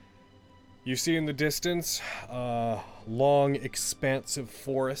before. You see in the distance a long, expansive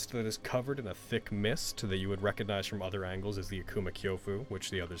forest that is covered in a thick mist that you would recognize from other angles as the Akuma Kyofu, which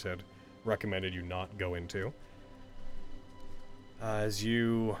the others had recommended you not go into. As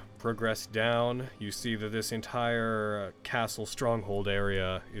you progress down, you see that this entire castle stronghold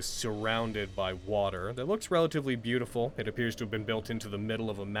area is surrounded by water that looks relatively beautiful. It appears to have been built into the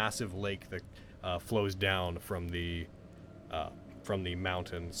middle of a massive lake that flows down from the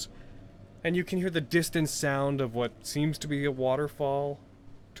mountains. And you can hear the distant sound of what seems to be a waterfall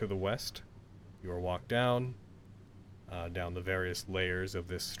to the west. You are walked down the various layers of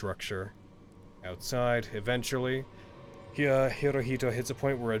this structure. Outside, eventually, Hirohito hits a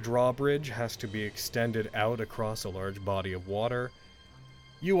point where a drawbridge has to be extended out across a large body of water.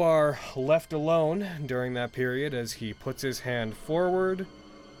 You are left alone during that period as he puts his hand forward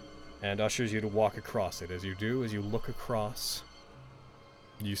and ushers you to walk across it. As you do, as you look across,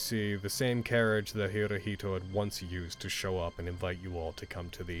 you see the same carriage that Hirohito had once used to show up and invite you all to come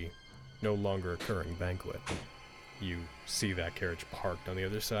to the no longer occurring banquet. You see that carriage parked on the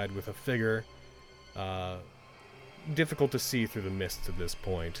other side with a figure, difficult to see through the mists at this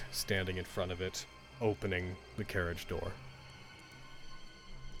point, standing in front of it, opening the carriage door.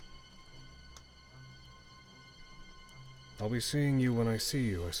 I'll be seeing you when I see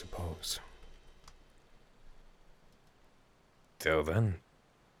you, I suppose. Till then.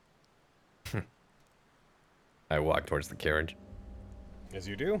 I walk towards the carriage. As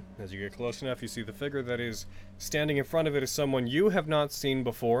you do, as you get close enough, you see the figure that is standing in front of it is someone you have not seen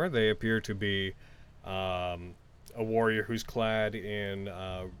before. They appear to be a warrior who's clad in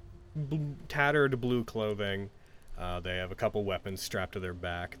tattered blue clothing. They have a couple weapons strapped to their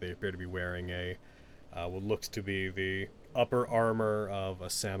back. They appear to be wearing what looks to be the upper armor of a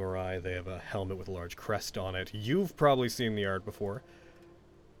samurai. They have a helmet with a large crest on it. You've probably seen the art before.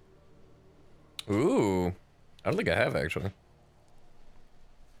 Ooh, I don't think I have, actually.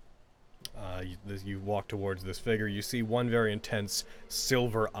 You walk towards this figure, you see one very intense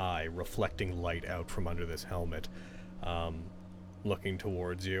silver eye reflecting light out from under this helmet, looking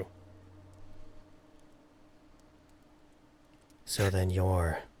towards you. So then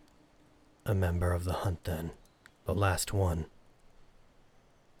you're a member of the hunt then? The last one?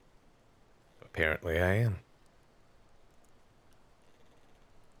 Apparently I am.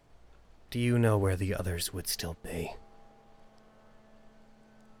 Do you know where the others would still be?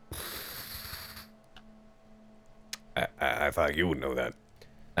 I thought you would know that.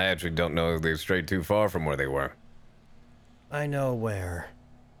 I actually don't know if they've strayed too far from where they were. I know where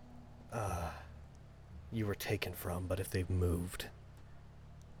you were taken from, but if they've moved.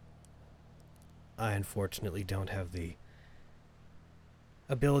 I unfortunately don't have the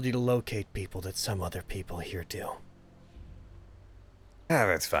ability to locate people that some other people here do. Ah,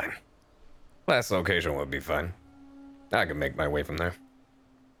 that's fine. Last location would be fine. I can make my way from there.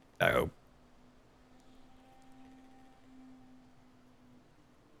 I hope.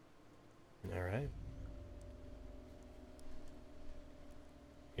 All right.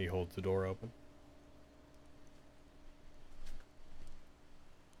 He holds the door open.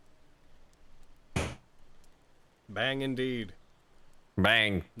 Bang indeed.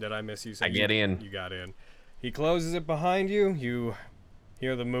 Bang. Did I miss you? I get in. You got in. He closes it behind you. You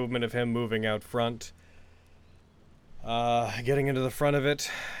hear the movement of him moving out front. Getting into the front of it,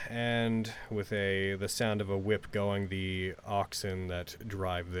 and with the sound of a whip going, the oxen that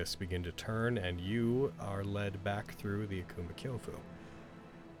drive this begin to turn, and you are led back through the Akuma Kyofu.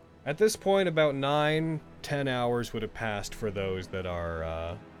 At this point, about 9-10 hours would have passed for those that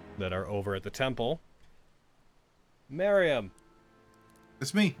are over at the temple. Miriam.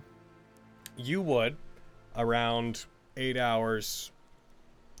 It's me. You would, around 8 hours,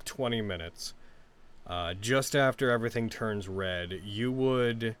 20 minutes, just after everything turns red, you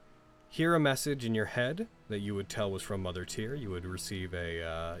would hear a message in your head that you would tell was from Mother Tyr. You would receive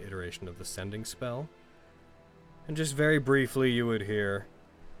a iteration of the sending spell. And just very briefly, you would hear,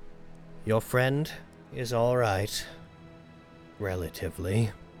 "Your friend is all right.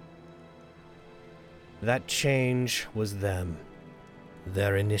 Relatively. That change was them.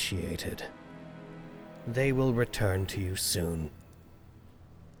 They're initiated. They will return to you soon.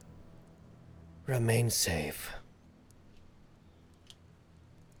 Remain safe."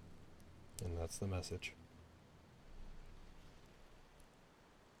 And that's the message.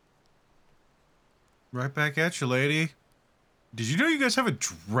 Right back at you, lady. Did you know you guys have a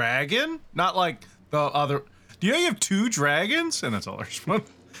dragon? Not like the other... Do you know you have 2 dragons? And that's all there's one.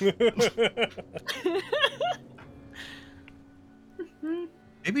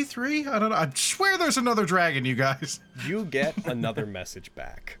 Maybe 3? I don't know. I swear there's another dragon, you guys. You get another message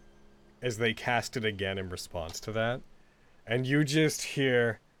back as they cast it again in response to that. And you just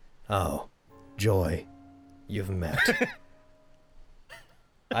hear, "Oh, Joy, you've met.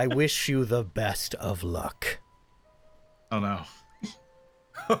 I wish you the best of luck." Oh no.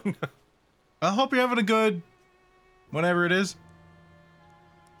 Oh no. I hope you're having a good... whenever it is.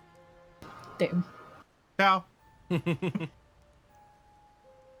 Damn. Ciao. Hey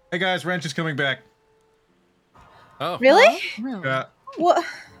guys, Wrench is coming back. Oh. Really? Yeah. What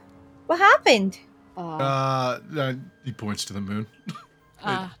happened? He points to the moon.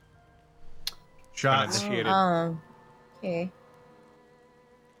 Ah. Shots. Okay.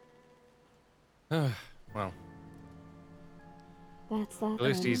 Well, That's that. at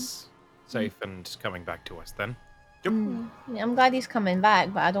least then. he's safe and coming back to us then. Yep. Yeah, I'm glad he's coming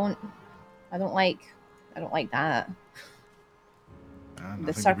back, but I don't like that. The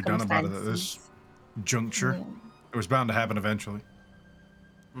Nothing can be done about it at this circumstances. juncture. Yeah. It was bound to happen eventually.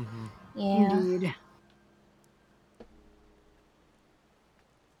 Mm-hmm. Yeah. Indeed.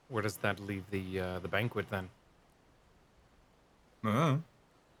 Where does that leave the banquet then?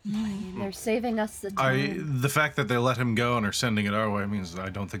 They're saving us the time. The fact that they let him go and are sending it our way means I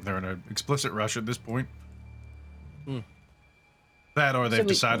don't think they're in an explicit rush at this point. That or they've So we-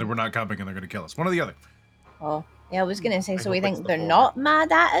 decided we're not coming and they're going to kill us. One or the other. Oh, yeah. I was gonna say. So we hope it's think the they're former. not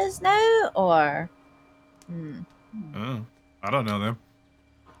mad at us now, or I don't know them.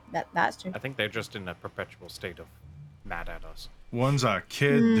 that's true. I think they're just in a perpetual state of mad at us. One's a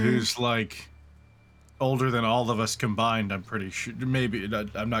kid who's like older than all of us combined. I'm pretty sure. Maybe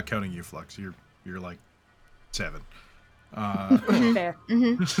I'm not counting you, Flux. You're like 7. Fair.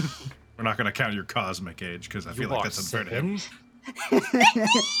 We're not going to count your cosmic age because I feel like that's unfair to him.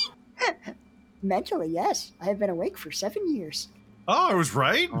 Mentally, yes. I have been awake for 7 years. Oh, I was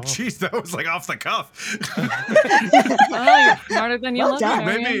right. Jeez, that was like off the cuff. Well, you're smarter than you Well look. done.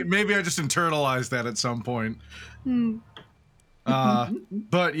 Marion. maybe I just internalized that at some point.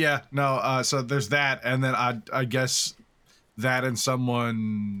 But yeah, no. So there's that, and then I guess that and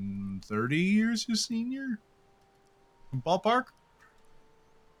someone 30 years his senior, ballpark.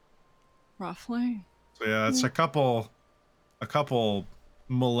 Roughly. So yeah, it's a couple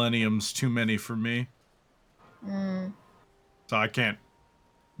millenniums too many for me. So I can't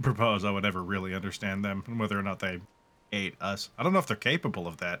propose I would ever really understand them and whether or not they ate us. I don't know if they're capable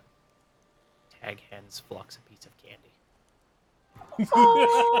of that. Tag hens Flux a piece of candy.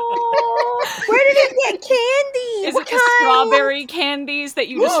 Oh, where did it get candy? Is What it the kind? strawberry candies that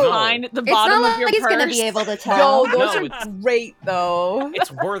you just find at the It's bottom not of your like he's purse? gonna be able to Yo, tell. those No, are great though. It's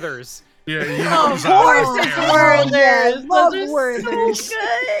Werther's. Yeah, you Of course it's Werther's. Yeah, love Those are Werther's. so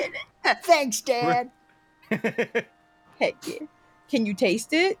good. Thanks, Dad. Heck yeah. Can you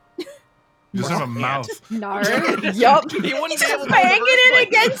taste it? You just have a mouth. Nar. Yup. He wouldn't He's be able just to banging reverse it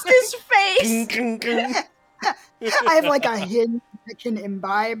against his face. I have like a hint that can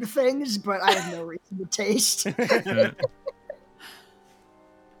imbibe things, but I have no reason to taste. Yeah.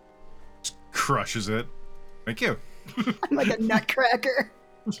 Just crushes it. Thank you. I'm like a nutcracker.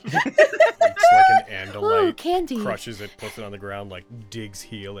 it's like an Ooh, Andalite, candy. crushes it, puts it on the ground, like digs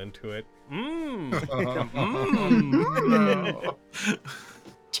heel into it. No.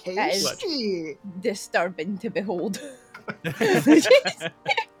 Tasty. Disturbing to behold.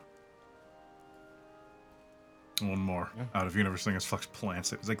 Well, one more out of Universe Thing as Flux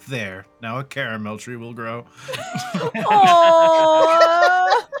plants it. It's like, there, now a caramel tree will grow.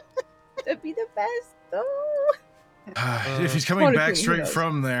 Oh, that'd be the best though. If he's coming back Honokuni, straight who knows?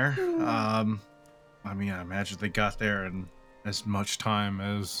 from there, I mean, I imagine they got there in as much time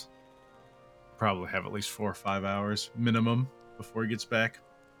as probably have at least 4 or 5 hours minimum before he gets back.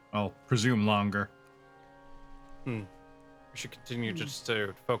 I'll presume longer. We should continue just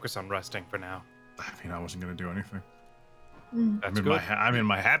to focus on resting for now. I mean, I wasn't gonna do anything. That's good. I'm in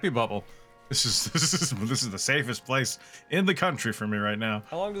my happy bubble. This is the safest place in the country for me right now.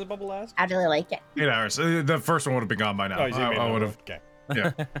 How long does the bubble last? I really like it. 8 hours. The first one would have been gone by now. Oh, you mean I would have. Okay.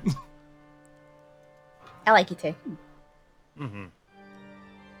 Yeah. I like it too.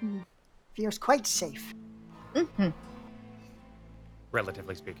 Feels quite safe.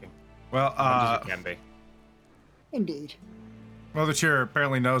 Relatively speaking. Well, As it can be. Indeed. Mother Cheer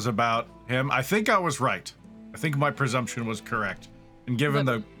apparently knows about him. I think I was right. I think my presumption was correct. And given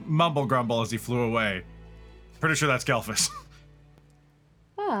the mumble grumble as he flew away, pretty sure that's Gelfus.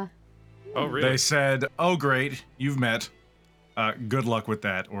 Ah. Oh, really? They said, "Oh, great, you've met. Good luck with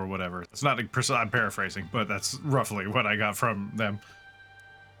that," or whatever. It's not. I'm paraphrasing, but that's roughly what I got from them.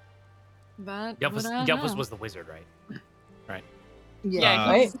 That Gelfus was the wizard, right? Right. Yeah,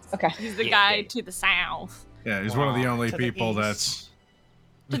 Right? Okay. he's the guy to the south. Yeah, he's one of the only To the people east. that's.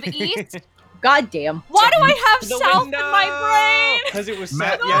 To the east? God damn. Why do I have The south window! in my brain? Because it was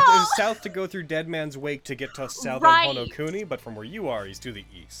Matt- south. Yeah, it was south to go through Dead Man's Wake to get to southern Right. Honokuni, but from where you are, he's to the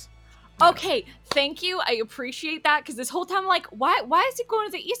east. Okay, thank you. I appreciate that because this whole time, I'm like, why is he going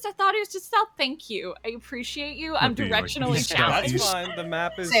to the east? I thought he was to south. Thank you. I appreciate you. I'm Would be, like, directionally east, challenged. That's fine. The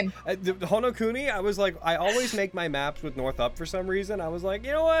map is Same. The Honokuni. I was like, I always make my maps with north up for some reason. I was like,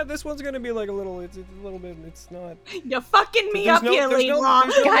 you know what? This one's gonna be like a little. It's a little bit. It's not. You're fucking me There's up, no- you there's lead no- long.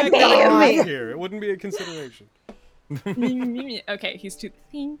 there's no God magnetic damn north it. here. It wouldn't be a consideration. Okay, he's too.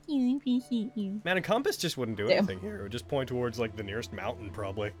 Thank you, appreciate you. Man, a compass just wouldn't do Damn. anything here. It would just point towards like the nearest mountain,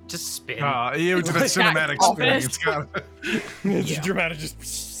 probably. Just spin. You do that cinematic spinning. It's got. It's dramatic.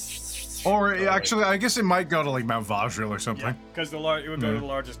 Just. Or actually, I guess it might go to like Mount Vajril or something. Yeah, because it would go to the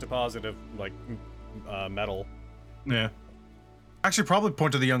largest deposit of like metal. Yeah. Actually, probably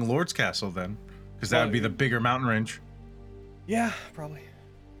point to the Young Lord's Castle then, because that would be the bigger mountain range. Yeah, probably.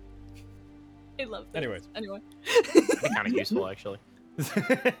 I love this. Anyways. Anyway. Kind of useful, actually.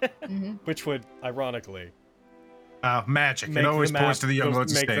 Which would, ironically, Magic. make It always the map, points to the Young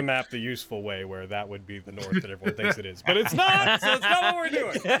Lord's make the estate. map the useful way, where that would be the north that everyone thinks it is. But it's not, so it's not what we're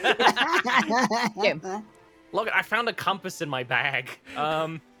doing. Look, I found a compass in my bag.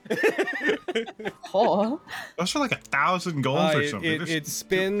 Oh. Those are like 1,000 gold or something. It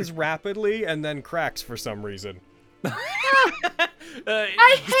spins rapidly and then cracks for some reason.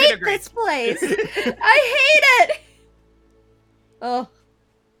 I hate this place. I hate it. Oh,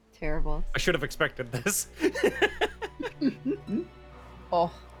 terrible. I should have expected this.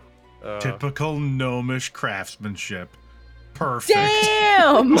 Oh. Typical gnomish craftsmanship. Perfect.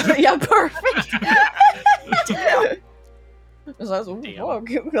 Damn! Yeah, perfect.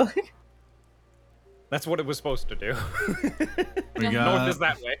 That's what it was supposed to do. We North got, is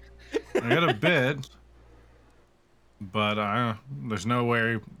that way. I got a bit, but there's no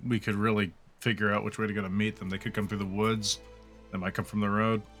way we could really figure out which way to go to meet them. They could come through the woods. They might come from the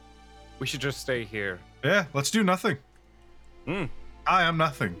road. We should just stay here. Yeah, let's do nothing. I am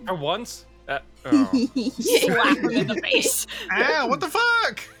nothing. For once? Slap him in the face. What the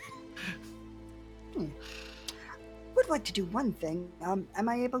fuck? Would like to do one thing. Am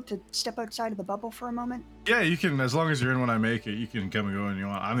I able to step outside of the bubble for a moment? Yeah, you can, as long as you're in when I make it, you can come and go when you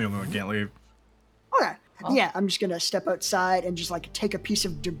want. I'm the only one who can't leave. Okay. Yeah, I'm just gonna step outside and just like take a piece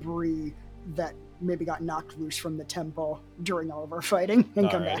of debris that maybe got knocked loose from the temple during all of our fighting and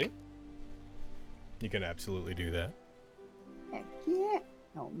come back. Alrighty. You can absolutely do that. Heck yeah.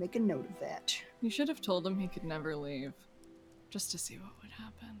 I'll make a note of that. You should have told him he could never leave, just to see what would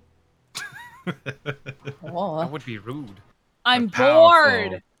happen. That would be rude. I'm Powerful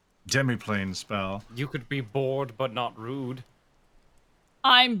bored. Demiplane spell. You could be bored, but not rude.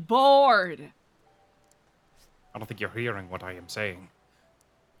 I'm bored. I don't think you're hearing what I am saying.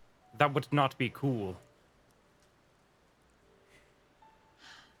 That would not be cool.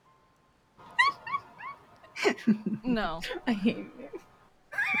 No. I hate you.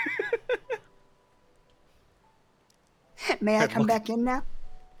 May I come back in now?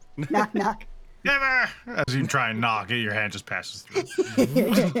 Knock, knock. Never! As you try and knock it, your hand just passes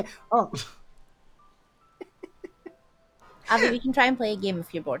through. Oh, Abby, we can try and play a game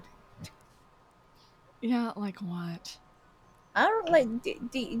if you're bored. Yeah, like what? I don't like.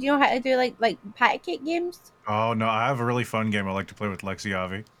 Do you know how to do like patty cake games? Oh no, I have a really fun game I like to play with Lexi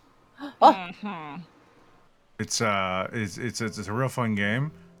Avi. Oh, It's it's a real fun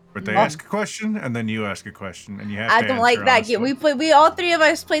game, but they Oh. ask a question and then you ask a question and you have I to don't like answer that game. honestly. We all three of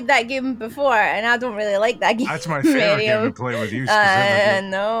us played that game before, and I don't really like that game. That's my favorite game to Mario. play with you specifically.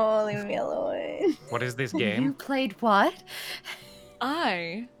 No, leave me alone. What is this You game? played what?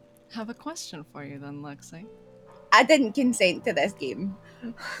 I have a question for you then, Lexi. I didn't consent to this game.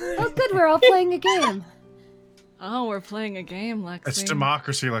 Oh, good. We're all playing a game. Oh, we're playing a game, Lexi. It's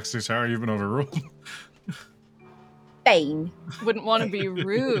democracy, Lexi. Sorry, you've been overruled. Fine. Wouldn't want to be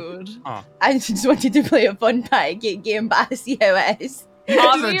rude. I just wanted to play a fun patty cake game, but I see how it is.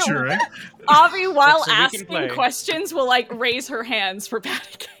 Avi, Avi, while So we can asking play. questions, will like raise her hands for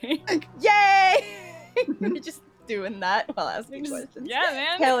patty cake. Yay! We're just doing that while asking questions. Yeah,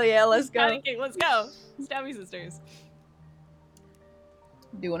 man. Hell yeah, let's go. Patty cake, let's go. Stabby sisters.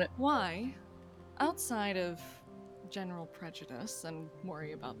 Doing it. Why, outside of general prejudice and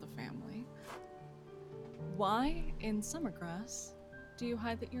worry about the family, why in Summergrass do you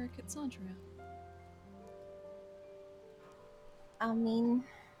hide that you're a Kitsandria? I mean,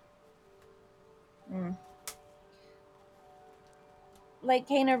 like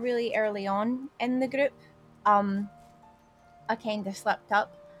kind of really early on in the group, I kind of slipped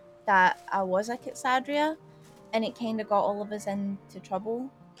up that I was a Kitsadria, and it kind of got all of us into trouble.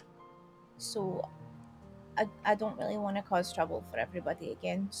 So I don't really want to cause trouble for everybody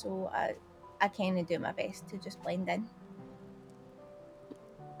again. So I kind of do my best to just blend in.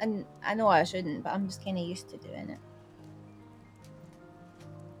 And I know I shouldn't, but I'm just kind of used to doing it.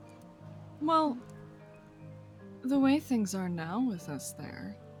 Well, the way things are now with us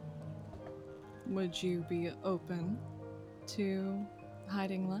there, would you be open to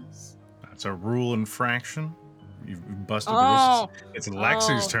hiding less? That's a rule infraction. You've busted Oh. the rules. It's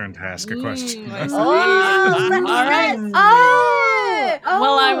Lexi's turn to ask a question. I see. Oh, All right.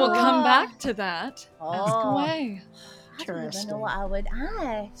 Well, I will come back to that. Ask away. I don't even know what I would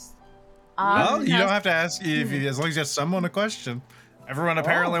ask. Well, you don't have to ask if you, as long as you have someone a question. Everyone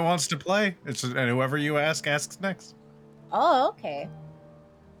apparently wants to play. It's and whoever you ask asks next. Oh, okay.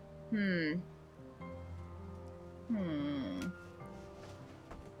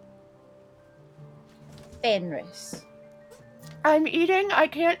 Fenris. I'm eating. I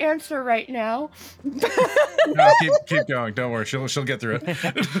can't answer right now. No, keep going. Don't worry. She'll get through it.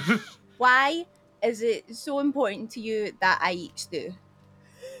 Why is it so important to you that I eat stew?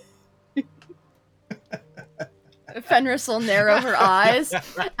 Fenris will narrow her eyes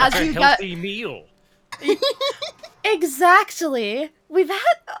as a you get healthy meal. exactly. We've had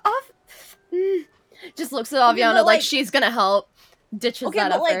just looks at Okay, Aviana but, like like- she's gonna help. Ditches Okay,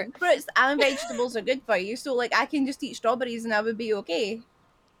 that but effort. like fruits and vegetables are good for you, so like I can just eat strawberries and I would be okay.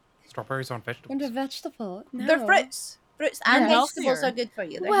 Strawberries on vegetables. And a vegetable. No. They're fruits. Fruits and They're vegetables healthier. are good for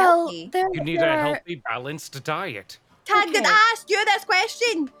you. They're Well, healthy. there, You need there a are- healthy, balanced diet. Tag did okay. I ask you this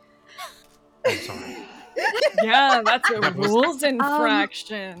question? I'm sorry. Yeah, that's a That was- rules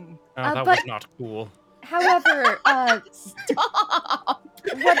infraction. That but- was not cool. However, Stop.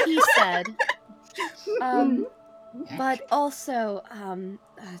 what he said. But also,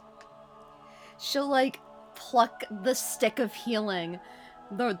 she'll like pluck the stick of healing,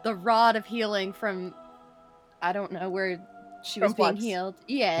 the rod of healing from, I don't know where she was From being Flux. healed.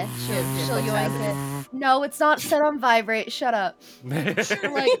 Yeah, she'll Flux yoink it. No, it's not set on vibrate. Shut up.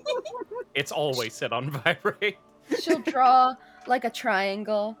 Like It's always set on vibrate. she'll draw like a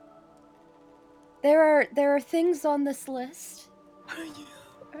triangle. There are things on this list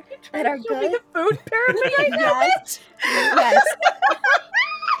that are good. The food pyramid right now, Yes. Yes.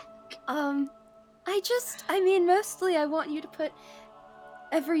 I mean, mostly I want you to put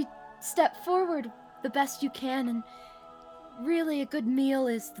every step forward the best you can, and really a good meal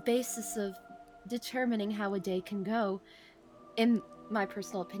is the basis of determining how a day can go, in my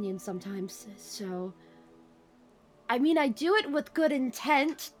personal opinion sometimes. So, I mean, I do it with good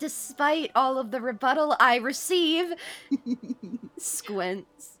intent, despite all of the rebuttal I receive.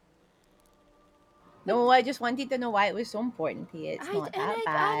 Squints. No, I just wanted to know why it was so important to you. It's not that I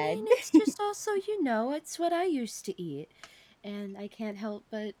bad. mean, it's just also, it's what I used to eat. And I can't help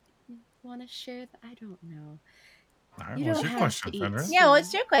but want to share that. I don't know. All right, You what's don't your have question, to eat Fenris? Yeah,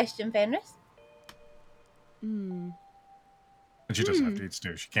 what's your question, Fenris? And she doesn't have to eat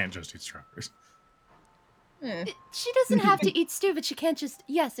stew. She can't just eat strawberries. She doesn't have to eat stew, but she can't just...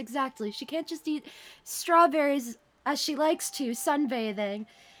 Yes, exactly. She can't just eat strawberries as she likes to, sunbathing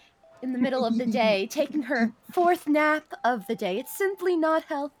in the middle of the day, taking her 4th nap of the day. It's simply not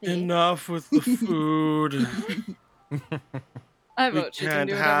healthy. Enough with the food. I We vote she can can't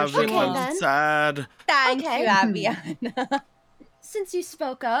do whatever have she it. wants. then. Sad. Thank Okay. you, Aviana. Since you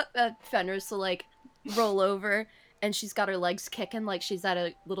spoke up, Fenris will like roll over, and she's got her legs kicking like she's at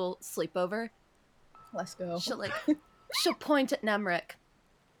a little sleepover. Let's go. She'll point at Nemric.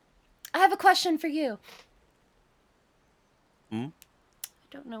 I have a question for you. Hmm? I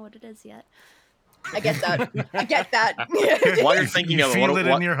don't know what it is yet. I get that. I get that. While you're thinking You of it, feel what, it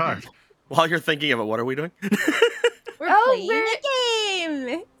in your heart. while you're thinking of it, what are we doing? We're playing a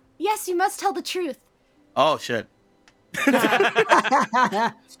game. Yes, you must tell the truth. Oh shit.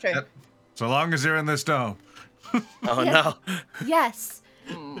 It's true. Yep. So long as you're in this dome. Oh Yeah. no. Yes.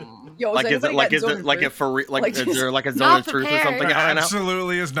 Yo, Like is it like is it like a for re- like is there like a zone of truth or prepared. something? I don't know.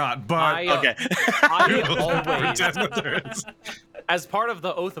 Absolutely is not, but Okay. I always, as part of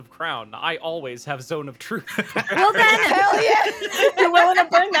the Oath of Crown, I always have Zone of Truth. Well then, Hell yeah! You're willing to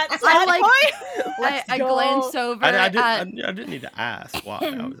burn that side point? I glance over I at... didn't need to ask why.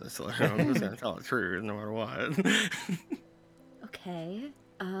 I was just like, I'm just gonna tell the truth no matter what. Okay.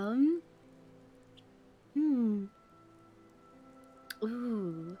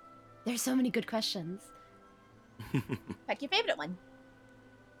 Ooh. There's so many good questions. Pick your favorite one.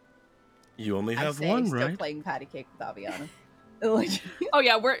 You only I have say, one, still right? playing patty cake with Aviana. Like, Oh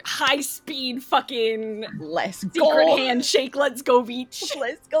yeah, we're high speed fucking let's secret go. handshake. Let's go beach.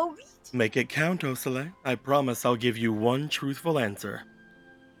 Let's go. Make it count, Osele. I promise I'll give you one truthful answer.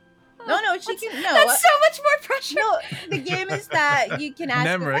 No, she can. No, That's so much more pressure. no. The game is that you can ask a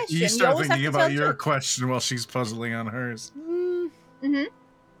Nemric, question. you start always have thinking to tell about the your truth. question while she's puzzling on hers.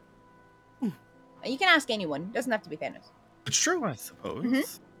 You can ask anyone. It doesn't have to be Thanos. It's true. I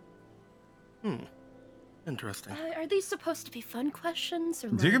suppose. Interesting. Are these supposed to be fun questions? Or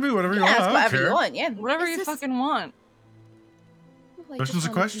You can be whatever You you can want. ask I don't whatever care. you want. Yeah. Whatever Is you this- fucking want. Oh, I Question's just a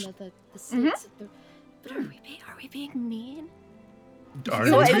wanted question. to know the states of the... But are we being mean? Are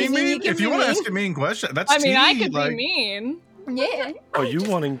So you anything being you mean? can If be you want to mean. ask a mean question, that's I mean, I tea, could like, be mean. Yeah. Are you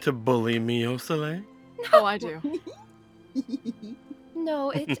wanting to bully me, Osele? Oh, I do.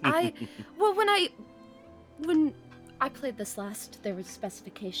 No, well, when I played this last, there were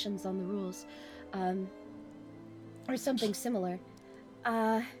specifications on the rules, or something similar.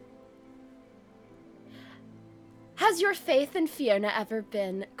 Has your faith in Fiona ever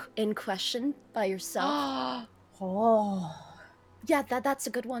been in question by yourself? Oh. Yeah, that's a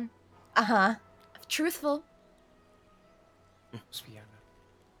good one. Uh-huh. Truthful.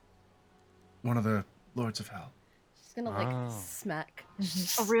 one of the Lords of Hell. She's gonna like smack.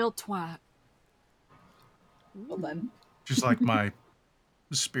 A real twat. Well done. She's like my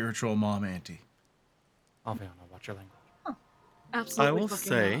spiritual mom auntie. Alviana, watch your language.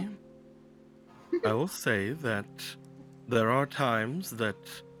 Absolutely. I will say that there are times that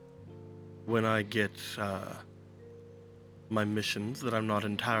when I get my missions that I'm not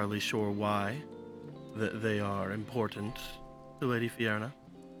entirely sure why that they are important to Lady Fiona.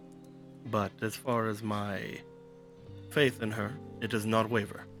 But as far as my faith in her, it does not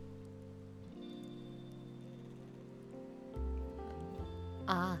waver.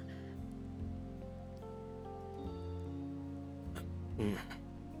 Ah.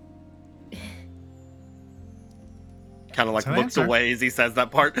 Kind of like That's an looks answer. away as he says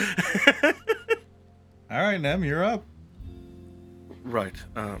that part. All right, Nem, you're up. Right.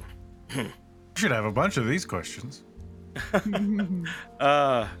 You should have a bunch of these questions.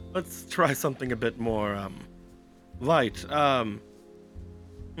 Let's try something a bit more light.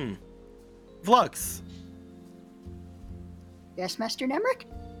 Flux. Yes, Master Nemric?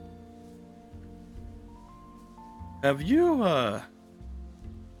 Have you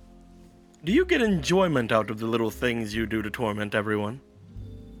do you get enjoyment out of the little things you do to torment everyone?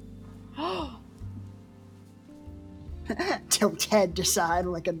 Tilts head to side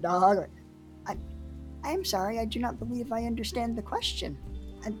like a dog. I am sorry, I do not believe I understand the question.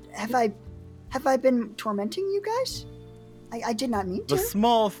 Have I been tormenting you guys? I did not mean to. The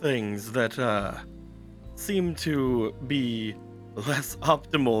small things that seem to be less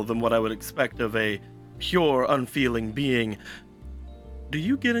optimal than what I would expect of a pure, unfeeling being. Do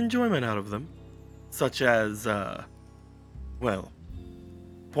you get enjoyment out of them? Such as, well,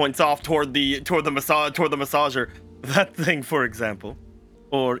 points off toward the massager. That thing, for example,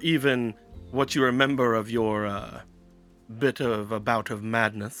 or even what you remember of your bit of a bout of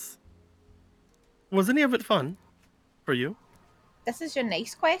madness. Was any of it fun for you? This is your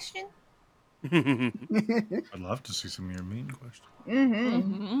nice question? I'd love to see some of your mean questions.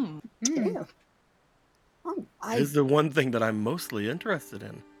 Mm-hmm. Yeah. Oh, Is the one thing that I'm mostly interested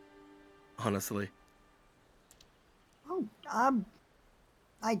in, honestly.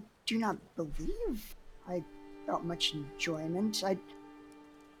 I do not believe I without much enjoyment.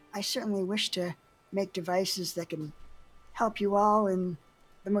 I certainly wish to make devices that can help you all in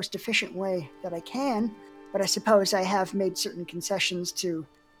the most efficient way that I can, but I suppose I have made certain concessions to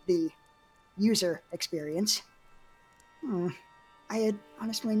the user experience. I had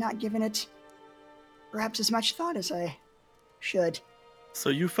honestly not given it perhaps as much thought as I should. So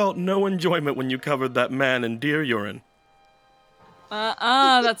you felt no enjoyment when you covered that man in deer urine?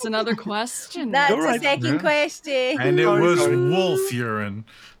 That's another question. That's You're a right. second question. And it was wolf urine.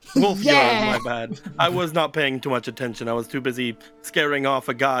 Wolf Yeah. urine, my bad. I was not paying too much attention. I was too busy scaring off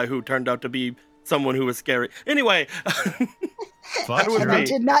a guy who turned out to be someone who was scary. Anyway, Fuck was And you. I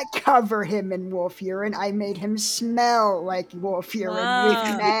did not cover him in wolf urine. I made him smell like wolf urine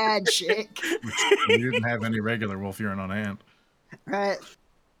with magic. You didn't have any regular wolf urine on hand. Right.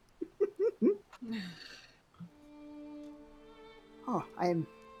 Oh, I am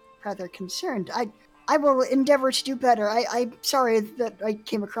rather concerned. I will endeavor to do better. I'm sorry that I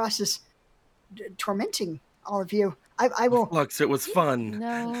came across as tormenting all of you. I will. Flux, it was fun.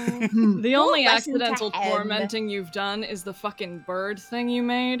 No. The only Don't listen to accidental him. tormenting you've done is the fucking bird thing you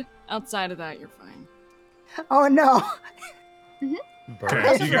made. Outside of that, you're fine. Oh no.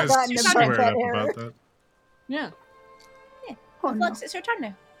 Okay, you guys forgotten about squared that up error. about that. Yeah. Oh, no. Flux, it's your turn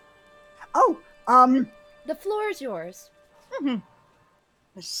now. Oh, The floor is yours.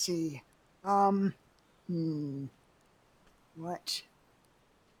 let's see. What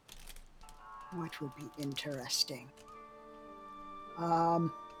would be interesting?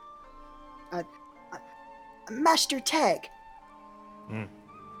 Master Tag.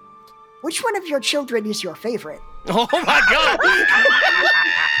 Which one of your children is your favorite? Oh my god!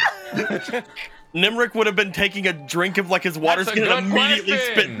 Nimric would have been taking a drink of like his water That's a skin and good immediately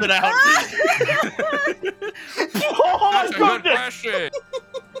question. spitting it out. Oh my That's a good goodness! question.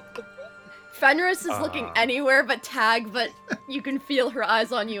 Fenris is looking anywhere but Tag, but you can feel her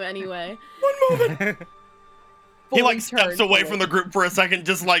eyes on you anyway. One moment. He Fully like steps turned away to from it. the group for a second,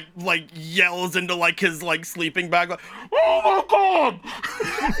 just like yells into like his like sleeping bag, like, "Oh my god!"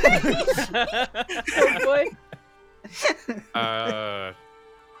 Oh boy.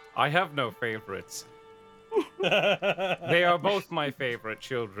 I have no favorites. They are both my favorite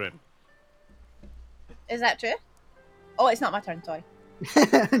children. Is that true? Oh, it's not my turn, sorry.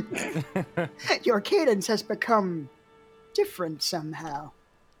 Your cadence has become different somehow.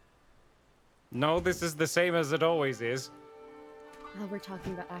 No, this is the same as it always is. Oh, we're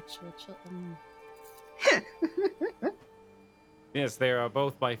talking about actual children. Yes, they are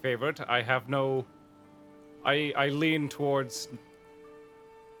both my favorite. I have no... I lean towards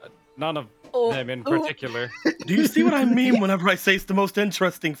none of them in particular. Do you see what I mean whenever I say it's the most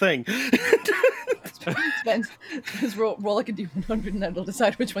interesting thing? Spence, roll like a D100 and that'll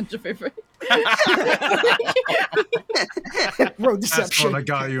decide which one's your favorite. Road That's deception. what I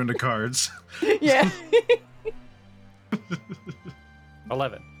got you into cards. Yeah.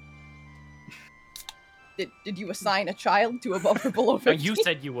 11. Did you assign a child to above or below No, 50? you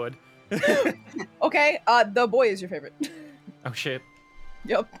said you would. Okay, the boy is your favorite. Oh shit.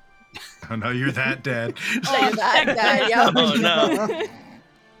 Yep. Oh no, you're that dead. Oh, that guy, yeah. Oh no.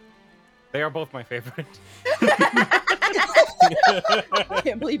 They are both my favorite. I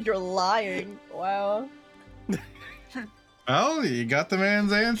can't believe you're lying. Wow. Oh, you got the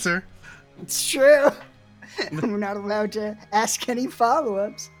man's answer. It's true. I'm not allowed to ask any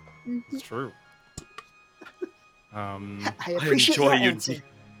follow-ups. It's true. I I appreciate your enjoy you. answer.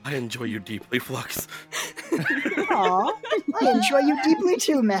 I enjoy you deeply, Flux. Aw, I enjoy you deeply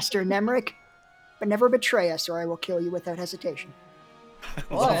too, Master Nemric. But never betray us, or I will kill you without hesitation.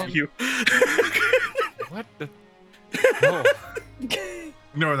 I love you. What the? Oh.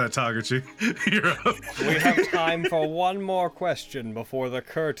 Ignore that, Tagachi. You're up. We have time for one more question before the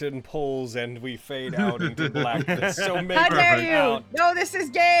curtain pulls and we fade out into blackness. So make How dare Perfect. you? out. No, this is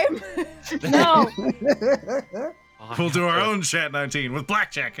game. No. We'll do our own Chat 19 with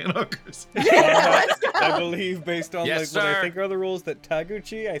blackjack and hookers. I believe, based on Yes, like what I sir. think are the rules, that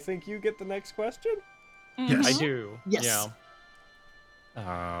Taguchi, I think you get the next question. Yes. I do. Yes. Yeah.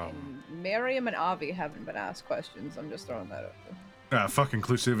 Miriam and Avi haven't been asked questions. I'm just throwing that out there. Fuck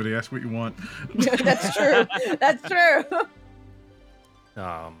inclusivity. Ask what you want. That's true. That's true.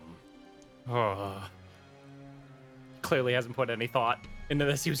 Clearly hasn't put any thought into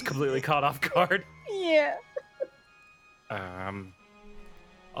this. He was completely caught off guard. Yeah.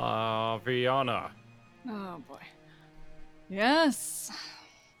 Viana, Oh boy. Yes.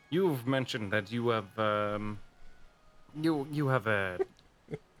 you've mentioned that you have you have a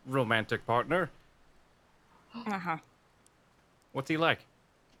romantic partner. Uh-huh. What's he like?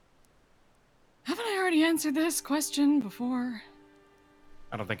 Haven't I already already answered this question before.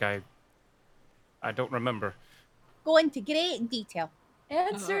 I don't think I don't remember. Go into great detail.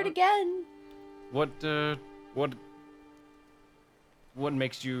 Answer it again. What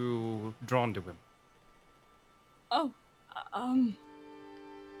makes you drawn to him? Oh,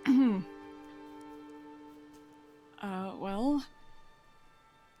 well,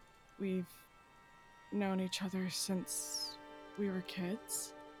 we've known each other since we were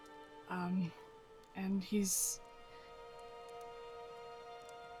kids. And he was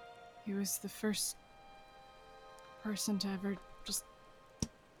the first person to ever just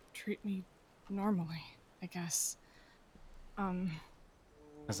treat me normally, I guess.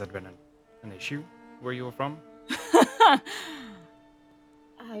 Has that been an issue where you were from?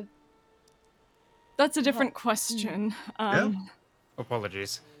 That's a different question.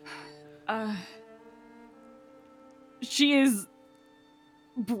 Apologies. She is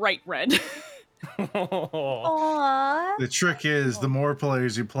bright red. Aww. The trick is, the more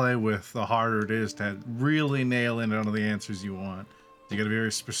players you play with, the harder it is to really nail in on the answers you want. You gotta be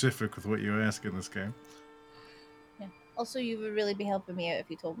very specific with what you ask in this game. Yeah. Also, you would really be helping me out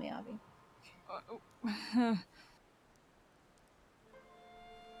if you told me, Abby.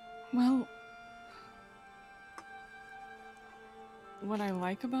 Well, what I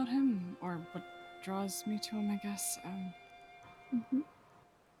like about him, or what draws me to him, I guess,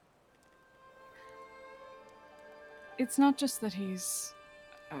 it's not just that he's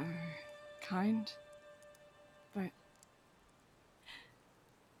kind, but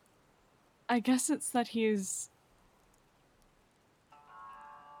I guess it's that he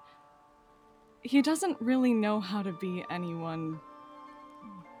doesn't really know how to be anyone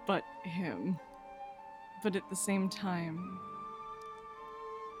but him. But at the same time,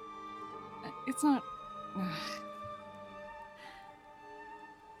 it's not...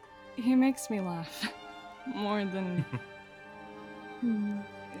 He makes me laugh more than...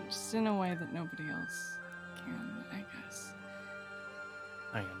 just in a way that nobody else can, I guess.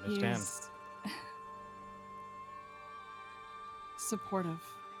 I understand. He's supportive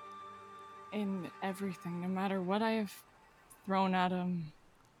in everything, no matter what I've thrown at him,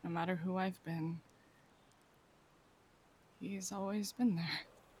 no matter who I've been. He's always been there.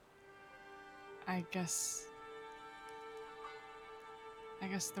 I guess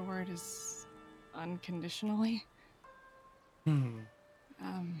the word is unconditionally.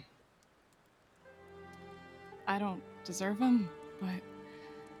 I don't deserve him, but...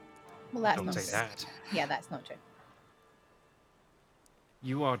 Well, that's Don't not say true. that. Yeah, that's not true.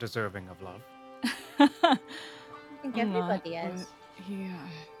 You are deserving of love. I think I'm not, everybody is. but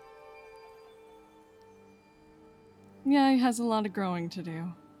he has a lot of growing to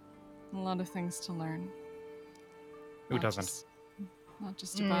do. A lot of things to learn. Who doesn't? Not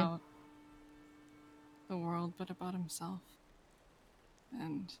just about the world, but about himself.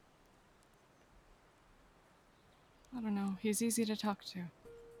 And I don't know, he's easy to talk to,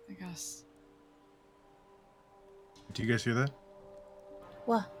 I guess. Do you guys hear that?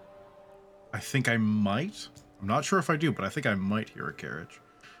 What? I think I might. I'm not sure if I do, but I think I might hear a carriage.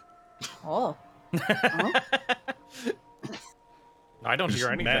 Oh. I don't hear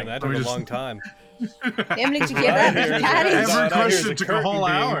anything. Man, that took a long time. Damn, did you hear that? Every question took a whole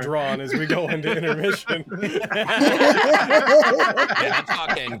hour. Drawn as we go into intermission. Yeah,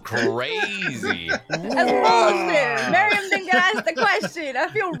 talking crazy. That's bullshit. Miriam didn't get asked the question. I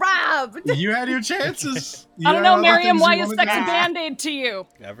feel robbed. You had your chances. I don't know, Miriam, why is sex a band-aid to you?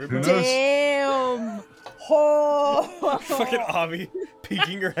 Everybody. Damn. Oh. Fucking Avi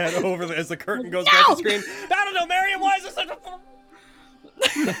peeking her head over as the curtain goes across the screen. I don't know, Miriam, why is this such a...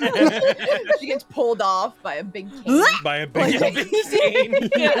 She gets pulled off by a big cane. By a big cane.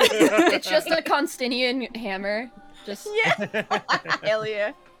 It's just a Constantinian hammer. Just Hell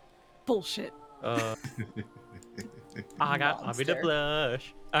yeah. Bullshit. I got Avi to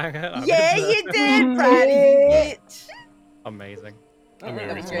blush. Yeah, you did, Brady, bitch. Amazing. I'm That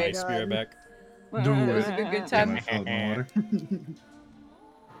gonna was raise my great. spear back. It was a good time. Hell yeah.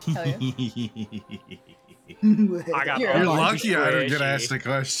 I got You're Avi lucky I didn't get squishy. asked a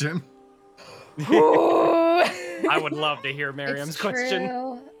question. I would love to hear Miriam's question.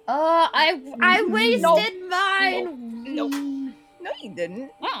 I wasted mine. Nope. No, you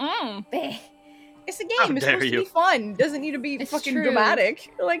didn't. Bleh. It's a game. How It's dare supposed to you. be fun. Doesn't need to be It's fucking true.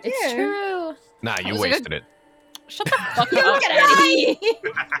 dramatic. Like, It's yeah. true. Nah, you was a wasted it. Shut the fuck You up. get out of here.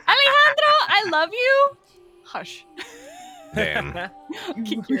 Alejandro, I love you. Hush. Damn.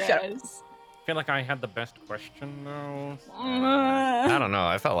 Kick your Shut up. ass. I feel like I had the best question though. I don't know.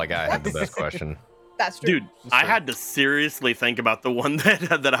 I felt like I had the best question. That's true. Dude, I had to seriously think about the one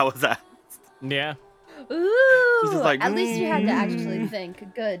that I was asked. Yeah. Ooh, just like, at least you had to actually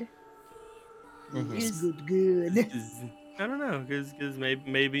think. Good. Good. I don't know, because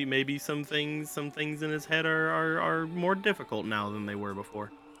maybe some things in his head are more difficult now than they were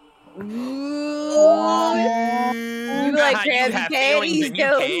before. You like Krabby Patties,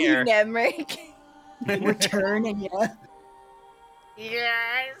 don't you, Nemric? We're turning you.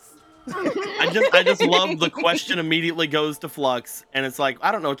 Yes. I just love the question immediately goes to Flux, and it's like,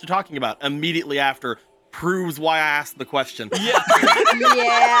 I don't know what you're talking about. Immediately after proves why I asked the question. Yeah.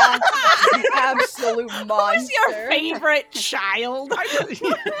 Yeah. Absolute monster. Who's your favorite child?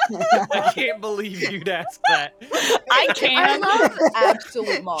 I can't believe you'd ask that. I can. I love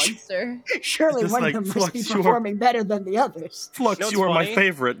absolute monster. Surely Just one like, of them must Flux, be you are- performing better than the others. Flux, You know what's you are my funny?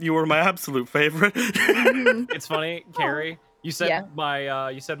 favorite. You are my absolute favorite. It's funny, Carrie. You said Yeah.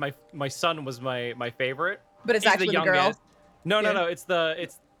 my son was my favorite. But it's He's actually the the girl. youngest. No, Yeah. no,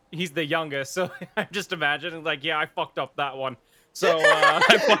 he's the youngest. So I'm just imagining like, yeah, I fucked up that one. So I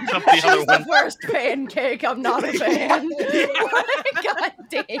fucked up the She's other the one. first pancake. I'm not a fan. God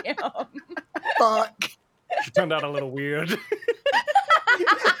damn. Fuck. She turned out a little weird.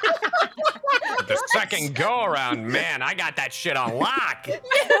 The second go around, man, I got that shit on lock.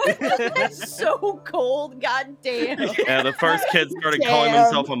 That's so cold. God damn. Yeah, the first kid started calling Damn.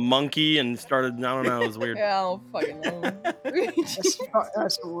 himself a monkey and started, I don't know, it was weird. Yeah, I don't fucking know.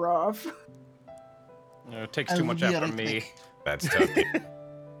 That's rough. It takes too much out of me. That's tough.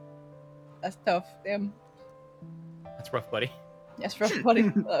 That's tough. Damn. That's rough, buddy. That's rough, buddy.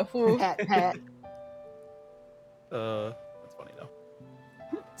 Whew. Pat. That's funny though.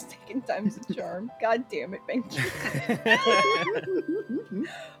 Second time's a charm. God damn it, thank you.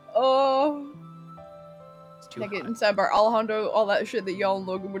 Oh. Nugget and Sabar, Alejandro, all that shit that y'all and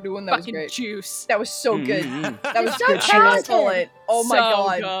Logan were doing, that Fucking was great. juice. That was so good. That was so good talented. shit. Oh my So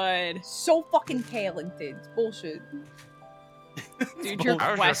god. good. So fucking talented. It's bullshit. Dude, your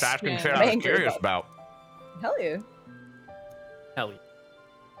I was just asking shit question. I was Angry curious about- about. Hell yeah. Hell yeah.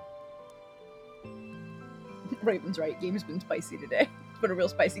 Raven's right. Game's been spicy today. It's been a real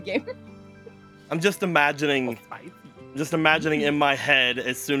spicy game. I'm just imagining in my head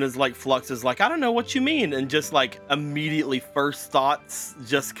as soon as like Flux is like, I don't know what you mean, and just like immediately first thoughts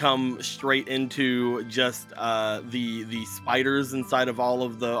just come straight into just the spiders inside of all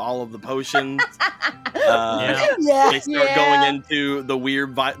of the potions. They start going into the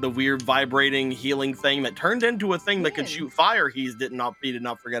weird vibrating healing thing that turned into a thing that could shoot fire. He did not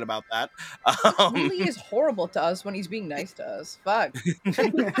forget about that. Lily is horrible to us when he's being nice to us. Fuck.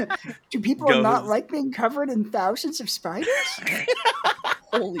 Do people not like being covered in thousands of spiders?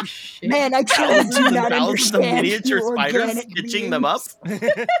 Holy shit. Man, I truly do not thousands of understand miniature you spiders organic stitching them up. beings.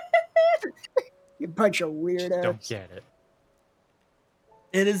 You bunch of weirdos. Don't get it.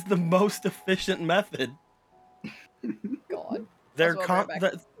 It is the most efficient method. God. They're That's what I'm right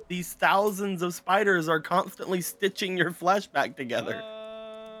back. these thousands of spiders are constantly stitching your flesh back together.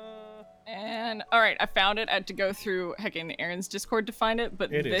 And all right, I found it. I had to go through heckin' Aaron's Discord to find it,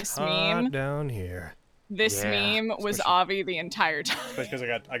 but It is this hot meme, down here. this meme was Avi the entire time. Especially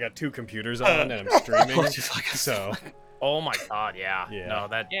because I got two computers on and I'm streaming. So. Oh my god, yeah. Yeah. No,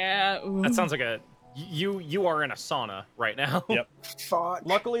 that ooh. that sounds like a you are in a sauna right now. Yep. Fuck.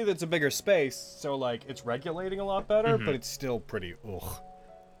 Luckily, that's a bigger space, so like it's regulating a lot better, Mhm. but it's still pretty. Ugh.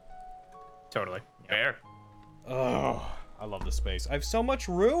 Totally. Fair. Oh, I love the space. I have so much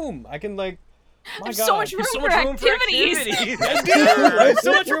room. I can like. My There's God. so much room, so for, much room for activities. activities. I do. I have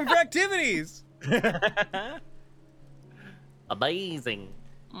so much room for activities. Amazing.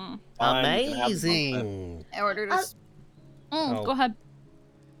 Amazing. I ordered a. Oh. Go ahead.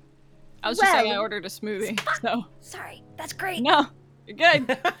 I was just saying I Well- ordered a smoothie. So Sorry, that's great. no, you're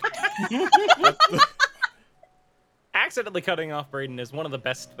good. Accidentally cutting off Brayden is one of the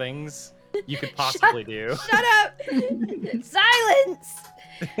best things you could possibly do. Shut up! Silence!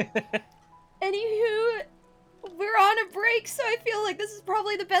 Anywho, we're on a break, so I feel like this is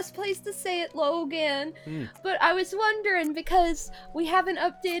probably the best place to say it, Logan. But I was wondering, because we haven't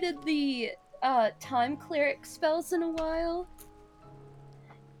updated the time cleric spells in a while,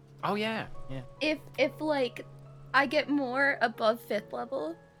 Oh yeah, yeah. if like I get more above 5th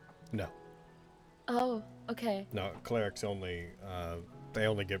level. No, Oh, okay. no. Clerics only. They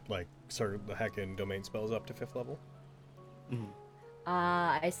only get like certain the heckin' domain spells up to 5th level.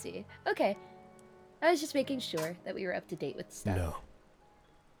 Ah, I see. Okay. I was just making sure that we were up to date with stuff. No,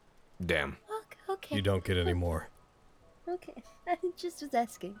 Damn. Okay. you don't get any more, Okay. I just was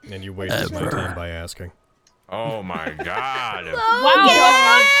asking. and you wasted my time by asking. Oh my god. Wow,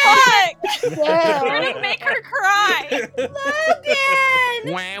 what the fuck? Yeah. You're gonna make her cry.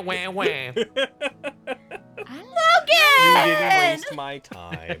 Logan! Wah, wah, wah. didn't waste my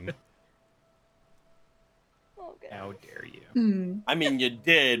time. How dare you? I mean, you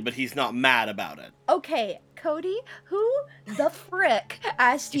did, but he's not mad about it. Okay, Cody, who the frick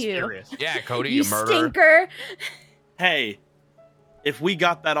asked He's you? furious. Yeah, Cody, You you murderer. stinker. Hey, if we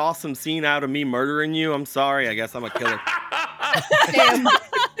got that awesome scene out of me murdering you, I'm sorry. I guess I'm a killer. Damn.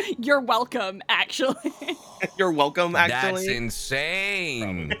 You're welcome, actually. You're welcome, That's actually. insane.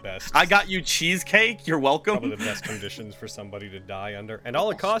 Probably the best. I got you cheesecake. You're welcome. Probably the best conditions for somebody to die under. And all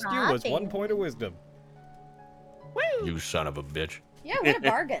it cost you was 1 point of wisdom. You son of a bitch. Yeah, what a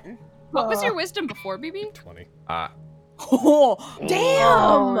bargain. What was your wisdom before, BB? 20. Oh,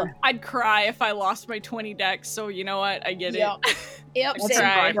 Damn. I'd cry if I lost my 20 decks, so you know what? I get Yep. it. Yep. I'd That's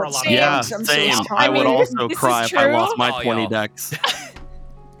cry. cry for a lot of Yeah, I'm so same. sorry. I would also this cry is if I true. lost my Oh, 20 y'all. decks.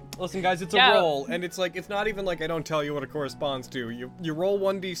 Listen, guys, it's a Yeah. roll, and it's like, it's not even like I don't tell you what it corresponds to. You roll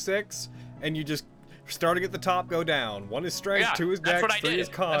 1d6, and you just, starting at the top, go down. 1 is strength, Yeah, 2 is that's dex, what I 3 did. is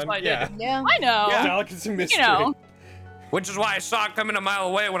con. That's what I did. Yeah. Yeah. I know. Yeah. Alec is a mystery. You know. Which is why I saw it coming a mile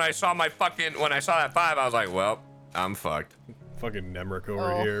away when I saw when I saw that 5, I was like, well, I'm fucked. Fucking Nemric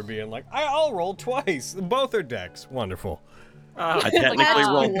over here being like, I'll roll twice. Both are decks. Wonderful. I technically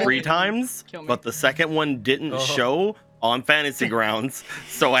Wow. rolled 3 times, Kill me. but the second one didn't show on Fantasy Grounds,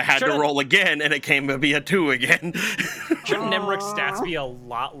 so I had to roll again, and it came to be a 2 again. Shouldn't Nemric's stats be a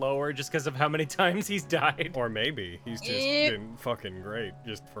lot lower just because of how many times he's died? Or maybe he's just been fucking great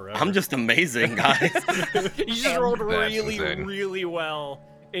just forever. I'm just amazing, guys. You just rolled That's really, insane. really well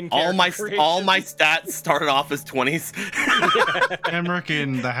in all my creation. stats started off as 20s. Emmerich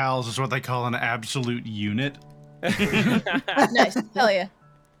in the house is what they call an absolute unit. Nice. Hell yeah.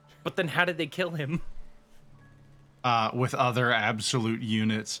 But then how did they kill him? With other absolute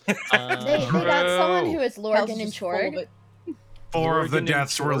units. They got someone who is Hell's Lorgan and just full of Chorg. it. 4 of the Lorgan and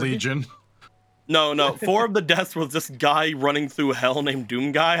deaths were Chorg. Legion. No, 4 of the deaths was this guy running through hell named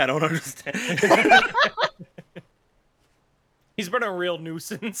Doom Guy. I don't understand. He's been a real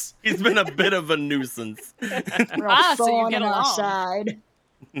nuisance. He's been a bit of a nuisance. Ah, so you get on our along. side.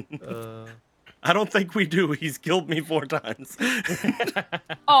 I don't think we do. He's killed me 4 times.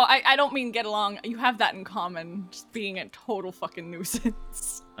 Oh, I don't mean get along. You have that in common, just being a total fucking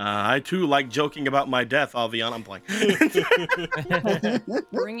nuisance. I too like joking about my death, Avian. I'm playing.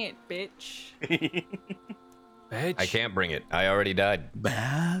 Bring it, bitch. I can't bring it. I already died.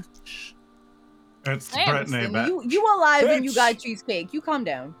 Batch. It's I Brittany. understand. You alive and you got cheesecake. You calm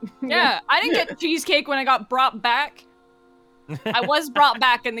down. Yeah, I didn't get cheesecake when I got brought back. I was brought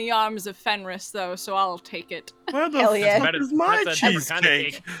back in the arms of Fenris, though, so I'll take it. Where the Hell yeah. fuck is my That's a different kind of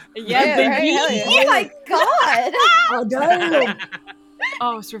cheesecake? Yeah, baby. right, hell yeah. Oh my god! Oh, damn.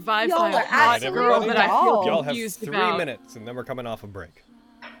 Oh, survived Y'all by a are hot absolute girl that I feel dolls. Y'all have confused 3 about. minutes, and then we're coming off a break.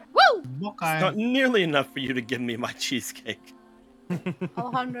 Woo! Not nearly enough for you to give me my cheesecake.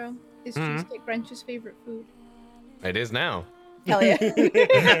 Alejandro, is cheesecake French's favorite food? It is now. Hell yeah. I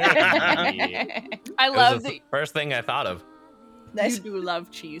It love was that the first thing I thought of. you do love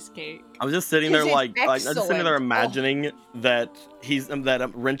cheesecake. I'm just sitting there Is it like I'm just sitting there excellent? imagining that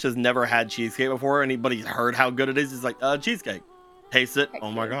Wrench has never had cheesecake before, and but he's heard how good it is. He's like, cheesecake. Taste it.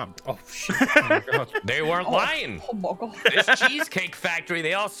 Oh my god. Oh, shit. They weren't lying. Oh my god. This cheesecake factory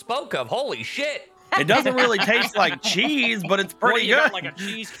they all spoke of. Holy shit. It doesn't really taste like cheese, but it's What, pretty you good. got like a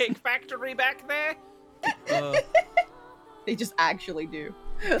cheesecake factory back there? They just actually do.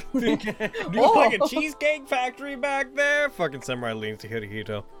 Do you like a cheesecake factory back there? Fucking Samurai leans to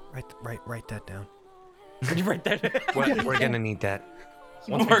Hirohito. Write that down. Can you write that? We're gonna need that.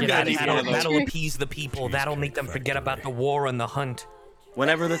 We're gonna need one of those. That'll appease the people. That'll make them forget about the war and the hunt.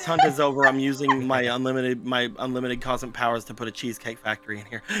 Whenever this hunt is over, I'm using my unlimited cosmic powers to put a cheesecake factory in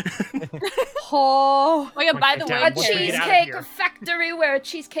here. Oh yeah, by the way, A Once we get out of cheesecake here. factory where a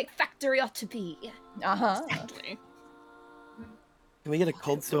cheesecake factory ought to be. Uh-huh. exactly. Can we get a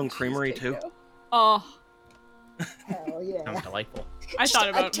Cold Stone Creamery too? Oh, Hell yeah. Sounds delightful. I Just thought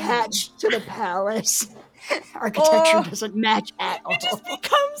about attached to the palace. Architecture Oh. doesn't match at all. it just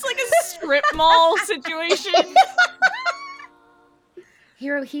becomes like a strip mall situation.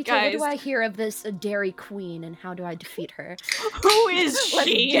 Hirohito, what Guys. do I hear of this Dairy Queen and how do I defeat her? Who is Let's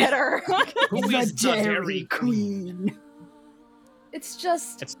she? get her. Who the is the Dairy Dairy Queen. It's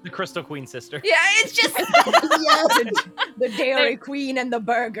just It's the Crystal Queen sister. Yeah, it's just Yes. the Dairy Queen and the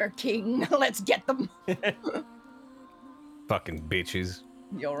Burger King. Let's get them. Fucking bitches.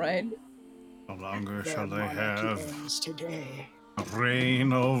 You alright? No longer Their shall they monarchy have ends today.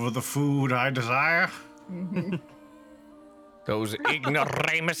 reign over the food I desire. Those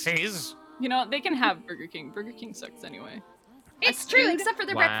ignoramuses. You know, they can have Burger King. Burger King sucks anyway. it's true, except for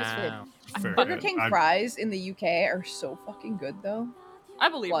their breakfast food. Burger King fries in the UK are so fucking good, though. I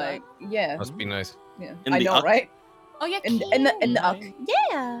believe like, Yeah. Must be nice. Yeah. In I the know, Uck? right? Oh yeah, in the Uck.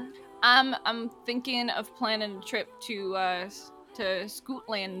 Yeah. I'm thinking of planning a trip to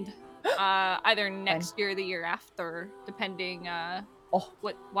Scotland, either next year or the year after, depending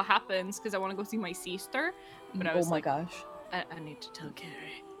what happens. Because I want to go see my sister. But I was my gosh. I need to tell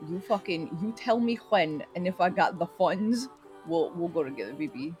Carrie. You tell me when, and if I got the funds, we'll go together,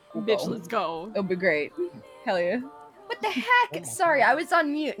 BB. Bitch, let's go. It'll be great. Hell yeah. What the heck? Sorry, I was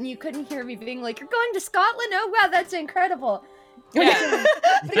on mute and you couldn't hear me being like, "You're going to Scotland? Oh wow, that's incredible." Yeah.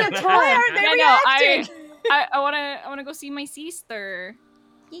 Why aren't they reacting? I wanna go see my sister.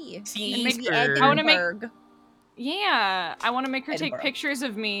 Yeah. I wanna make. Yeah, I want to make her take Edinburgh. pictures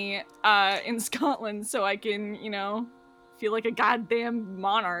of me in Scotland so I can, feel like a goddamn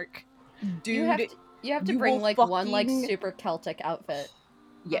monarch. Dude, you have to you bring will like one like fucking- super Celtic outfit.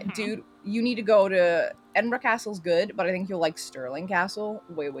 Yeah, dude, you need to go to Edinburgh Castle's good, but I think you'll like Stirling Castle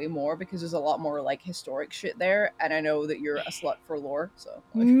way more because there's a lot more like historic shit there, and I know that you're a slut for lore, so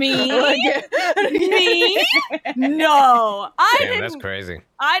Me? Like, Me? No, I Damn, didn't. that's crazy.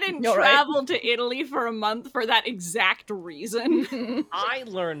 I didn't You're right. travel to Italy for a month for that exact reason. I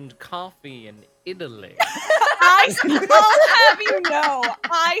learned coffee in Italy. I'll have you know,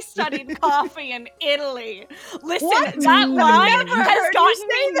 I studied coffee in Italy. Listen, What? that line I've never has heard you gotten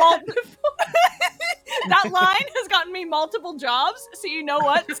say me that line has gotten me multiple jobs. So you know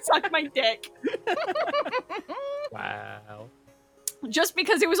what? Suck my dick. Wow. Just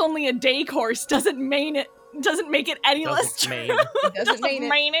because it was only a day course doesn't make it any less Doesn't true. mean. Doesn't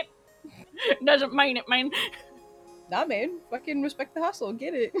mean it. Doesn't mean it, man. Nah, man, fucking respect the hustle,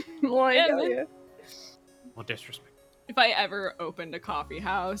 get it. Like, Yeah, hell man. yeah. Well, disrespect. If I ever opened a coffee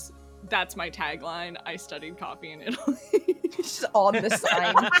house, that's my tagline. I studied coffee in Italy. Just on the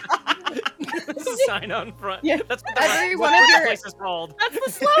sign. Sign on front. Yeah. That's what Every what one of the your- place is called. That's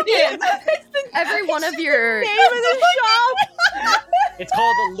the slogan. Every one of your Name of the shop. It's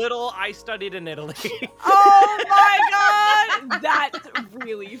called The Little I Studied in Italy. Oh my god! That's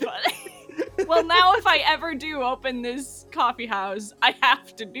really funny. Well, now if I ever do open this coffee house, I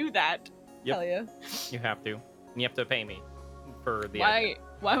have to do that. Yep. Hell yeah. You have to. And you have to pay me for the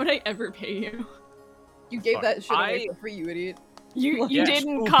Why would I ever pay you? You gave that shit away I- for free, you idiot. You Yeah, didn't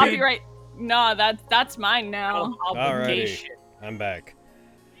stupid. copyright. No, that's mine now. obligation. I'm back.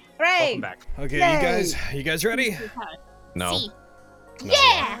 Hooray! Welcome back. Okay, Yay. you guys ready? No. No.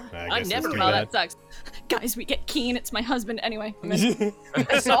 Yeah! I guess never. that's too Oh, bad. that sucks. Guys, we get Keen. It's my husband. Anyway, I'm in.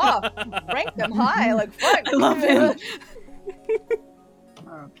 Soft. Rank them high, like fuck. I love him.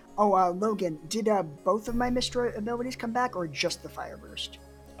 Logan, did both of my Mistral abilities come back, or just the Fire Burst?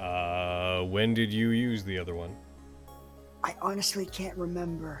 When did you use the other one? I honestly can't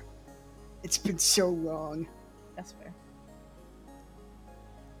remember. It's been so long. That's fair.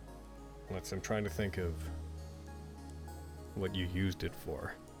 I'm trying to think of what you used it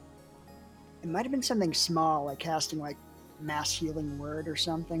for. It might have been something small, like casting like Mass Healing Word or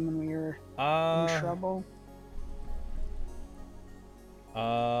something when we were in trouble.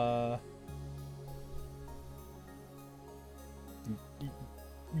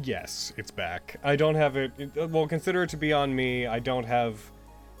 Yes, it's back. I don't have it. Well, consider it to be on me. I don't have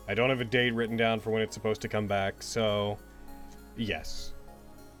a date written down for when it's supposed to come back. So, yes.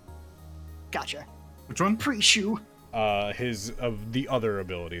 Gotcha. Which one? Pre-shoe. The other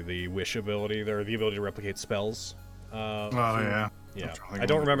ability, the wish ability, or the ability to replicate spells. Yeah. Yeah. I'm trying to I don't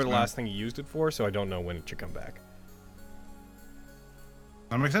think remember of the it now. last thing you used it for, so I don't know when it should come back.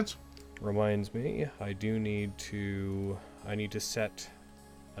 That makes sense. Reminds me, I need to set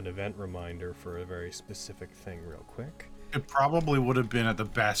an event reminder for a very specific thing real quick. It probably would have been at the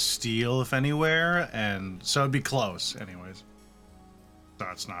Bastille, if anywhere, and so it'd be close, anyways. So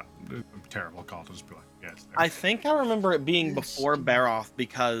it's not a terrible call to just be like, yes. I think I remember it being before Baroth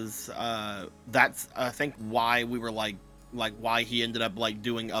because that's I think why we were like why he ended up like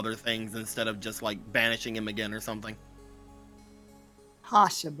doing other things instead of just like banishing him again or something.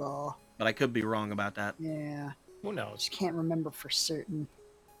 Possible. But I could be wrong about that. Yeah. Who knows? Just can't remember for certain.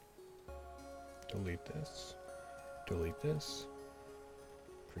 Delete this. Delete this.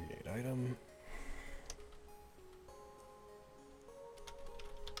 Create item.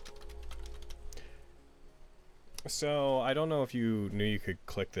 So, I don't know if you knew you could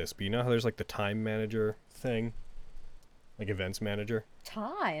click this, but you know how there's like the time manager thing? Like events manager?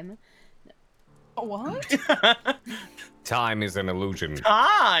 time. What? Time is an illusion.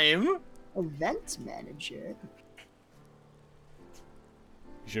 Time? Events manager.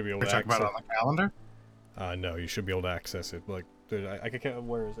 You should be able We to talk access about it on the calendar? No, you should be able to access it like I can't.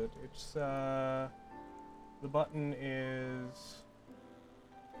 Where is it? It's the button is.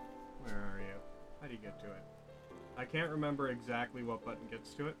 Where are you? How do you get to it? I can't remember exactly what button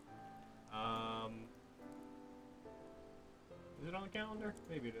gets to it. Is it on the calendar?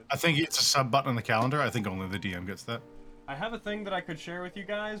 Maybe it is. I think it's a sub button on the calendar. I think only the DM gets that. I have a thing that I could share with you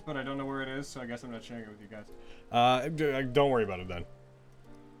guys, but I don't know where it is, so I guess I'm not sharing it with you guys. Don't worry about it then.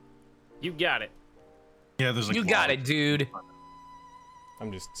 You got it. Yeah, there's like. You got it, dude.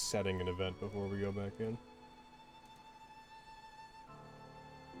 I'm just setting an event before we go back in.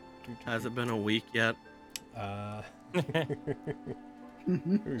 Has it been a week yet?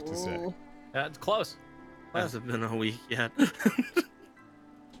 Who's to say? It's close. Has it been a week yet?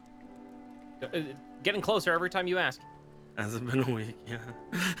 Getting closer every time you ask. Has it been a week yet?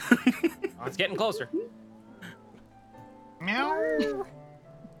 Oh, it's getting closer. Meow.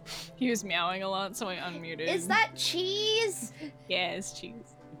 He was meowing a lot, so I unmuted. Is that cheese? Yeah, it's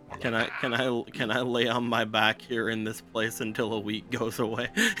cheese. Can I lay on my back here in this place until a week goes away?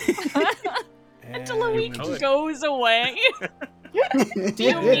 Until a week goes away. Do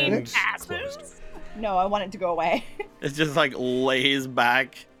you mean passes? No, I want it to go away. It's just like lays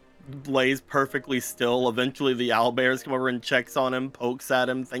back, lays perfectly still. Eventually the owlbears come over and checks on him, pokes at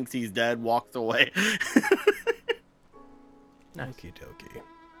him, thinks he's dead, walks away. Okie dokie.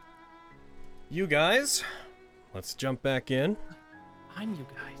 You guys, let's jump back in. I'm you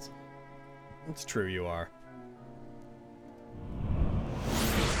guys. It's true, you are.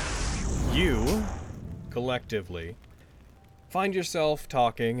 You, collectively, find yourself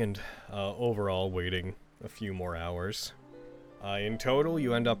talking and overall waiting a few more hours. In total,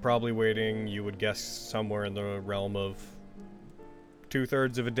 you end up probably waiting, you would guess, somewhere in the realm of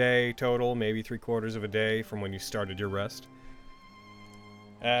 2/3 of a day total, maybe 3/4 of a day from when you started your rest.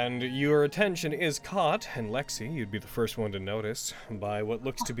 And your attention is caught, and Lexi, you'd be the first one to notice, by what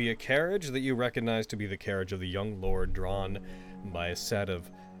looks to be a carriage that you recognize to be the carriage of the young lord, drawn by a set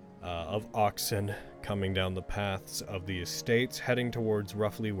of oxen coming down the paths of the estates, heading towards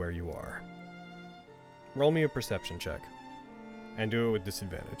roughly where you are. Roll me a perception check, and do it with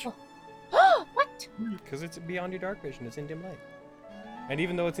disadvantage. What? Because it's beyond your dark vision, it's in dim light. And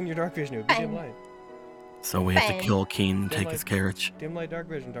even though it's in your dark vision, it would be dim light. So we have to kill Keen and Dim take light, his carriage. Dim light, dark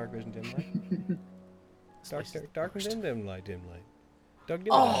vision, dim light. Dark and dim light, dim light. Doug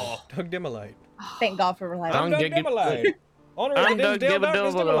Dimmelite. Doug Dimmelite. Thank God for reliable. I'm Doug Dimmelite. Honor of the Dimsdale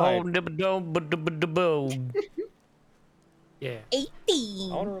Darkness Dimmelite. Yeah.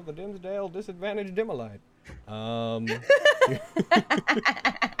 18. Honor of the Dimsdale Disadvantaged Dimmelite.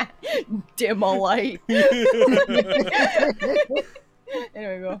 Dimmelite.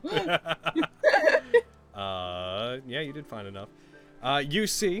 There we go. Yeah, you did find enough. You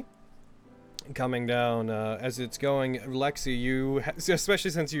see, coming down as it's going, Lexi, you,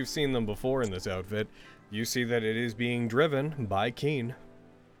 especially since you've seen them before in this outfit, you see that it is being driven by Keen.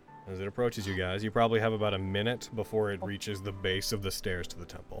 As it approaches you guys, you probably have about a minute before it reaches the base of the stairs to the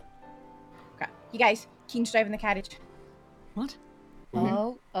temple. Okay, you guys, Keen's driving the carriage. What?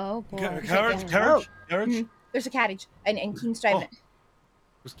 Oh boy. Carriage. Mhm. There's a carriage, and Keen's driving it.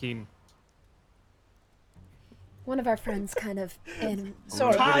 Who's Keen? One of our friends kind of in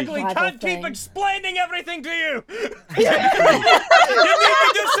Sorry. We rival can't thing. keep explaining everything to you! You need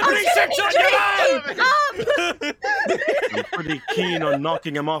to do some research on your own! I'm pretty keen on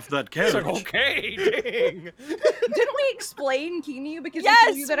knocking him off that carriage. Okay, dang! Didn't we explain Keen to you? Because Yes, we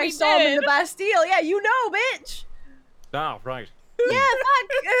told you that I we saw him in did. the Bastille. Yeah, you know, bitch! Oh, right. Yeah, fuck!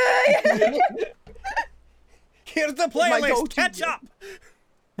 Here's the My playlist, go-to. catch up!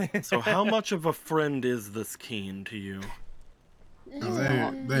 So how much of a friend is this Keen to you? They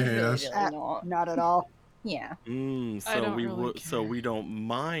hate us. Not at all. Yeah. I So don't we really so we don't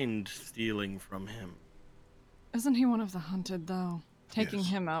mind stealing from him. Isn't he one of the hunted, though? Taking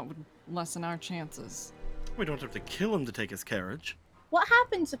him out would lessen our chances. We don't have to kill him to take his carriage. What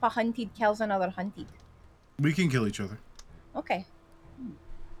happens if a hunted kills another hunted? We can kill each other. Okay.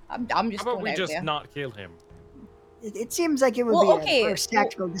 I'm just How about going we out just there. not kill him? It seems like it would Well, be okay, a first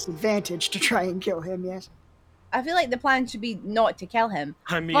tactical disadvantage to try and kill him. Yes. I feel like the plan should be not to kill him.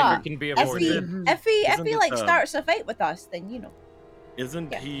 I mean, But can be if he, avoided. if Isn't he it, like starts a fight with us, then you know.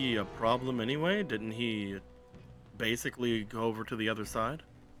 Isn't he a problem anyway? Didn't he basically go over to the other side?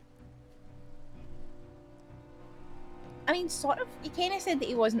 I mean, sort of. He kind of said that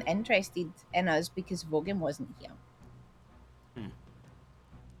he wasn't interested in us because Vogan wasn't here.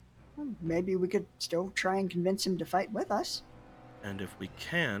 Maybe we could still try and convince him to fight with us. And if we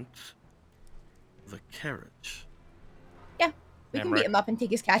can't, the carriage. Yeah, we can beat him up and take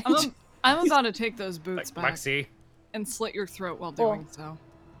his carriage. I'm about to take those boots back. Lexi, and slit your throat while doing so.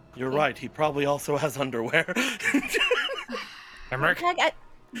 You're right. He probably also has underwear. Emmerich?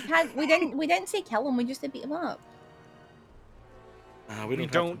 We didn't say kill him. We just said beat him up. We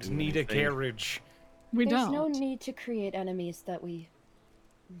don't need a carriage. We There's don't. no need to create enemies that we...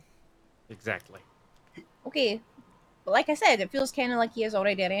 Exactly. Okay, but like I said, it feels kind of like he is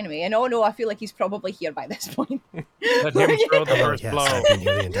already an enemy. And oh no, I feel like he's probably here by this point. Let him throw the first blow. I've been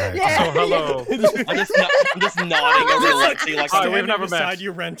here the entire Yeah. time. So hello. I'm just nodding over Lexi like Oh, we've never beside met.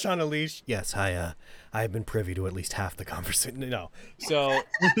 you, wrench on a leash. Yes, I have been privy to at least half the conversation. No, So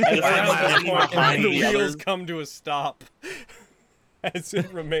just around have this him point, behind the the wheels others. come to a stop as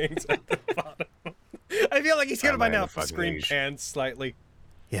it remains at the bottom. I feel like he's gonna by I'm on now the fucking screen leash. pans slightly.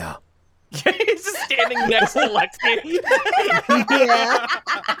 Yeah. He's just standing next to Lexi. Yeah.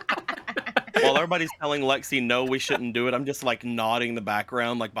 While everybody's telling Lexi no, we shouldn't do it, I'm just like nodding in the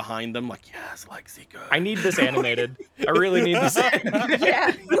background, like behind them, like yes, Lexi, good. I need this animated. I really need this.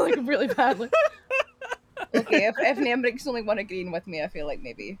 Yeah, like really badly. Okay, if Nemric's only one agreeing with me, I feel like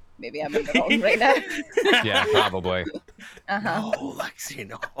maybe I'm in the wrong right now. Yeah, probably. Uh-huh. No, Lexi,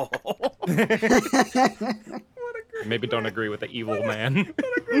 no. Maybe don't agree with the evil man.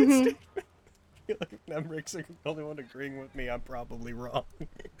 Mhm. I feel like if Nemric's the only one agreeing with me, I'm probably wrong.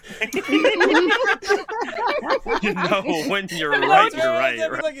 You know, when you're right, you're right.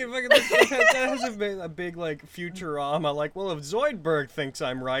 That right? has a big like Futurama. Like, well, if Zoidberg thinks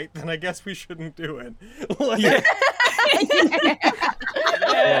I'm right, then I guess we shouldn't do it. Like,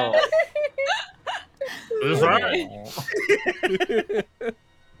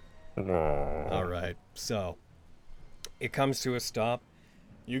 all right, so it comes to a stop.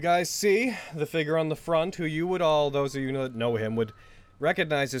 You guys see the figure on the front, who you would all, those of you that know him, would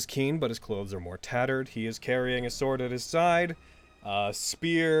recognize as Keen, but his clothes are more tattered. He is carrying a sword at his side, a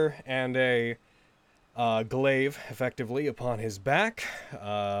spear, and a glaive, effectively, upon his back.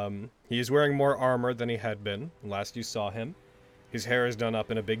 He is wearing more armor than he had been last you saw him. His hair is done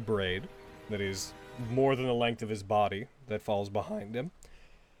up in a big braid that is more than the length of his body that falls behind him.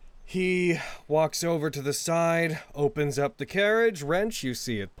 He walks over to the side, opens up the carriage. Wrench, you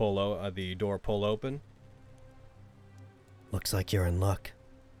see it the door pull open. Looks like you're in luck.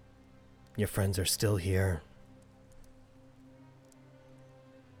 Your friends are still here.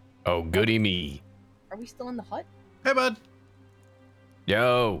 Oh, goody me. Are we still in the hut? Hey, bud.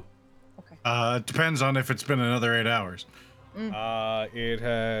 Yo. It depends on if it's been another 8 hours. It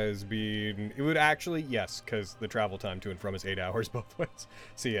has been. It would actually, yes, because the travel time to and from is 8 hours both ways.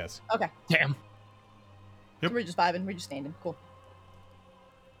 So yes. Okay. Damn. So we're just vibing. We're just standing. Cool.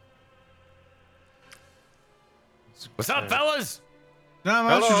 What's up, fellas? No,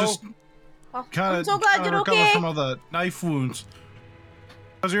 I was just Oh, kind I'm of so glad you're recover okay. from all the knife wounds.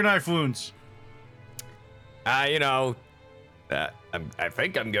 How's your knife wounds? You know, I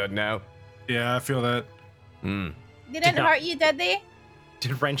think I'm good now. Yeah, I feel that. They didn't hurt you, did they?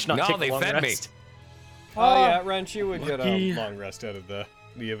 Did Wrench not No, take they a long fed me. rest? Oh yeah, Wrench, you would get Lucky. a long rest out of the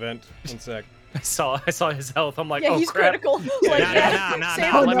event. One sec. I saw his health. I'm like, Yeah, oh he's crap. critical. Like, yeah, Nah.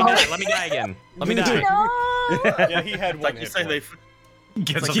 same Let with me me. die. Let me die again. Let me die. No. Yeah, he had one Like you hit say, point. it's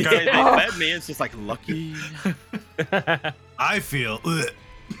Get like some you say kind they fed me. It's just like lucky. I feel.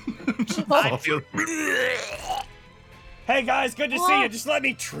 I feel. Hey guys, good to see you. Just let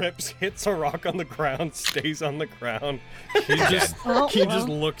me trips, hits a rock on the ground, stays on the ground. He just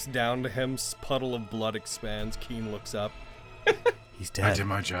looks down to him. Puddle of blood expands. Keen looks up. He's I dead. did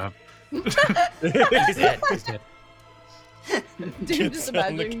my job. He's dead. He's dead. Dude, just Gets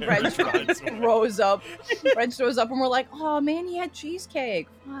on the imagining carriage, Wrench rides away. rose up. Wrench rose up, and we're like, "Oh man, he had cheesecake."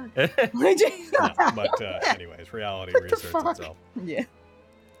 Fuck. No, but anyways, reality What the reasserts fuck? itself. Yeah.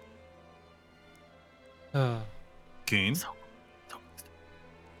 Keen.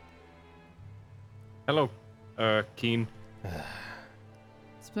 Hello, Keen.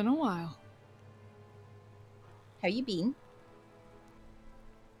 It's been a while. How you been?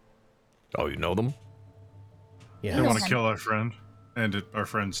 Oh, you know them? Yeah. They want Okay. to kill our friend and our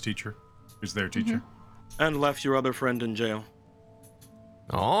friend's teacher, who's their teacher. And left your other friend in jail.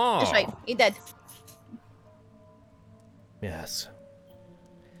 Oh. That's right. He did. Yes.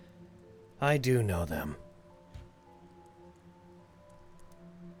 I do know them.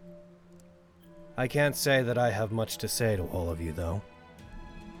 I can't say that I have much to say to all of you, though.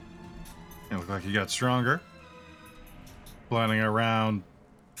 You look like you got stronger. Planning around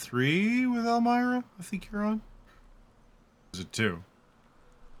 3 with Elmira, I think you're on. Is it 2?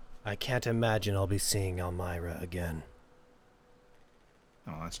 I can't imagine I'll be seeing Elmira again.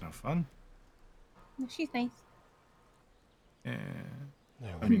 Oh, that's no fun. She's nice. Yeah.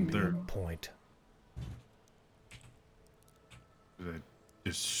 There I mean, would be they're a point. Did it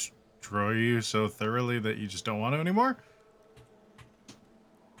destroy you so thoroughly that you just don't want to anymore?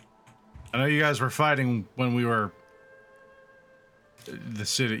 I know you guys were fighting when we were the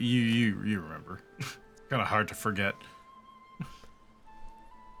city. You remember? Kind of hard to forget.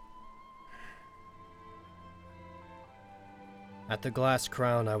 At the Glass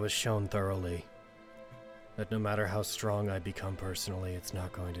Crown, I was shown thoroughly that no matter how strong I become personally, it's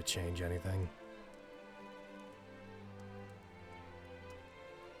not going to change anything.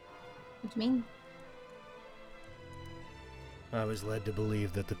 What do you mean? I was led to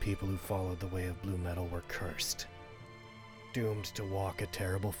believe that the people who followed the way of blue metal were cursed, doomed to walk a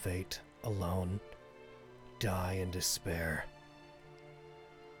terrible fate, alone, die in despair.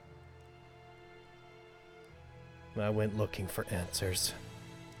 I went looking for answers.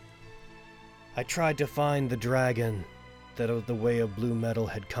 I tried to find the dragon that the way of blue metal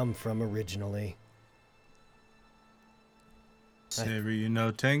had come from originally. Seiryu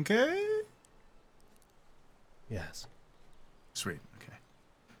no Tenkei? Yes. Sweet, okay.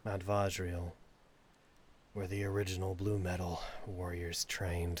 Mount Vajriel, where the original blue metal warriors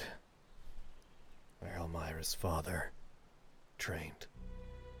trained, where Elmira's father trained.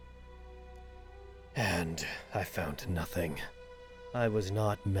 And I found nothing. I was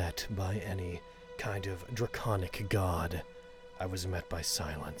not met by any kind of draconic god. I was met by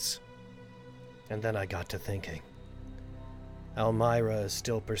silence. And then I got to thinking. Elmira is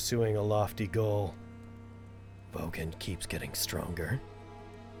still pursuing a lofty goal. Vogan keeps getting stronger.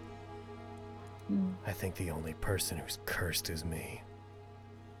 I think the only person who's cursed is me.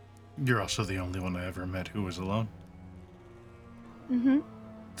 You're also the only one I ever met who was alone. Mm-hmm.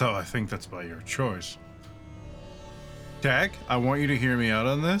 Though I think that's by your choice. Tag, I want you to hear me out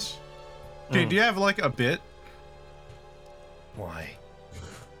on this. Okay, do you have like a bit? Why?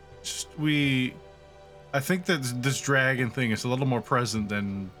 I think that this dragon thing is a little more present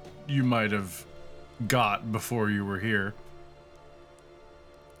than you might have got before you were here.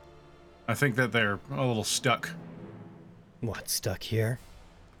 I think that they're a little stuck. What, stuck here?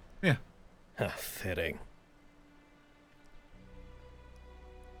 Yeah. Fitting.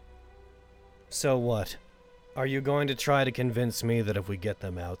 So what? Are you going to try to convince me that if we get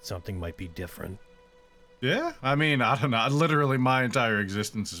them out, something might be different? Yeah, I mean, I don't know. Literally, my entire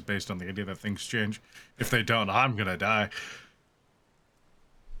existence is based on the idea that things change. If they don't, I'm gonna die.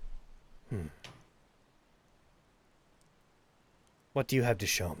 What do you have to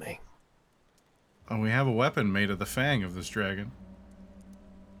show me? Oh, we have a weapon made of the fang of this dragon.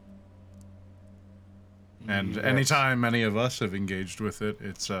 And anytime any of us have engaged with it,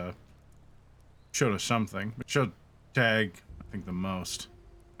 it's showed us something. It showed Tag, I think, the most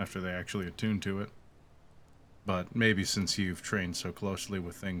after they actually attuned to it. But maybe since you've trained so closely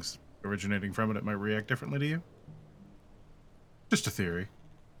with things originating from it, it might react differently to you. Just a theory.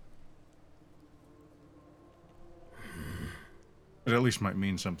 It at least might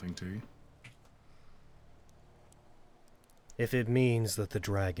mean something to you. If it means that the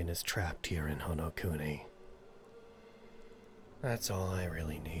dragon is trapped here in Honokuni, that's all I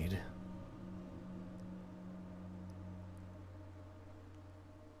really need.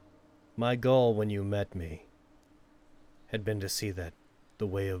 My goal when you met me had been to see that the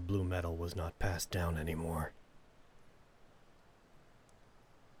way of blue metal was not passed down anymore.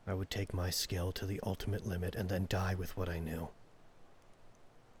 I would take my skill to the ultimate limit and then die with what I knew.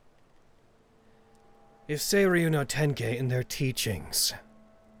 If Seiryu no Tenkei and their teachings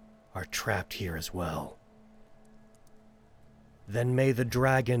are trapped here as well, then may the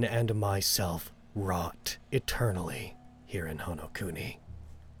dragon and myself rot eternally here in Honokuni.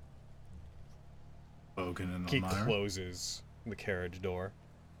 Vogan and He Elmira. closes the carriage door.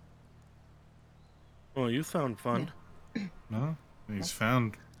 Oh, you sound fun. No, he's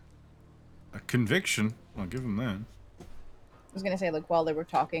found a conviction. I'll give him that. I was gonna say, like, while they were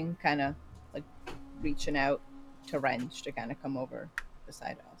talking, kind of like reaching out to Wrench to kind of come over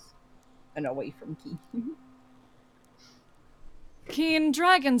beside us and away from Key. Keen,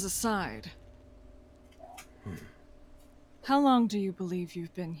 dragons aside. How long do you believe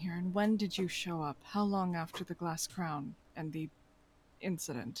you've been here, and when did you show up? How long after the Glass Crown and the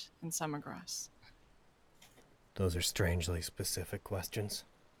incident in Summergrass? Those are strangely specific questions.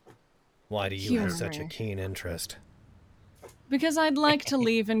 Why do you have such a keen interest? Because I'd like to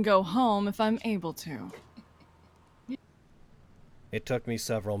leave and go home if I'm able to. It took me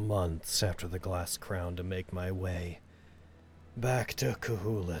several months after the Glass Crown to make my way back to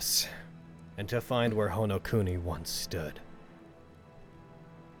Kuhulis and to find where Honokuni once stood.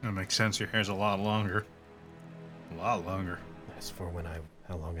 That makes sense. Your hair's a lot longer. A lot longer. As for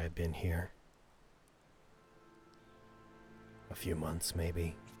how long I've been here, A few months,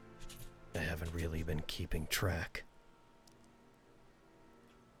 maybe. I haven't really been keeping track.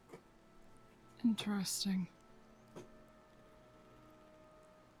 Interesting.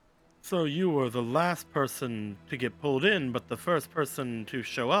 So you were the last person to get pulled in, but the first person to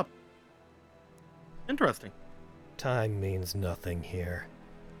show up. Interesting. Time means nothing here.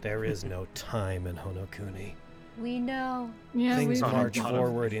 There is no time in Honokuni. We know. Yeah, Things we march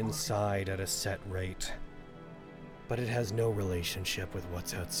forward inside at a set rate. But it has no relationship with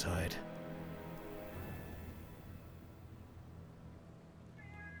what's outside.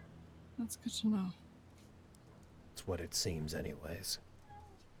 That's good to know. It's what it seems anyways.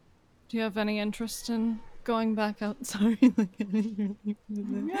 Do you have any interest in going back out? Sorry, no.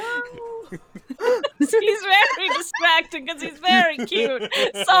 He's very distracted because he's very cute.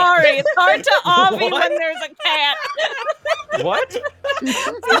 Sorry, it's hard to obby when there's a cat. What? The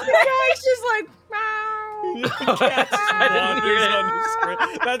guy's just like, meow.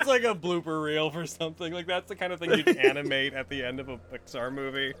 That's like a blooper reel for something. Like that's the kind of thing you'd animate at the end of a Pixar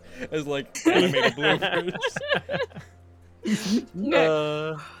movie as like animated bloopers.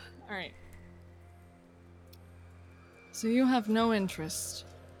 All right. So you have no interest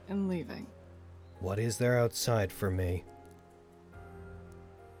in leaving. What is there outside for me?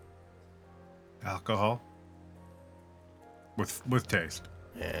 Alcohol. With taste.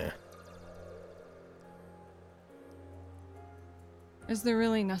 Yeah. Is there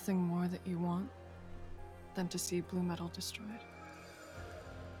really nothing more that you want than to see Blue Metal destroyed?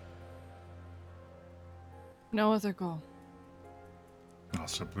 No other goal.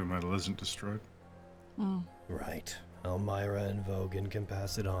 Also, Blue Metal isn't destroyed. Mm. Right. Elmira and Vogan can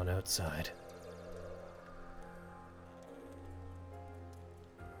pass it on outside.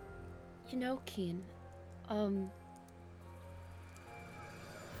 You know, Keen,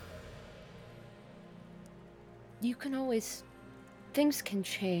 you can always... Things can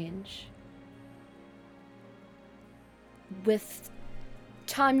change. With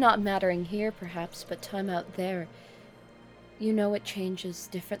time not mattering here, perhaps, but time out there, you know it changes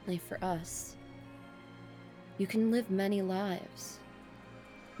differently for us. You can live many lives.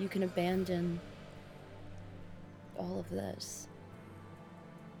 You can abandon all of this.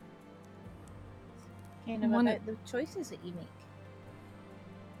 Kind of about the choices that you make.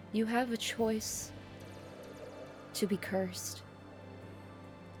 You have a choice to be cursed.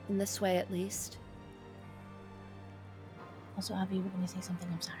 In this way, at least. Also, Abby, you were going to say something.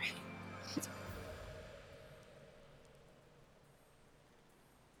 I'm sorry.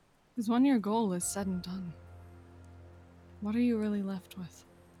 Because when your goal is said and done, what are you really left with?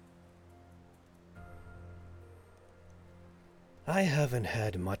 I haven't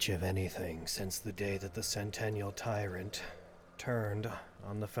had much of anything since the day that the Centennial Tyrant turned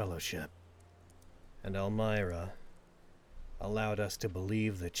on the Fellowship. And Elmira allowed us to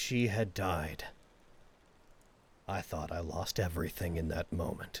believe that she had died. I thought I lost everything in that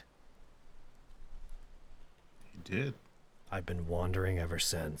moment. You did. I've been wandering ever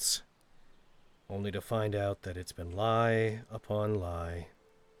since, only to find out that it's been lie upon lie.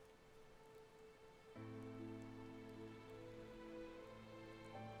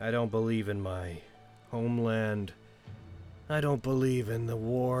 I don't believe in my homeland. I don't believe in the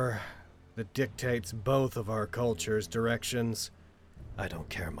war that dictates both of our cultures' directions. I don't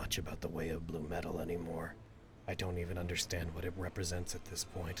care much about the way of Blue Metal anymore. I don't even understand what it represents at this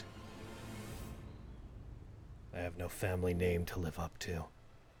point. I have no family name to live up to.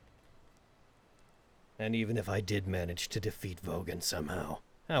 And even if I did manage to defeat Vogan somehow,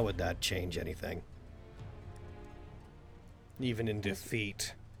 how would that change anything? Even in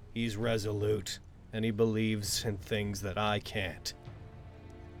defeat, he's resolute, and he believes in things that I can't.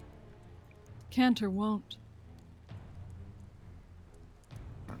 Can't or won't.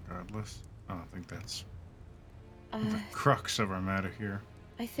 Regardless, I don't think that's the crux of our matter here.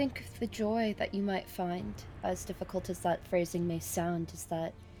 I think the joy that you might find, as difficult as that phrasing may sound, is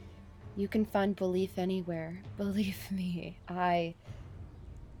that you can find belief anywhere. Believe me,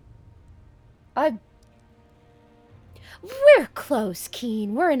 We're close,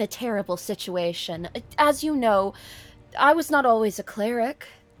 Keen. We're in a terrible situation. As you know, I was not always a cleric.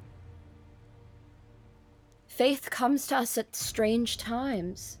 Faith comes to us at strange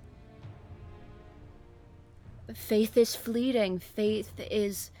times. Faith is fleeting. Faith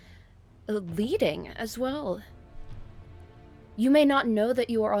is leading as well. You may not know that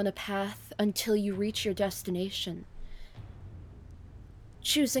you are on a path until you reach your destination.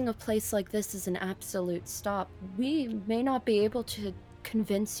 Choosing a place like this is an absolute stop. We may not be able to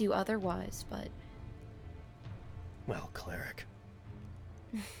convince you otherwise, but... Well, cleric.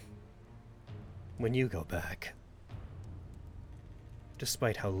 When you go back,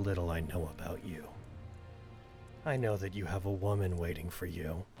 despite how little I know about you. I know that you have a woman waiting for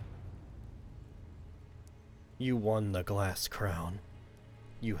you. You won the glass crown.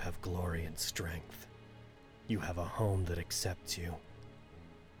 You have glory and strength. You have a home that accepts you.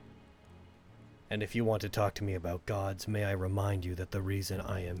 And if you want to talk to me about gods, may I remind you that the reason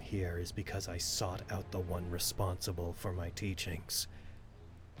I am here is because I sought out the one responsible for my teachings.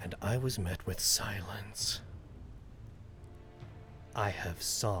 And I was met with silence. I have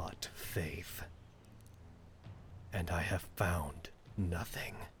sought faith. And I have found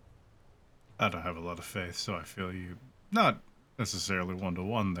nothing. I don't have a lot of faith, so I feel you not necessarily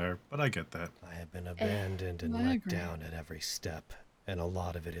one-to-one there, but I get that. I have been abandoned and let down at every step, and a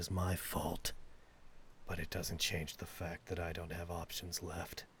lot of it is my fault. But it doesn't change the fact that I don't have options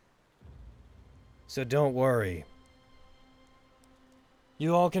left. So don't worry.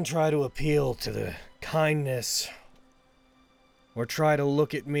 You all can try to appeal to the kindness, or try to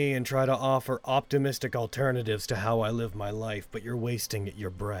look at me and try to offer optimistic alternatives to how I live my life, but you're wasting your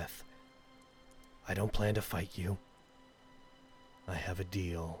breath. I don't plan to fight you. I have a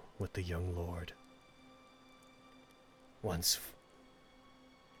deal with the young lord.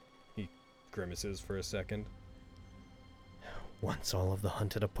 He grimaces for a second. Once all of the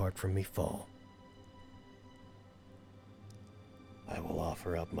hunted apart from me fall, I will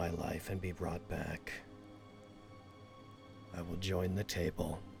offer up my life and be brought back. I will join the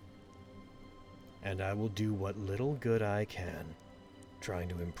table, and I will do what little good I can, trying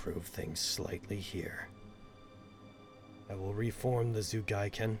to improve things slightly here. I will reform the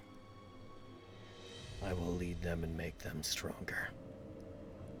Zugaiken. I will lead them and make them stronger.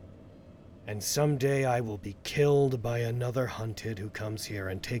 And someday I will be killed by another hunted who comes here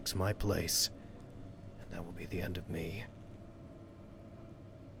and takes my place. And that will be the end of me.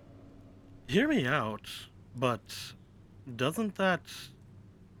 Hear me out, but doesn't that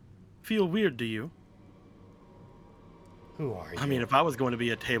feel weird to you? Who are you? I mean, if I was going to be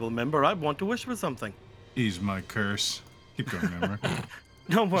a table member, I'd want to wish for something. Ease my curse. Keep going, member.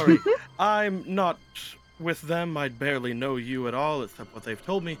 Don't worry. I'm not with them. I barely know you at all, except what they've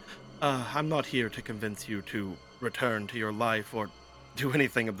told me. I'm not here to convince you to return to your life or do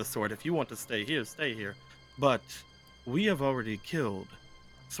anything of the sort. If you want to stay here, stay here. But we have already killed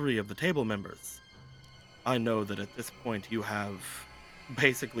 3 of the table members. I know that at this point you have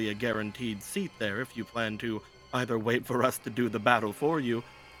basically a guaranteed seat there if you plan to either wait for us to do the battle for you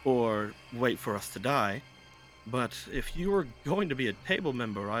or wait for us to die. But if you were going to be a table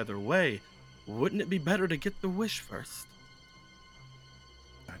member either way, wouldn't it be better to get the wish first?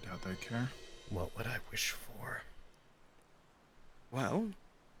 I doubt they care. What would I wish for? Well,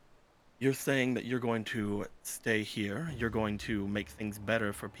 you're saying that you're going to stay here, you're going to make things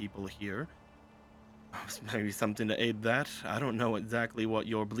better for people here. Maybe something to aid that. I don't know exactly what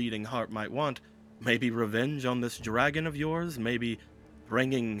your bleeding heart might want. Maybe revenge on this dragon of yours? Maybe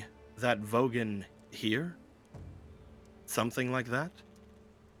bringing that Vogan here? Something like that?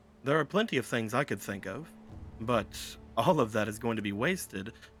 There are plenty of things I could think of, but all of that is going to be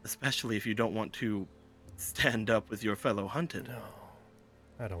wasted, especially if you don't want to stand up with your fellow hunted. No,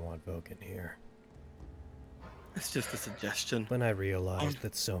 I don't want Vogan here. It's just a suggestion. When I realized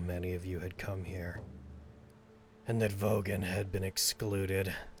that so many of you had come here, and that Vogan had been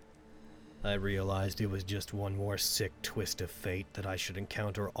excluded, I realized it was just one more sick twist of fate that I should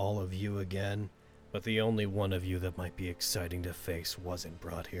encounter all of you again, but the only one of you that might be exciting to face wasn't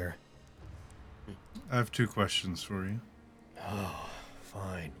brought here. I have 2 questions for you. Oh,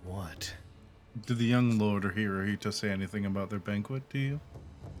 fine. What? Did the young lord or Hirohito say anything about their banquet to you?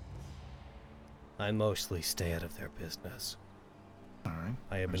 I mostly stay out of their business. Alright.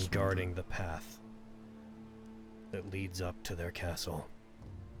 I have been guarding the path that leads up to their castle.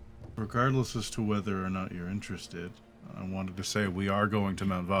 Regardless as to whether or not you're interested, I wanted to say we are going to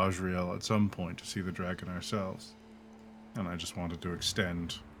Mount Vajriel at some point to see the dragon ourselves. And I just wanted to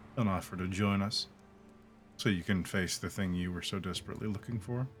extend an offer to join us, so you can face the thing you were so desperately looking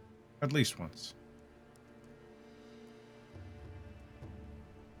for, at least once.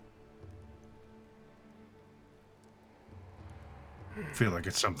 I feel like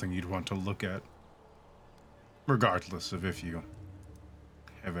it's something you'd want to look at, regardless of if you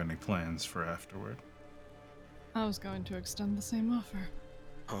have any plans for afterward. I was going to extend the same offer.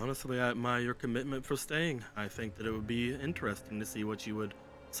 Honestly, I admire your commitment for staying. I think that it would be interesting to see what you would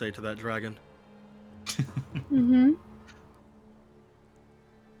say to that dragon. Mm-hmm.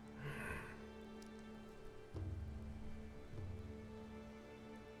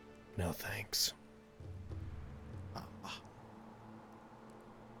 No thanks.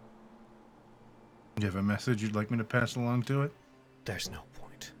 You have a message you'd like me to pass along to it? there's no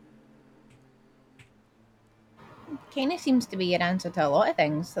point. Kind of seems to be your answer to a lot of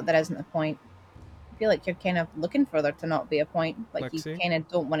things, that there isn't a point. I feel like you're kind of looking for there to not be a point. Like, you Lexi? kind of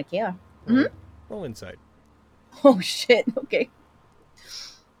don't want to care. Roll insight. Oh, shit. Okay.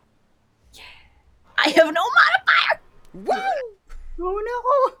 Yeah. I have no modifier!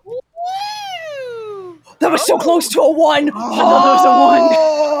 Oh no! That was so close to a 1! Oh,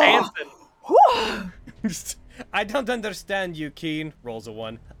 that was a 1! I don't understand you, Keen. Rolls a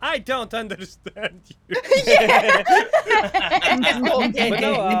 1. I don't understand you. But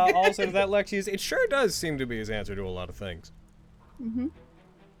no, also to that, Lexi's, it sure does seem to be his answer to a lot of things. Mm-hmm.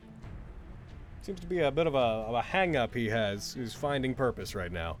 Seems to be a bit of a hang-up he has, who's finding purpose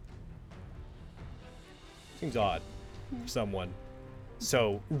right now. Seems odd for someone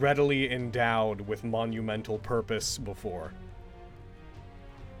so readily endowed with monumental purpose before.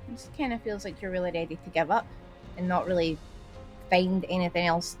 It just kind of feels like you're really ready to give up and not really find anything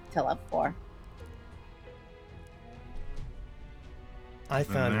else to live for. I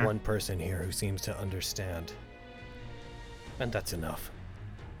found one person here who seems to understand. And that's enough.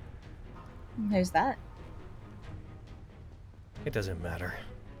 Who's that? It doesn't matter.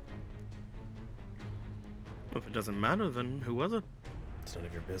 If it doesn't matter, then who was it? It's none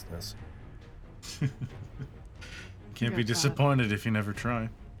of your business. Can't be disappointed if you never try.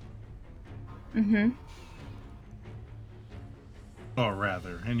 Mm-hmm. Or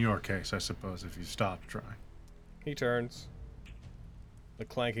rather, in your case, I suppose, if you stop trying. He turns. The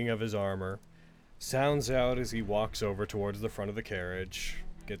clanking of his armor sounds out as he walks over towards the front of the carriage,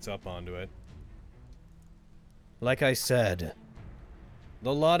 gets up onto it. Like I said,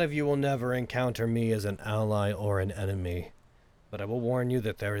 the lot of you will never encounter me as an ally or an enemy, but I will warn you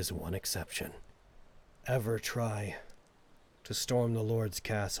that there is one exception. Ever try to storm the Lord's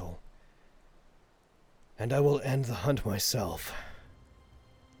castle, and I will end the hunt myself.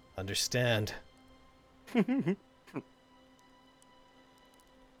 Understand?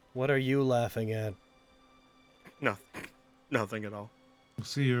 What are you laughing at? No, nothing at all. We'll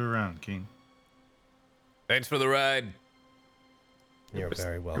see you around, King. Thanks for the ride. You're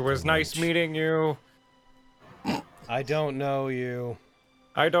very welcome. It was nice meeting you. I don't know you.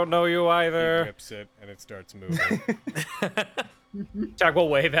 I don't know you He either. grips it and it starts moving. Jack will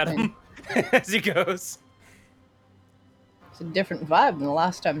wave at him as he goes. It's a different vibe than the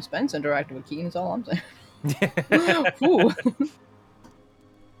last time Spence interacted with Keen, is all I'm saying. Ooh.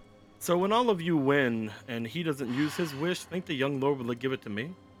 So when all of you win and he doesn't use his wish, think the young lord would give it to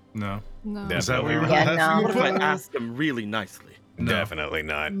me? No. No. Is that what you were Yeah, no. What if I asked him really nicely? No. Definitely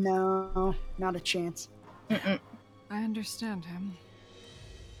not. No, not a chance. I understand him.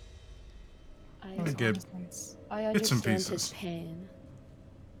 I I get Sense. I bits and understand his pieces. pain,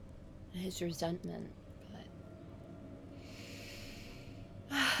 his resentment,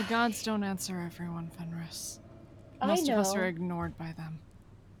 but The gods don't answer everyone, Fenris. I Most of us know. are ignored by them.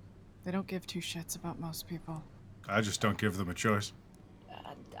 They don't give two shits about most people. I just don't give them a choice.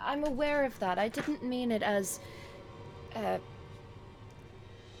 I'm aware of that. I didn't mean it as,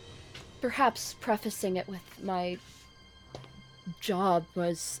 perhaps prefacing it with my job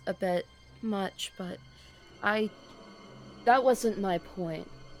was a bit much, but that wasn't my point.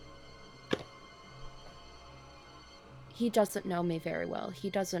 He doesn't know me very well. He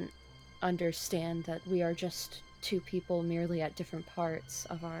doesn't understand that we are just two people merely at different parts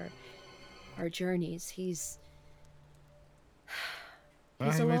of our journeys. He's Well,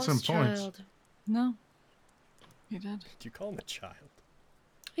 a he made lost some points. child. No. He did. Did you call him a child?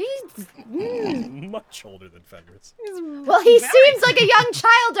 He's Much older than Fenris. well, he seems like a young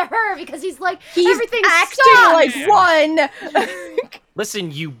child to her because he's like everything acting sucks. like one.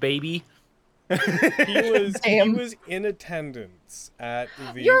 Listen, you baby. He was in attendance at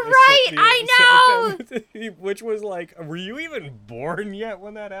the. You're right, I know. Which was like, were you even born yet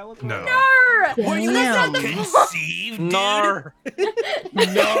when that happened? No. Were you Damn. conceived, dude? Nar. Not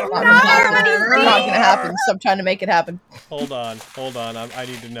gonna happen. Stop trying to make it happen. Hold on. I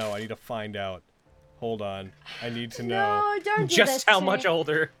need to know. I need to find out. Hold on. I need to know. No, don't do Just this how to much me.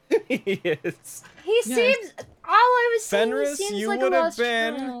 older he is. He seems. All I was saying, Fenris, he seems you like would a have lost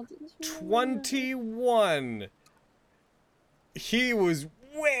been child. 21. He was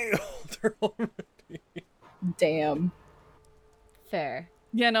way older already. Damn. Fair.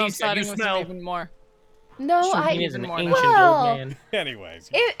 Yeah, no, He I'm said you siding with him smell. even more. No, He is an more ancient Well, old man. Anyways,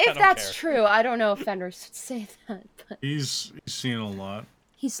 If I don't that's care. true, I don't know if Fenris would say that, but He's seen a lot.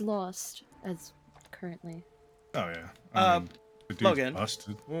 he's lost as currently. Oh yeah. I mean, the dude's Logan.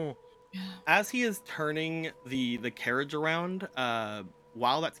 busted. Mm. As he is turning the carriage around,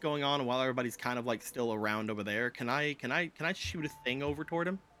 while that's going on and while everybody's kind of like still around over there, can I shoot a thing over toward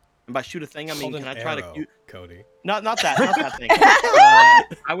him? And by shoot a thing, I mean, can I try to Cody? Not that thing.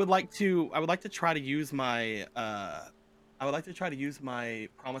 I would like to try to use my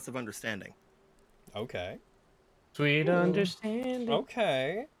promise of understanding. Okay. Sweet understanding.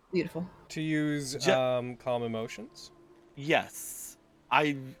 Okay. Beautiful. To use calm emotions. Yes.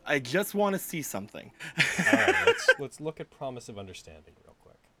 I just want to see something. All right, let's look at promise of understanding real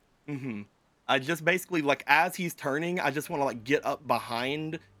quick. Mm-hmm. I just basically like as he's turning, I just want to like get up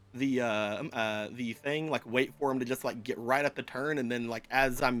behind the thing, like wait for him to just like get right at the turn, and then like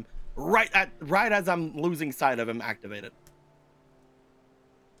as I'm right as I'm losing sight of him, activate it.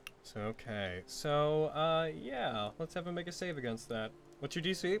 So okay, so yeah, let's have him make a save against that. What's your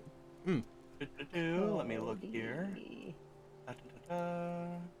DC? Let me look here.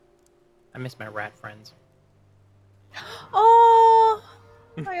 I miss my rat friends. Oh,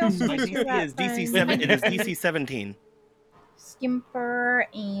 I also My miss your DC rat is DC friends. 7. It is DC 17. Skimper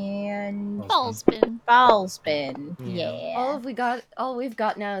and Ballspin. Ballspin. Yeah. All we've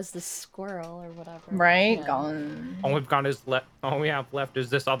got now is the squirrel or whatever. Right? Yeah. Gone. All we have left is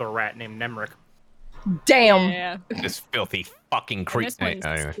this other rat named Nemric. Damn. Yeah. This filthy fucking creep. This one's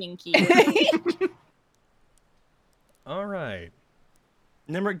Anyway. stinky. All right.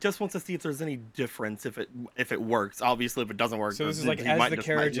 Nemric just wants to see if there's any difference if it works. Obviously, if it doesn't work, So this is like he as might the just-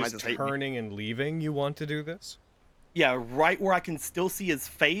 carriage might is just hate me. turning and leaving, you want to do this? Yeah, right where I can still see his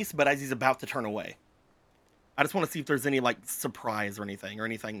face, but as he's about to turn away. I just want to see if there's any like surprise or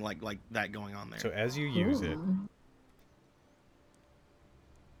anything like that going on there. So as you use it,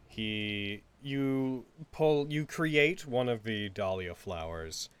 you create one of the dahlia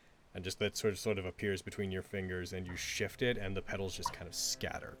flowers, and just that sort of appears between your fingers, and you shift it, and the petals just kind of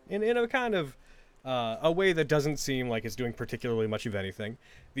scatter in a kind of a way that doesn't seem like it's doing particularly much of anything.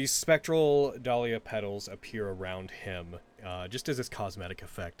 These spectral dahlia petals appear around him, just as this cosmetic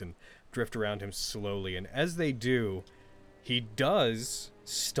effect, and drift around him slowly. And as they do, he does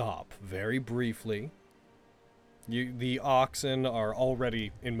stop very briefly. The oxen are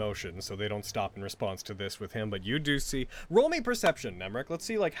already in motion, so they don't stop in response to this with him. But you do see. Roll me perception, Nemric. Let's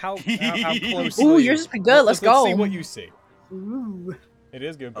see like how closely. Ooh, yours is pretty good. Let's go. see what you see. Ooh. It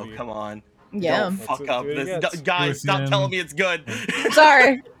is good. Oh, come on. Yeah. Don't fuck up. see what he This, gets. guys, stop telling me it's good.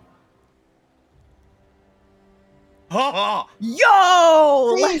 Sorry. Oh,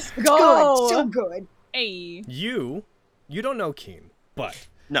 Yo, See? let's It's go. good. Still good. Hey. You don't know Keen, but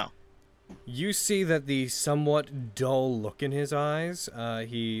no. You see that the somewhat dull look in his eyes,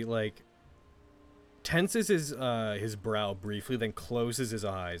 he like tenses his brow briefly, then closes his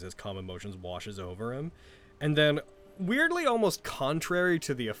eyes as calm emotions washes over him, and then weirdly almost contrary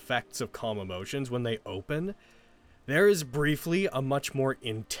to the effects of calm emotions, when they open, there is briefly a much more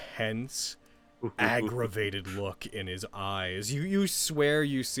intense, aggravated look in his eyes. You swear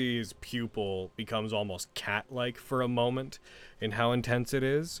you see his pupil becomes almost cat-like for a moment in how intense it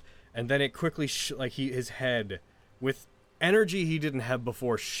is, and then it quickly his head, with energy he didn't have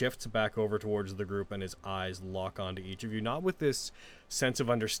before, shifts back over towards the group, and his eyes lock onto each of you, not with this sense of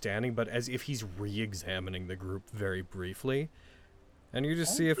understanding, but as if he's re-examining the group very briefly. And you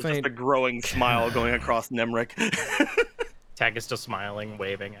just see a faint... Just a growing smile going across Nemric. Tag is still smiling,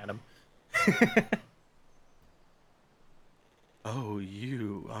 waving at him. Oh,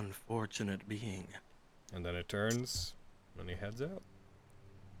 you unfortunate being. And then it turns, and he heads out.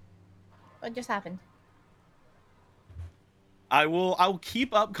 What just happened? I'll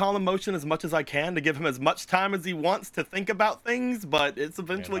keep up calm emotion as much as I can to give him as much time as he wants to think about things, but it's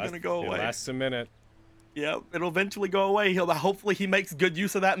eventually going to go away. It lasts a minute. Yeah, it'll eventually go away. Hopefully he makes good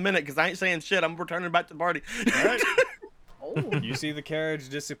use of that minute, because I ain't saying shit. I'm returning back to the party. All right. You see the carriage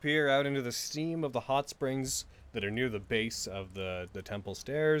disappear out into the steam of the hot springs that are near the base of the temple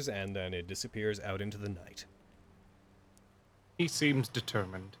stairs, and then it disappears out into the night. He seems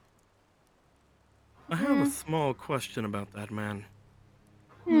determined. I have a small question about that man.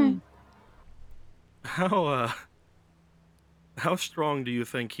 How strong do you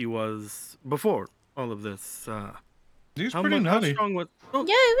think he was before all of this? He was pretty nutty. How strong was? Oh,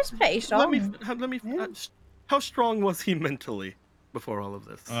 Yeah, it was pretty strong. Let me. How strong was he mentally before all of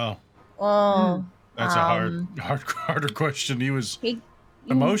this? Oh, Oh. that's a harder question. He was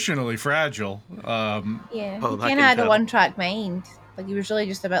emotionally fragile. Yeah, Oh, he I kind can of had a tell. one-track mind. Like, he was really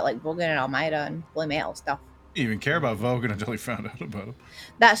just about, like, Vogan and Almeida and Blue Metal stuff. He didn't even care about Vogan until he found out about him.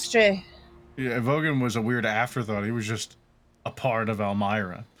 That's true. Yeah, Vogan was a weird afterthought. He was just a part of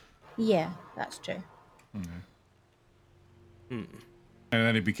Elmira. Yeah, that's true. And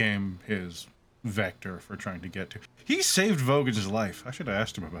then he became his vector if we're trying to get to. He saved Vogan's life. I should have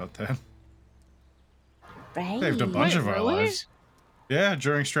asked him about that. Right. Saved a bunch of our really? lives. Yeah,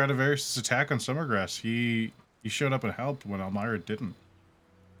 during Stradivarius' attack on Summergrass, he showed up and helped when Elmira didn't.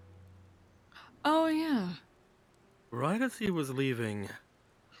 Oh yeah. Right as he was leaving,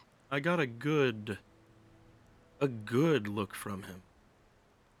 I got a good look from him.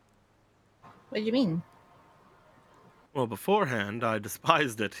 What do you mean? Well, beforehand, I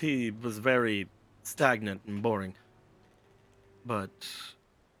despised it. He was very stagnant and boring. But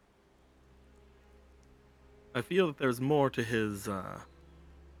I feel that there's more to his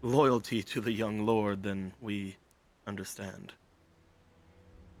loyalty to the young lord than we understand.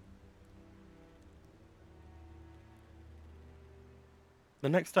 The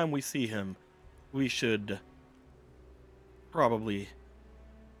next time we see him, we should probably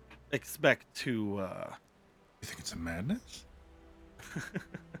expect to, You think it's a madness?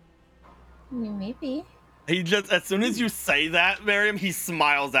 Maybe. He just, as soon as you say that, Miriam, he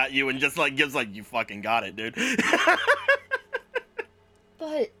smiles at you and just like gives like, you fucking got it, dude.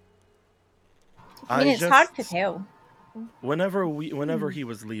 But I mean, it's hard to tell. Whenever he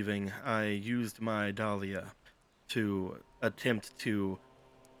was leaving, I used my Dahlia to attempt to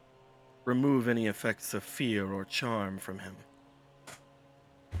remove any effects of fear or charm from him.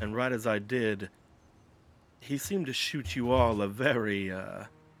 And right as I did, he seemed to shoot you all a very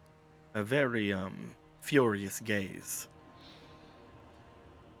furious gaze.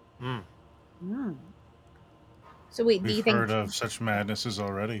 So wait, do you We've think heard of such madnesses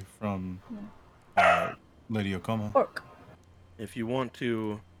already from Lady Okoma. Orc? If you want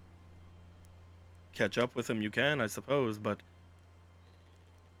to catch up with him, you can, I suppose, but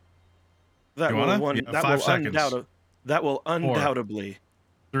that You will wanna? Yeah, 5 seconds. undoubtedly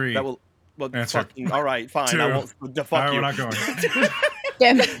 3. that will Answer. fucking all right, fine. 2. I won't fuck Alright, you. we're not going.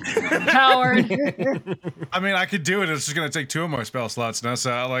 Damn it. Coward. I mean, I could do it. It's just gonna take 2 of my spell slots now. So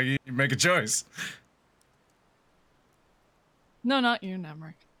like, you make a choice. No, not you,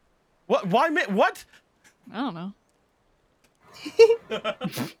 Nemric. What? Why? What? I don't know.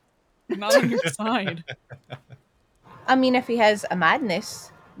 Not on your side. I mean, if he has a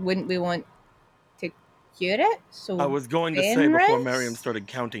madness, wouldn't we want to cure it? So I was going to say before Fenris? Miriam started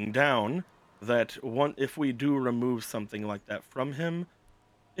counting down that if we do remove something like that from him,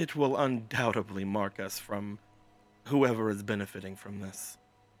 it will undoubtedly mark us from whoever is benefiting from this.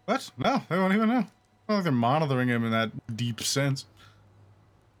 What? No, they won't even know. Not like they're monitoring him in that deep sense.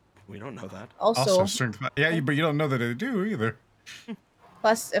 We don't know that. Also, strength. Yeah, but you don't know that they do either.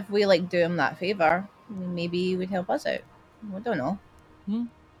 plus if we like do him that favor, maybe he would help us out. I don't know.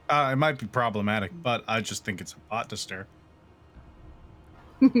 It might be problematic, but I just think it's a pot to stir.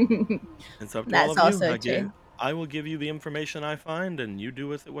 It's up to That's all of you. also true. I will give you the information I find, and you do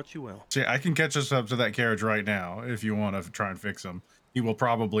with it what you will. See, I can catch us up to that carriage right now if you want to try and fix him. He will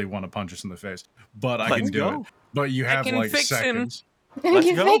probably want to punch us in the face, but I Let's can do go. it. But you have can like fix him. seconds. Let's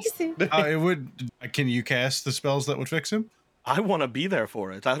You go. fixed it. It would. Can you cast the spells that would fix him? I want to be there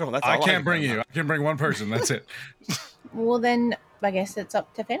for it. I don't know. That's I all can't bring care you. about. I can bring one person. That's it. Well, then I guess it's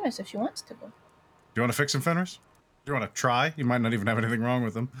up to Fenris if she wants to go. Do you want to fix him, Fenris? Do you want to try? You might not even have anything wrong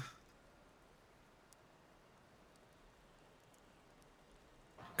with him.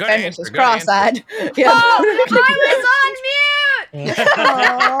 Good Fenris answer, is good answer. cross-eyed. Yeah. Oh, I was on mute.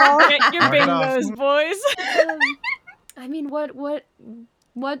 Get your Knock it off. bingos, boys. I mean, what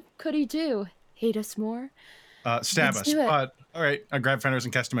could he do? Hate us more? Stab Let's us. do it. But all right, I grab Fenris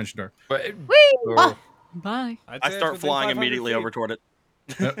and cast Dimension Door. Whee! Oh, Bye. I'd I say start it's within flying 500 immediately feet. over toward it.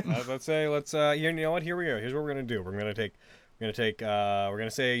 Let's say, you know what? Here we go. Here's what we're gonna do. We're gonna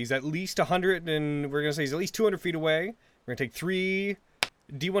say he's at least 100, and we're gonna say he's at least 200 feet away. We're gonna take 3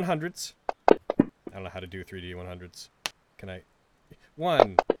 D100s. I don't know how to do 3 D100s. Can I?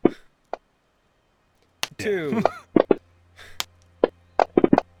 1, 2.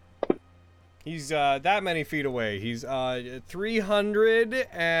 He's that many feet away. He's 300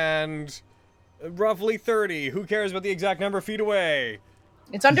 and roughly 30. Who cares about the exact number of feet away?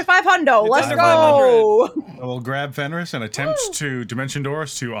 it's under 500. Let's under go. I will grab Fenris and attempt to Dimension Door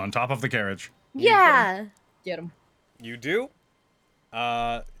us to on top of the carriage. Yeah. Get him. You do.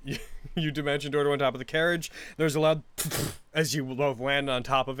 You dimension door to on top of the carriage. There's a loud as you both land on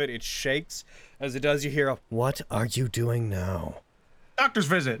top of it. It shakes. As it does, you hear a, "What are you doing now?" Doctor's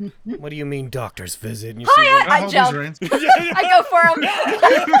visit. What do you mean, doctor's visit? And you Oh, see yeah, one- I hold jump. these reins. I go for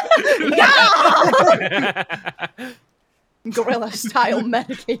him. Gorilla style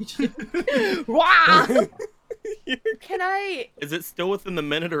medication. Wow. Can I? Is it still within the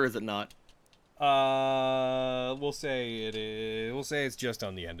minute or is it not? we'll say it is. We'll say it's just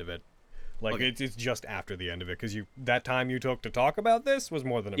on the end of it. Like it's just after the end of it because that time you took to talk about this was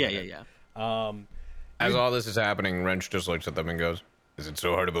more than a minute. Yeah. As all this is happening, Wrench just looks at them and goes, "Is it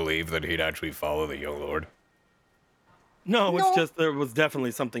so hard to believe that he'd actually follow the young lord?" No, it's just there was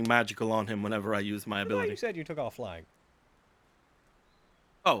definitely something magical on him whenever I used my ability. You said you took off flying.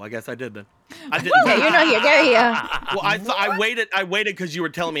 Oh, I guess I did then. I didn't. Yeah, you're not here. Get here. Well, I waited because you were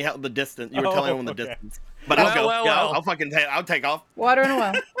telling me how the distance. You were telling me the distance. But I'll go. I'll take off. Water in a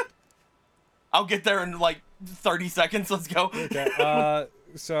well. I'll get there in like 30 seconds. Let's go. Okay.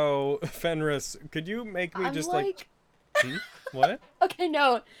 So Fenris, could you make me just like what? Okay,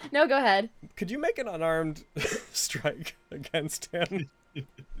 no, go ahead. Could you make an unarmed strike against him?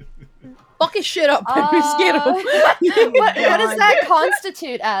 Fuck his shit up. Get him. What does that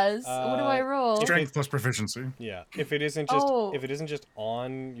constitute as? What do I roll? Strength plus proficiency. Yeah. If it isn't just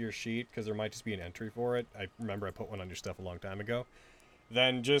on your sheet, because there might just be an entry for it. I remember I put one on your stuff a long time ago.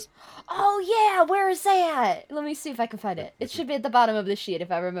 Then just. Oh yeah, where is that? Let me see if I can find it. It should be at the bottom of the sheet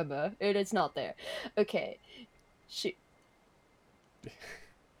if I remember. It's not there. Okay. Shoot.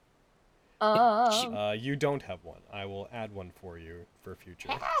 You don't have one. I will add one for you for future.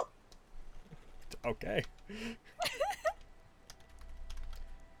 Help! Okay. Here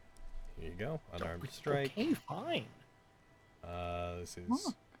you go. Unarmed strike. Okay, fine. This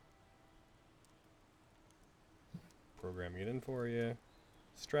is programming it in for you.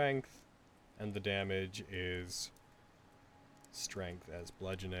 Strength, and the damage is strength as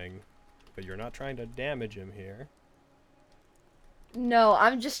bludgeoning. But you're not trying to damage him here. No,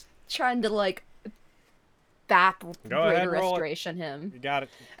 I'm just trying to like bap greater restoration him. You got it.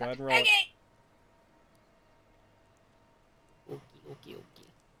 Go ahead and roll it. Okay.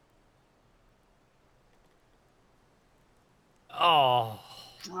 Oh.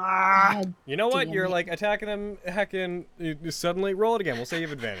 You know what? You're like attacking him, heckin'. You suddenly roll it again. We'll say you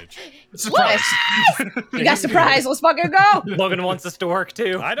have advantage. Surprise! You got surprise. Let's fucking go. Logan wants this to work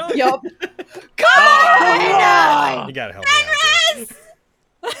too. I don't. Yup. Come on! You gotta help me out.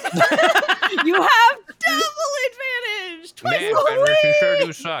 You have double advantage. Twice. Man, Fenris, you sure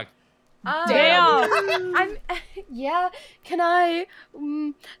do suck. Damn. I'm. Yeah. Can I?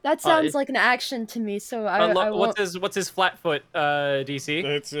 That sounds like an action to me. So I won't. What's his flat-foot DC?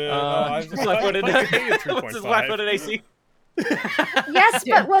 It's flat-footed. What's his flat-footed AC? Yes,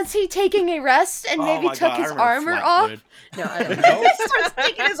 but was he taking a rest and maybe took his armor off? No, I don't know. He starts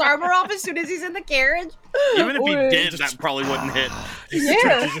taking his armor off as soon as he's in the carriage. Even if he did, that probably wouldn't hit.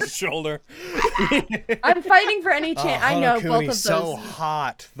 Yeah. His shoulder. I'm fighting for any chance. I know both of those. So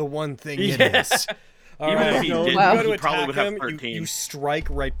hot. The one thing it is. Even if he did, you go to he probably would have him, 13. you strike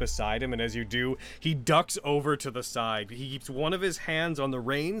right beside him, and as you do, he ducks over to the side. He keeps one of his hands on the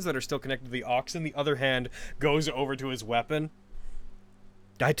reins that are still connected to the oxen. The other hand goes over to his weapon.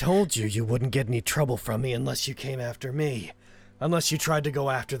 I told you you wouldn't get any trouble from me unless you came after me. Unless you tried to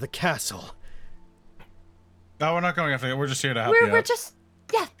go after the castle. No, we're not going after it. We're just here to help you out. We're just,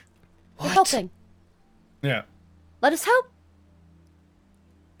 yeah. We're helping. Yeah. Let us help.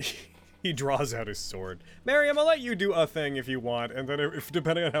 He draws out his sword. Miriam, I'll let you do a thing if you want, and then if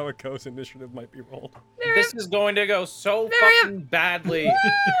depending on how it goes, initiative might be rolled. This is going to go so fucking badly.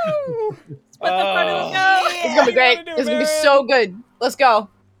 It's gonna be great. It's gonna be so good. Let's go.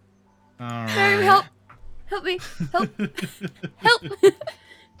 Miriam, help. Help me. Help. Help.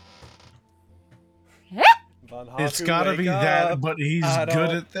 Von Haku, It's gotta be wake that, up. but he's I good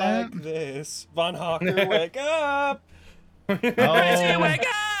don't at that. Like this. Von Haku, wake up. Oh, Wake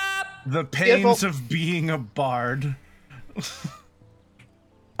up! the pains of being a bard.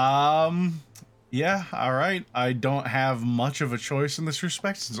 Yeah, all right. I don't have much of a choice in this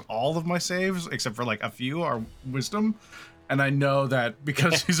respect since all of my saves, except for like a few, are wisdom. And I know that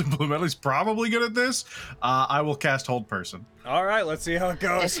because he's a blue metal, he's probably good at this. I will cast Hold Person. All right, let's see how it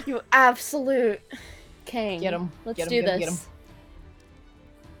goes. You absolute king. Get him. Let's Get him, do get him, this.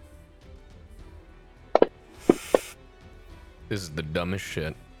 get him. This is the dumbest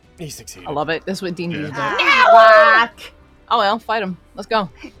shit. He succeeded. I love it. This is what D&D is Yeah. doing. Whack! Oh well, fight him. Let's go.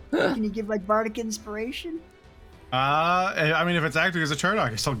 Can you give like bardic inspiration? I mean, if it's acting as a turn,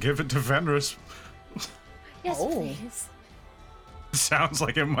 I guess I'll give it to Fenris. Yes, Oh. please. Sounds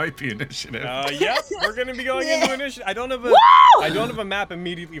like it might be initiative. Yep, we're gonna be going into initiative. I don't have a map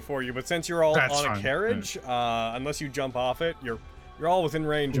immediately for you, but since you're all That's on a fine. carriage, unless you jump off it, you're all within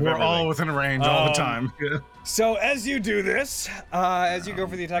range of We're everything. all within range all the time. Yeah. So as you do this, as you go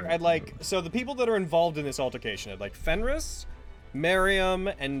for the attack, so the people that are involved in this altercation, I'd like Fenris, Miriam,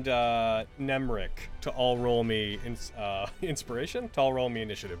 and Nemric to all roll me inspiration. To all roll me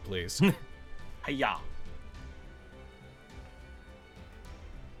initiative, please. Hiya.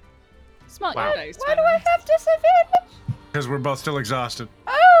 Smart Wow. dice. Why do I have disadvantage? Because we're both still exhausted.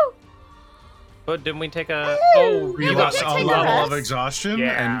 Oh! But didn't we take a? Hey, Oh, You we lost did a take a level rest. of exhaustion,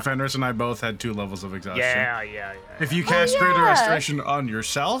 Yeah. and Fenris and I both had 2 levels of exhaustion. yeah. If you cast Greater yeah. Restoration on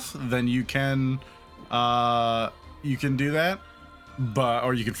yourself, then you can do that,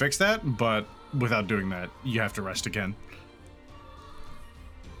 or you can fix that, but without doing that, you have to rest again.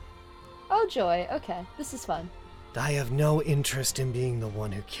 Oh, joy. Okay, this is fun. I have no interest in being the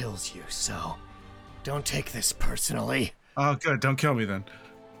one who kills you, so don't take this personally. Oh, good. Don't kill me then.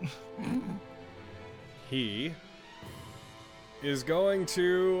 He is going to,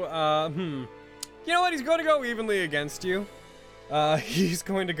 you know what? He's going to go evenly against you. He's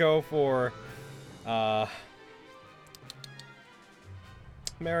going to go for,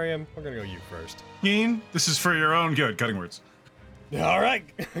 Miriam, we're going to go you first. Keen, this is for your own good. Cutting words. All right,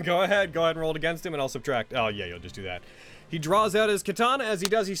 go ahead and roll it against him, and I'll subtract. Oh yeah, you'll just do that. He draws out his katana. As he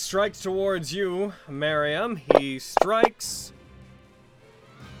does, he strikes towards you, Miriam. He strikes.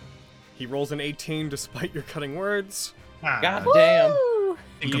 He rolls an 18 despite your cutting words. God damn. Woo!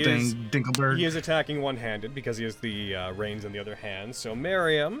 Dinkelberg. He is attacking one-handed because he has the reins in the other hand. So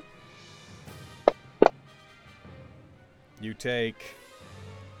Miriam, you take.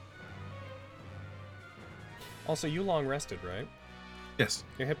 Also, you long rested, right? Yes.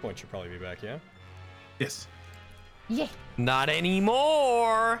 Your hit points should probably be back, yeah? Yes. Yeah. Not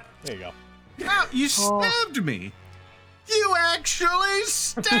anymore. There you go. Ow, you stabbed me. You actually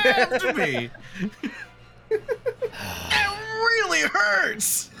stabbed me. It really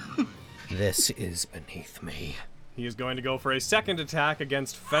hurts. This is beneath me. He is going to go for a second attack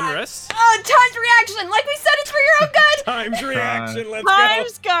against Fenris. Oh, timed reaction! Like we said, it's for your own good! Times reaction, let's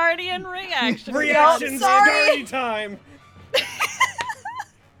Times Guardian reaction. go. Reactions, sorry. dirty time.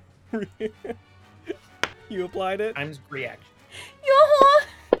 You applied it? Times reaction. Yo!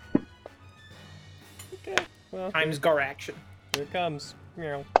 Okay, well, Times gar action. here it comes.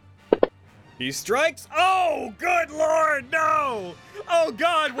 Meow. He strikes. Oh, good lord, no! Oh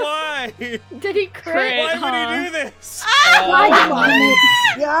god, why? Did he crit? Why huh? would he do this?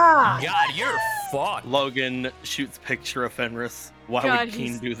 God. God, you're fucked. Logan shoots picture of Fenris. Why God, would Keen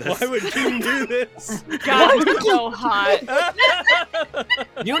he's- do this? Why would King do this? God, he's so hot.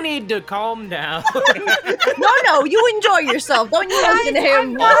 You need to calm down. No, you enjoy yourself. Don't you listen to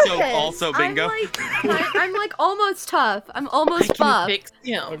him. Also bingo. I'm like almost tough. I'm almost buff.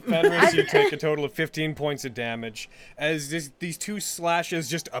 Look, Fenris, you take a total of 15 points of damage as these 2 slashes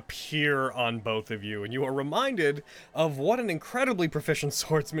just appear on both of you, and you are reminded of what an incredibly proficient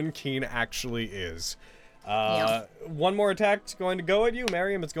swordsman Keen actually is. One more attack's going to go at you.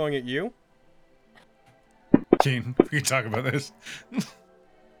 Miriam, it's going at you. Keen, we can talk about this.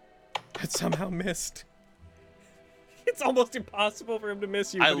 It somehow missed. It's almost impossible for him to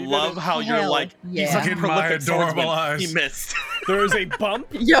miss you. I but he love did it. how you're like, yeah. Look at my prolific adorable swordsman. eyes. He missed. There is a bump.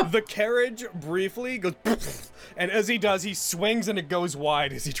 Yeah. The carriage briefly goes, and as he does, he swings and it goes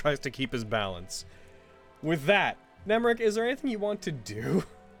wide as he tries to keep his balance. With that, Nemric, is there anything you want to do?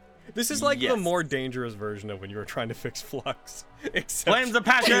 This is like the Yes. more dangerous version of when you were trying to fix Flux. Except Flames of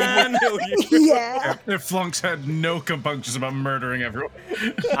passion. Yeah. If Flunks had no compunctions about murdering everyone.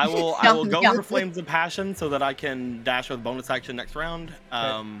 I will go Yeah. for Flames of Passion so that I can dash with bonus action next round.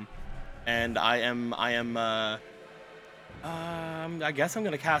 And I guess I'm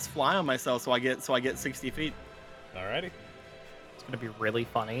gonna cast Fly on myself so I get 60 feet. Alrighty. It's gonna be really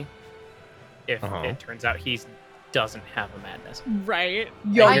funny if it turns out he doesn't have a madness. Right?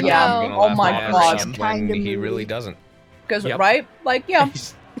 Yo, I yeah. know. I'm gonna Oh laugh my ass god. off when Kinda he moody. really doesn't. Because, Yep. right? Like, yeah.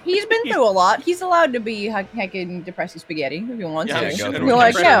 He's been through a lot. He's allowed to be heckin' depressed spaghetti if he wants Yeah, to. I'm sure, go You're through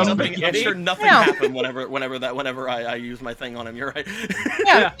like, it. yeah. I'm sure nothing Yeah. happened whenever I use my thing on him. You're right.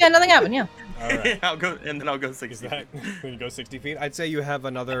 Yeah, nothing happened, yeah. Alright. I'll go 60 Is feet. that when you go 60 feet? I'd say you have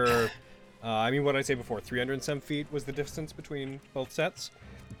another. What did I say before? 300 and some feet was the distance between both sets.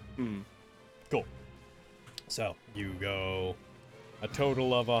 Cool. So you go a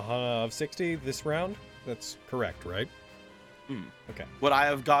total of 60 this round. That's correct, right? Okay. Would I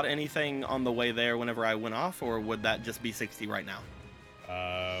have got anything on the way there whenever I went off, or would that just be 60 right now?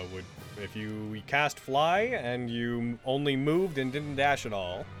 If you cast fly and you only moved and didn't dash at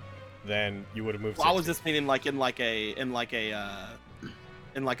all, then you would have moved. Well, I was 60. just meaning like in a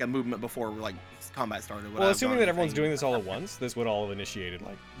movement before like combat started. Well, assuming that everyone's doing this all at once, this would all have initiated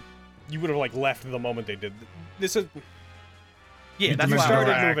like you would have like left the moment they did. This is Yeah, that's you why I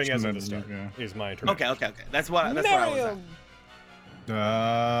started was- moving as of the Action, start. yeah. Is my interpretation. Okay. That's what I was at.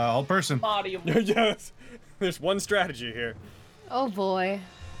 All person. Body of Yes. There's one strategy here. Oh boy.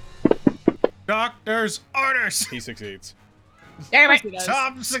 Doctor's orders. He succeeds. Damn it!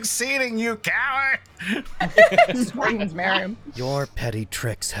 Stop succeeding, you coward! Screams Miriam. Your petty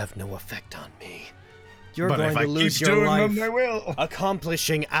tricks have no effect on me. You're But going if to I lose keep your doing life them, they will.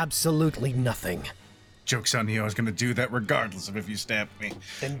 accomplishing absolutely nothing. Joke's on you, I was gonna do that regardless of if you stabbed me.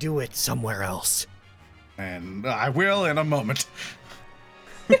 Then do it somewhere else. And I will in a moment.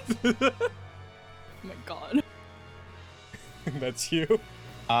 Oh my god. That's you.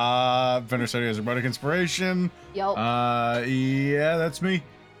 Fenris said he has a bardic inspiration. Yup. Yeah, that's me.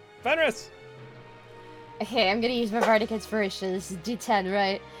 Fenris! Okay, I'm gonna use my bardic inspiration. This is D10,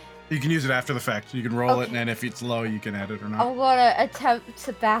 right? You can use it after the fact. You can roll it, Okay. and if it's low, you can add it or not. I wanna attempt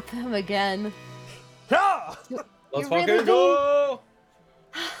to bap him again. Yeah! You Let's really fucking go!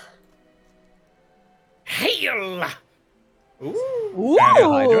 Hail! Ooh,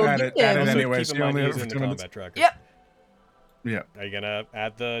 Add it get anyways. Also, You keep in only mind have he's for in the 2 minutes. combat tracker. Yep. Yeah. Are you gonna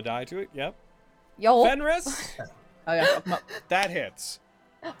add the die to it? Yep. Yo. Fenris? Oh yeah, fuck 'em up. That hits.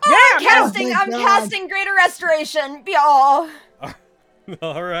 I'm Oh casting. my I'm God. casting Greater Restoration. Y'all.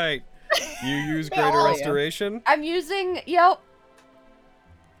 All right. You use Greater Oh, yeah. Restoration. I'm using. Yep.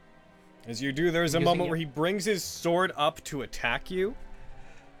 As you do, there's a Using moment it. where he brings his sword up to attack you.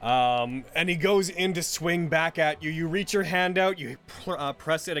 And he goes in to swing back at you. You reach your hand out, you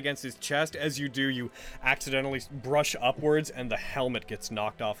press it against his chest. As you do, you accidentally brush upwards, and the helmet gets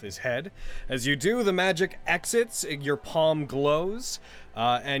knocked off his head. As you do, the magic exits, your palm glows,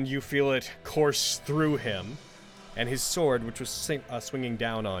 and you feel it course through him. And his sword, which was swinging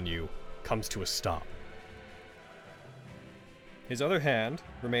down on you, comes to a stop. His other hand,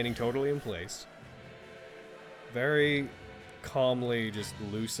 remaining totally in place, very calmly just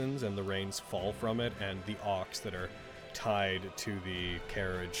loosens, and the reins fall from it, and the ox that are tied to the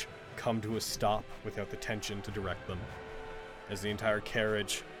carriage come to a stop without the tension to direct them, as the entire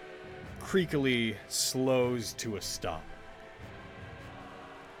carriage creakily slows to a stop.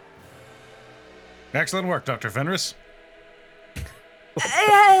 Excellent work, Dr. Fenris.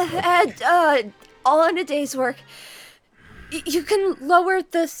 All in a day's work. You can lower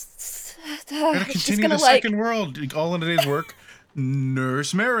this. Gotta continue the second world. All in a day's work.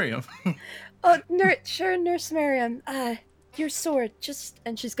 Nurse Miriam. Nurse Miriam. Your sword,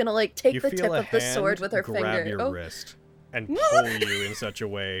 and she's gonna like take You the feel tip a of the sword hand with her grab finger. your wrist and pull you in such a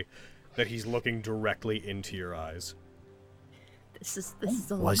way that he's looking directly into your eyes. This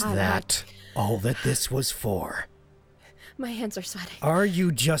is a Was lot. that all that this was for? My hands are sweating. Are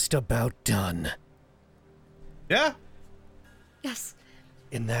you just about done? Yeah. Yes.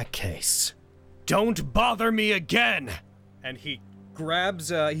 In that case, Don't bother me again! And he grabs,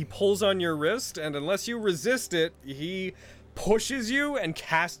 he pulls on your wrist, and unless you resist it, he pushes you and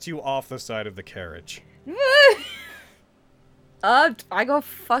casts you off the side of the carriage. I go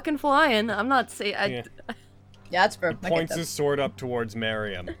fucking flying. I'm not saying. Yeah. Yeah, that's fair. He points his sword up towards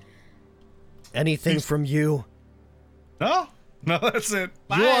Miriam. anything from you? No, that's it.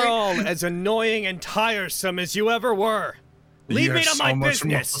 You're all as annoying and tiresome as you ever were. Leave You me have to my so much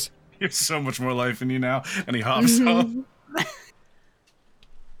business. You have so much more life in you now. And he hops off.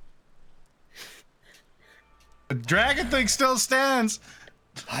 The dragon thing still stands.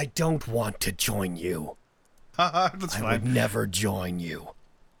 I don't want to join you. That's I fine. would never join you.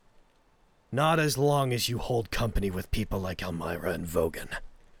 Not as long as you hold company with people like Elmira and Vogan.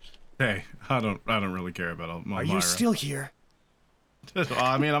 Hey, I don't really care about Elmira. Are you still here? Well,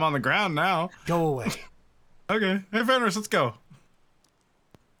 I mean, I'm on the ground now. Go away. Okay. Hey, Fenris, let's go.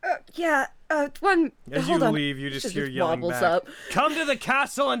 Yeah. One. As hold you on. leave, you just She hear yelling wobbles back. up. Come to the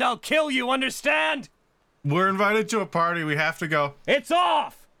castle and I'll kill you, understand? We're invited to a party. We have to go. It's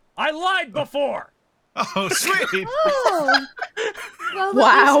off! I lied before! Oh, sweet. Oh. Well,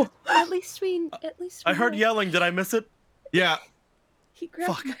 Wow. At least we. I heard know. yelling. Did I miss it? Yeah, He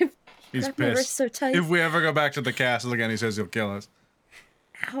grabbed Fuck. my. he's grabbed my wrist pissed. so tight. If we ever go back to the castle again, he says he'll kill us.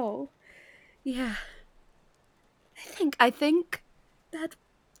 Ow. Yeah. I think that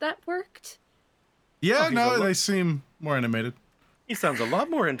worked. Yeah, he's no, a they seem more animated. He sounds a lot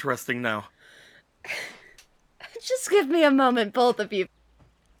more interesting now. Just give me a moment, both of you.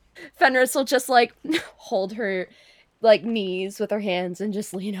 Fenris will just like hold her like knees with her hands and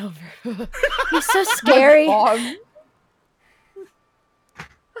just lean over. He's so scary.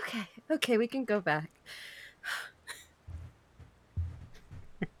 Okay, we can go back.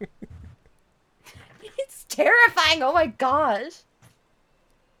 It's terrifying. Oh my gosh.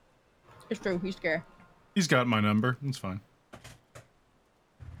 It's true. He's scared. He's got my number. It's fine.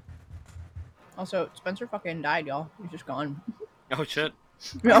 Also, Spencer fucking died, y'all. He's just gone. Oh shit.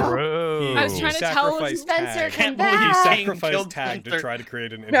 Bro. I was trying to tell him Spencer, Tag. come He back. sacrificed Tag to try to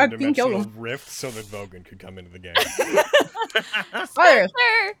create an Yeah, King killed interdimensional him. rift so that Vogan could come into the game. Fire.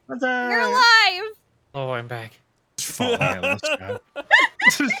 You're alive. Oh, I'm back.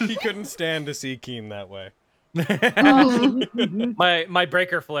 He couldn't stand to see Keen that way. my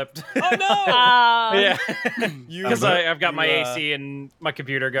breaker flipped. Oh no! Yeah, You- because I've got my you, AC and my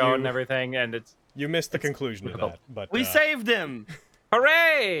computer going and everything, and it's You missed the conclusion of that, but We saved him.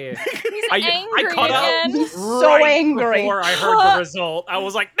 hooray! He's I angry caught up again. He's so angry. before I heard the result. I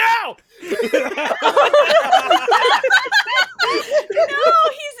was like, no! No,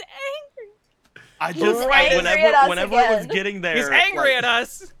 he's angry. I just Right. Angry at us whenever it was again. getver He's angry at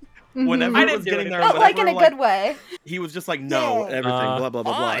us. Whenever I it didn't was do getting there, But like in a whenever, good way. he was just like no, Yeah. everything, blah blah blah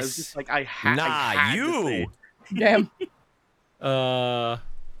blah. It's Us. just like I had. Nah, I had to you. say. Damn.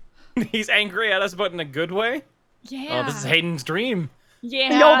 He's angry at us, but in a good way. Yeah. Oh, this is Hayden's dream.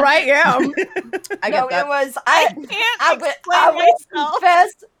 Yeah. No, right? Yeah. I No, get that. it was. I I can't will explain myself.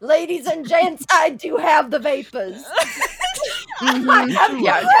 confess, ladies and gents, I do have the vapors. Yeah, it's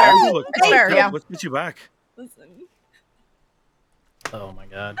fair. Look, It's fair, yeah. Let's get you back. Listen. Oh my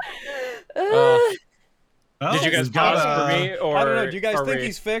god. Well, Did you guys he's got pause a- for me, or I don't know. Do you guys are think we-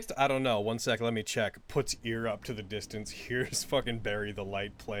 he's fixed? I don't know. One sec. Let me check. Puts ear up to the distance. Hears fucking Bury the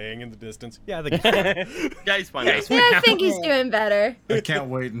Light playing in the distance. Yeah, I think he's fine. Yeah, he's fine. Yeah, He's Yeah, I think he's doing better. I can't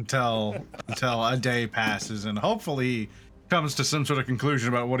wait until a day passes and hopefully he comes to some sort of conclusion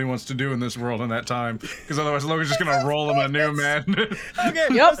about what he wants to do in this world in that time. Because otherwise, Logan's just gonna roll him a new man. Okay,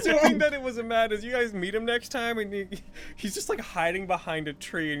 Yep. assuming that it was a madness, you guys meet him next time, and he's just like hiding behind a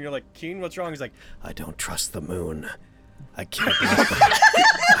tree, and you're like, Keen, what's wrong? He's like, I don't trust the moon. I can't let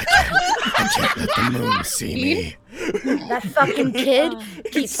I can't let the moon see me. That fucking kid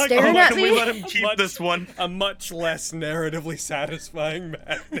keeps It's like, staring at Can we me. let him keep this one? A much less narratively satisfying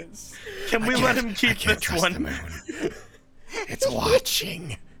madness. Can we let him keep this trust one? the moon. It's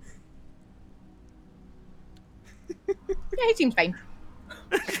watching. Yeah, he seems fine.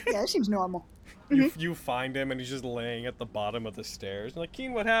 Yeah, it seems normal. You find him, and he's just laying at the bottom of the stairs. You're like,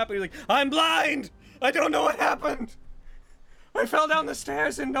 Keen, what happened? He's like, I'm blind. I don't know what happened. I fell down the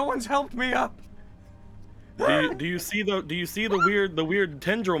stairs, and no one's helped me up. Do you see the weird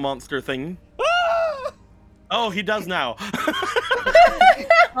tendril monster thing? Oh, he does now.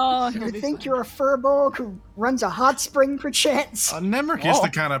 Oh, You think you're a furball who runs a hot spring, perchance? Nemric is the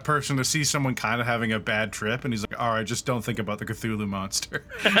kind of person to see someone kind of having a bad trip, and he's like, all right, just don't think about the Cthulhu monster.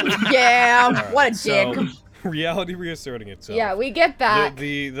 Yeah, what a So, dick. reality reasserting itself. Yeah, we get back.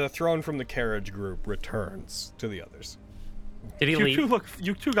 The throne from the carriage group returns to the others. Did he leave?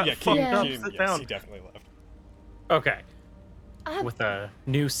 You two got Yeah, fucked Keen, up. Keen, Sit yes, down. he definitely left. Okay. With a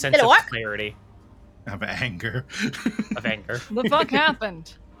new sense Did it of work? clarity, Of anger. of anger. The fuck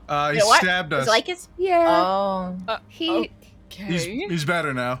happened? He You know what? stabbed us. Is it like his? Yeah. Oh. He. Okay. He's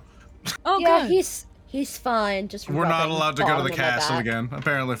better now. Oh, Yeah, good. he's fine. Just We're not rubbing allowed to go to bottom the of my castle back. again.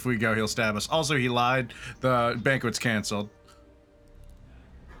 Apparently, if we go, he'll stab us. Also, he lied. The banquet's canceled.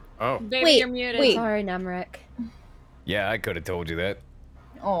 Oh. Baby, Wait, you're muted. wait. Sorry, Nemric. Yeah, I could have told you that.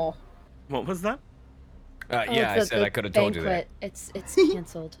 Oh. What was that? Yeah, I said I could have told you that. It's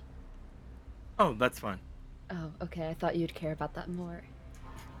canceled. Oh, that's fine. Oh, okay. I thought you'd care about that more.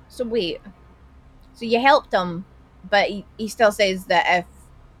 So wait. So you helped him, but he still says that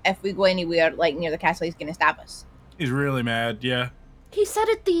if we go anywhere like near the castle, he's gonna stab us. He's really mad. Yeah. He said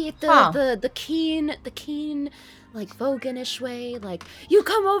it Huh. the keen like Voganish way, like you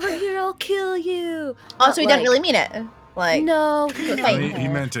come over here, I'll kill you. Oh, so he didn't really mean it. Like no, He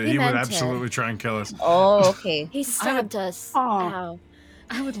meant it. He would meant it. absolutely try and kill us. Oh, okay. He stabbed us. Aw. Ow.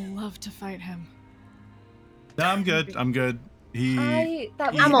 I would love to fight him. No, I'm good. I'm good.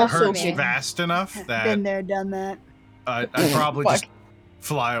 That was I'm enough also for hurts me. fast enough Been that there, done that. I'd probably Fuck. just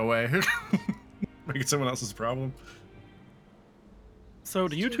fly away. Make it someone else's problem. So,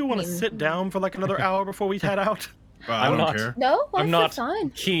 do you two want to sit down for like another hour before we head out? I I'm don't not. care. No, I'm feel not fine.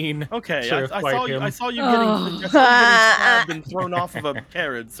 keen. Okay, to I fight saw you. him. I saw you Oh. getting, I saw you getting stabbed and thrown off of a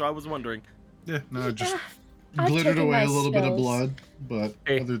carriage, so I was wondering. Yeah, no, just I've glittered taken away my a little bit of spells. blood, but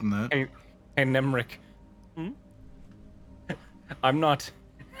Hey. other than that, Hey, Nemric. Hmm? I'm not.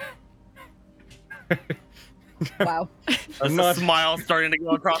 Wow. There's not- a smile starting to go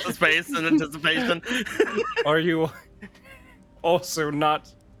across his face in anticipation. Are you also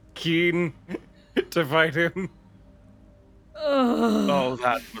not keen to fight him? Oh,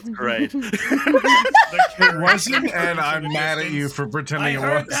 that was great. It wasn't, and I'm mad at you for pretending it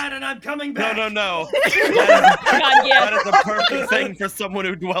was. and I'm coming back. No. God, yeah. That is a perfect thing for someone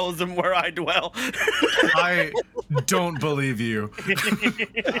who dwells in where I dwell. I don't believe you.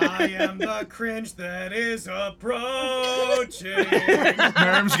 I am the cringe that is approaching.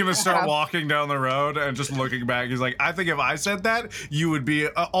 Miriam's gonna start walking down the road and just looking back. He's like, I think if I said that, you would be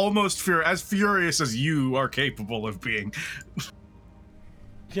almost as furious as you are capable of being.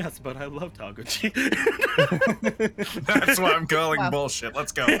 Yes, but I love Taguchi. That's why I'm calling bullshit.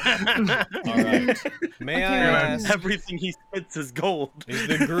 Let's go. All right. May I ask, everything he spits is gold. is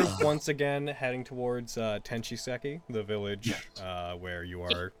the group once again heading towards Tenchiseki, the village where you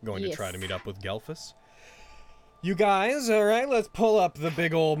are going to try to meet up with Gelfus? You guys, all right, let's pull up the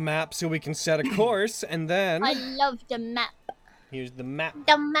big old map so we can set a course, and then I love the map. here's the map.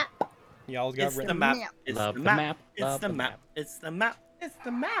 The map. Y'all got It's ready? the map. It's Love the the map. map. It's Love the the map. It's the map. It's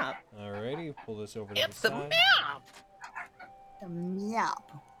the map. Alrighty, pull this over to It's the the side. map. The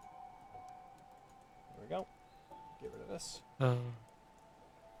map. There we go. Get rid of this.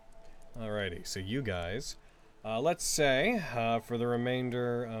 Alrighty, so you guys, let's say for the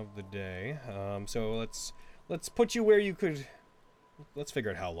remainder of the day, so let's put you where you could. Let's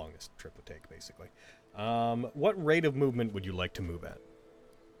figure out how long this trip would take, basically. What rate of movement would you like to move at?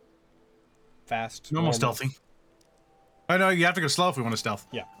 Fast, Normal, stealthy. Oh no, you have to go slow if we want to stealth.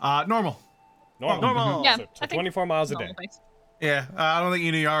 Yeah. Normal. Normal. Yeah, So I think 24 miles a day. normal pace. Yeah, I don't think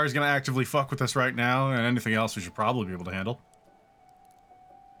EDR is going to actively fuck with us right now, and anything else we should probably be able to handle.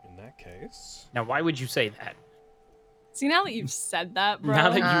 In that case. Now, why would you say that? See, now that you've said that, bro. Now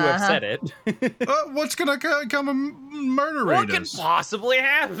that you have said it. What's going to come and murder What raid could us? possibly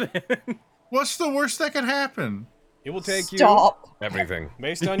happen? What's the worst that could happen? It will take Stop. Everything. you,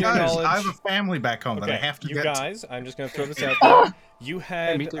 based on your Guys, knowledge. I have a family back home that I have to you get. guys, I'm just going to throw this out there. You me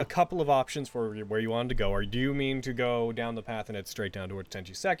had too. a couple of options for where you wanted to go. Or do you mean to go down the path and head straight down towards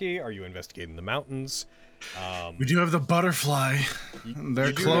Tenchiseki? Are you investigating the mountains? We do have the butterfly. They're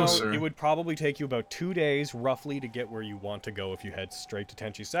You do know closer. it would probably take you about 2 days, roughly, to get where you want to go if you head straight to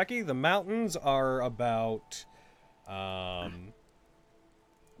Tenchiseki. The mountains are about a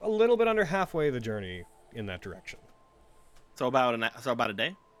little bit under halfway the journey in that direction. So about a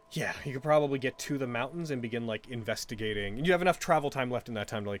day. Yeah, you could probably get to the mountains and begin like investigating. You have enough travel time left in that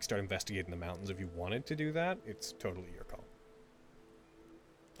time to like start investigating the mountains if you wanted to do that. It's totally your call.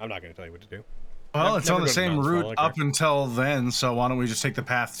 I'm not going to tell you what to do. Well, it's on Never the go to same mountains, route well, okay. up until then, so why don't we just take the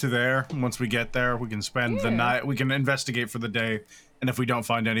path to there? Once we get there, we can spend the night, we can investigate for the day, and if we don't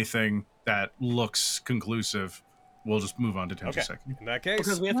find anything that looks conclusive, we'll just move on to Tenchiseki. Okay. In that case,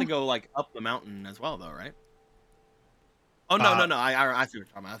 Because we have to go like up the mountain as well, though, right? Oh no, no. I see what you're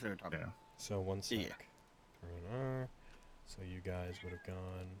talking about. I see what you're talking about. So one sec. Yeah. So you guys would have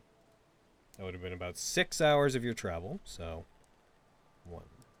gone. That would have been about 6 hours of your travel. So 1,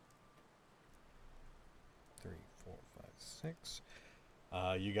 3, 4, 5, 6.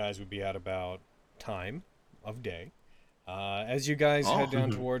 You guys would be at about time of day. As you guys head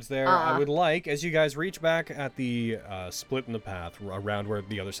down towards there, I would like, as you guys reach back at the split in the path around where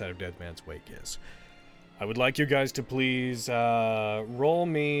the other side of Dead Man's Wake is, I would like you guys to please roll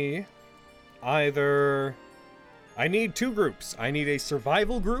me either. I need 2 groups. I need a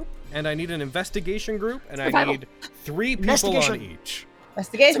survival group and I need an investigation group, and I need 3 people on each.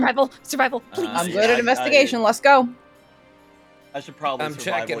 Investigation. Survival, please. I'm good at investigation. Let's go. I should probably. I'm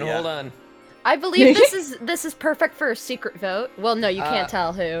checking. Hold on. I believe this is perfect for a secret vote. Well, no, you can't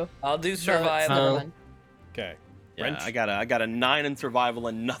tell who. I'll do votes survival. everyone. Okay. Yeah, I got a 9 in survival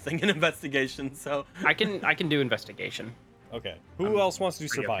and nothing in investigation. So I can do investigation. Okay. Who else wants to do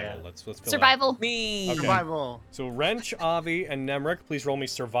pretty survival? okay. Let's fill Survival. Me. Okay. Survival. So Wrench, Avi, and Nemric, please roll me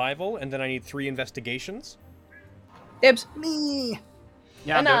survival, and then I need 3 investigations. Dibs. Me.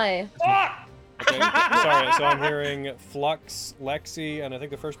 Yeah, And I. Okay. Sorry, so I'm hearing Flux, Lexi, and I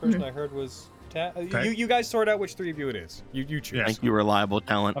think the first person I heard was Okay. You guys sort out which 3 of you it is. You choose. Yes. thank you, reliable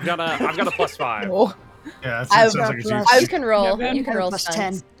talent. I've got a +5. Oh, Yeah, that I've sounds like it's got easy. You can roll. Yeah, You can roll plus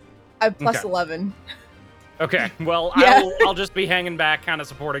stunts. 10. I have plus Okay. 11. Okay, well, Yeah. I'll just be hanging back, kind of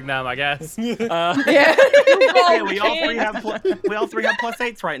supporting them, I guess. Yeah. Hey, we all three have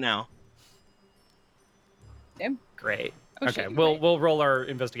 +8s right now. Damn. Great. Oh, Okay, shit, we'll roll our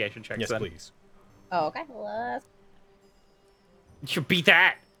investigation checks Yes, then. please. Oh, okay. Let's You beat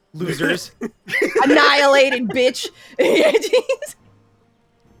that, losers. annihilated, bitch. Jeez.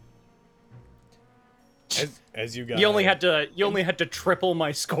 As you guys. You only had to triple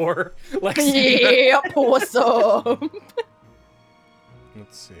my score, Lexi. Yep. What's up?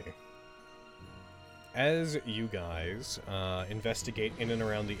 Let's see. as you guys investigate in and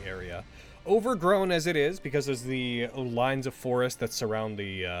around the area, overgrown as it is because there's the lines of forest that surround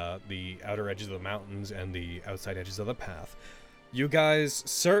the outer edges of the mountains and the outside edges of the path, you guys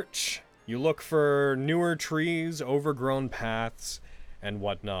search. You look for newer trees, overgrown paths, and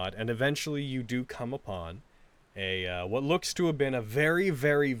whatnot, and eventually you do come upon a what looks to have been a very,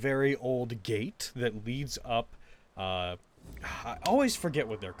 very, very old gate that leads up. I always forget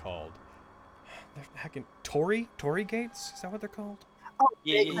what they're called. They're heckin' Torii gates? Is that what they're called? Oh,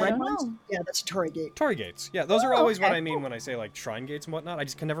 Yeah, red ones? Yeah, that's a Torii gate. Torii gates. Yeah, those are always what okay, I mean when I say like shrine gates and whatnot. I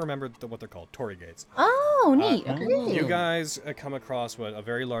just can never remember what they're called. Torii gates. Oh, neat. Okay. You guys come across a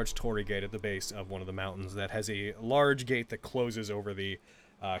very large Torii gate at the base of one of the mountains that has a large gate that closes over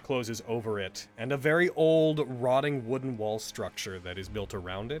it, and a very old, rotting wooden wall structure that is built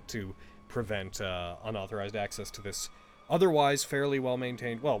around it to prevent unauthorized access to this otherwise fairly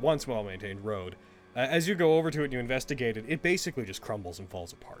well-maintained, once well-maintained road. As you go over to it and you investigate it, it basically just crumbles and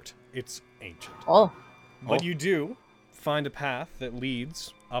falls apart. It's ancient. Oh. But you do find a path that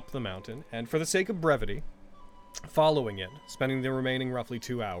leads up the mountain, and for the sake of brevity, following it, spending the remaining roughly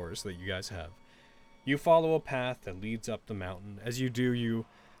 2 hours that you guys have, you follow a path that leads up the mountain. As you do, you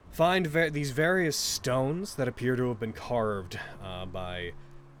find these various stones that appear to have been carved by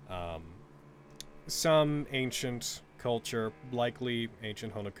some ancient culture, likely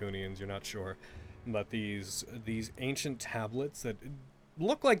ancient Honokunians, you're not sure. But these ancient tablets that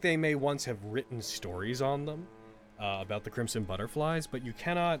look like they may once have written stories on them about the crimson butterflies, but you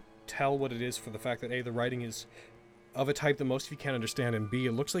cannot tell what it is for the fact that A, the writing is of a type that most of you can't understand, and B,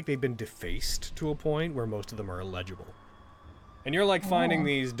 it looks like they've been defaced to a point where most of them are illegible. And you're like finding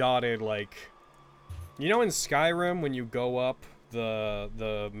these dotted, like, you know in Skyrim when you go up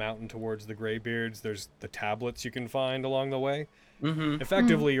the mountain towards the Greybeards, there's the tablets you can find along the way? Mm-hmm.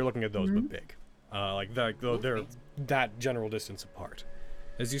 Effectively, you're looking at those, but big. They're that general distance apart.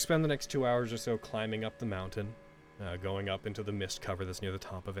 As you spend the next 2 hours or so climbing up the mountain, going up into the mist cover that's near the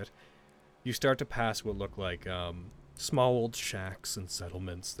top of it, you start to pass what look like small old shacks and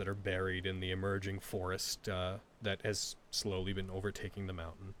settlements that are buried in the emerging forest that has slowly been overtaking the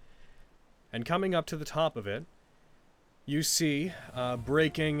mountain. And coming up to the top of it, you see,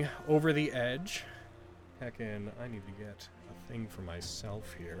 breaking over the edge, heckin', I need to get a thing for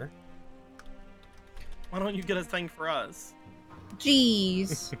myself here. Why don't you get a thing for us?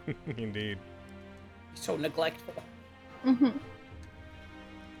 Jeez. Indeed. So neglectful. Mm-hmm.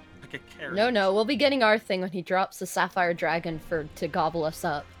 Like a carrot. No, we'll be getting our thing when he drops the sapphire dragon to gobble us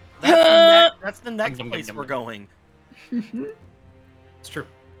up. That's the next place we're going. It's true.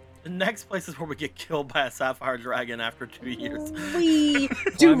 The next place is where we get killed by a sapphire dragon after 2 years. We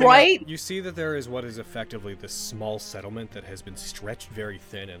do right. You see that there is what is effectively this small settlement that has been stretched very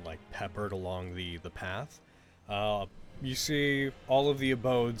thin and like peppered along the path. You see all of the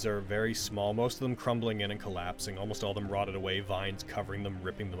abodes are very small, most of them crumbling in and collapsing, almost all of them rotted away, vines covering them,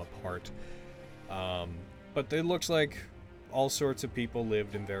 ripping them apart. But it looks like all sorts of people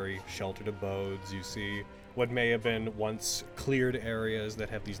lived in very sheltered abodes. You see what may have been once cleared areas that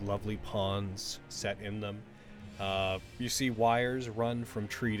have these lovely ponds set in them. You see wires run from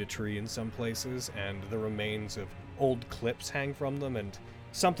tree to tree in some places, and the remains of old clips hang from them, and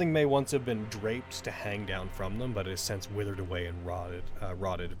something may once have been draped to hang down from them, but has since withered away and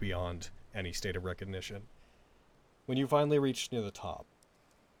rotted beyond any state of recognition. When you finally reach near the top,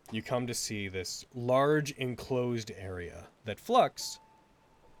 you come to see this large enclosed area that Flux,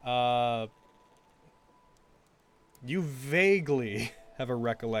 you vaguely have a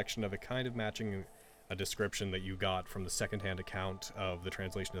recollection of it kind of matching a description that you got from the secondhand account of the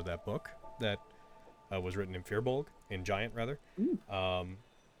translation of that book that was written in Firbolg, in Giant, rather.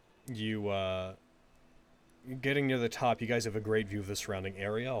 Getting near the top, you guys have a great view of the surrounding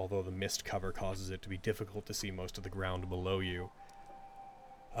area, although the mist cover causes it to be difficult to see most of the ground below you.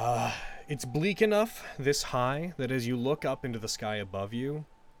 It's bleak enough this high that as you look up into the sky above you,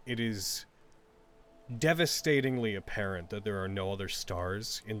 it is devastatingly apparent that there are no other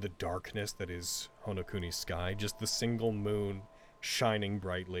stars in the darkness that is Honokuni's sky, just the single moon shining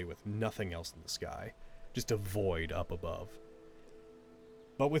brightly with nothing else in the sky, just a void up above.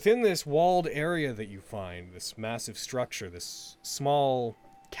 But within this walled area that you find, this massive structure, this small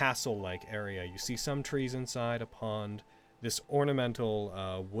castle-like area, you see some trees inside, a pond, this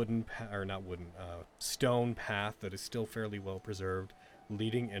ornamental stone path that is still fairly well preserved,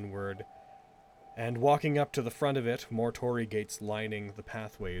 leading inward. And walking up to the front of it, more Torii gates lining the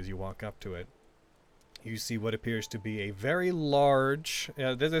pathway as you walk up to it. You see what appears to be a very large...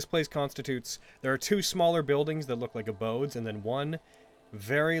 this place constitutes... There are two smaller buildings that look like abodes, and then one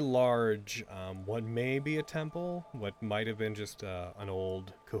very large, what may be a temple, what might have been just an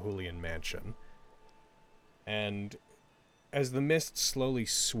old Cahulian mansion. And as the mist slowly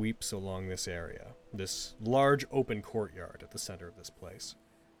sweeps along this area, this large open courtyard at the center of this place,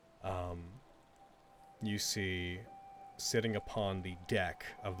 you see, sitting upon the deck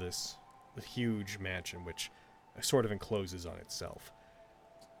of this huge mansion, which sort of encloses on itself,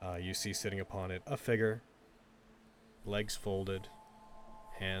 you see sitting upon it a figure, legs folded,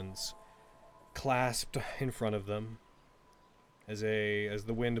 hands clasped in front of them. As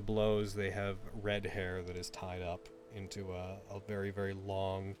the wind blows, they have red hair that is tied up into a very, very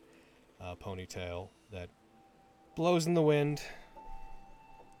long ponytail that blows in the wind,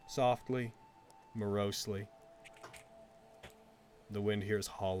 softly, morosely. The wind here is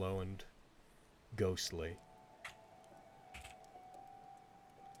hollow and ghostly.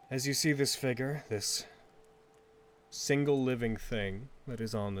 As you see this figure, this single living thing that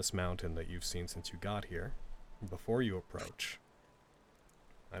is on this mountain that you've seen since you got here, before you approach,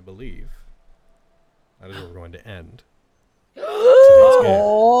 I believe that is where we're going to end today's game.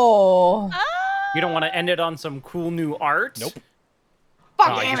 Oh. You don't want to end it on some cool new art? Nope.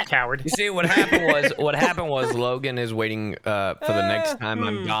 Oh, you coward. You see, what happened was Logan is waiting for the next time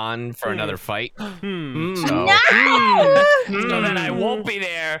I'm gone for another fight. So then I won't be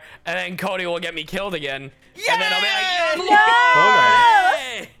there, and then Cody will get me killed again. Yeah! And then I'll be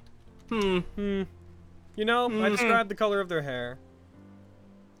like, Hold on. You know, I described the color of their hair.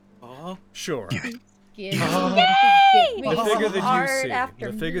 Sure. The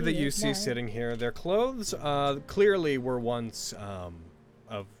figure that you see sitting here, their clothes clearly were once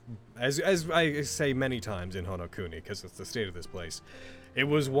as I say many times in Honokuni, because it's the state of this place, it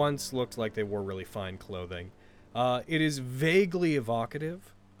was once looked like they wore really fine clothing. It is vaguely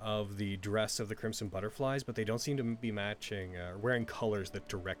evocative of the dress of the Crimson Butterflies, but they don't seem to be wearing colors that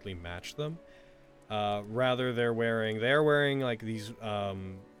directly match them. Rather, they're wearing like these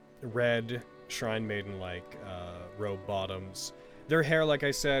red Shrine Maiden-like robe bottoms. Their hair, like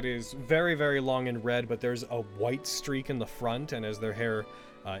I said, is very, very long and red, but there's a white streak in the front, and as their hair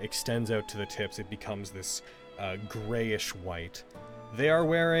extends out to the tips, it becomes this grayish white. They are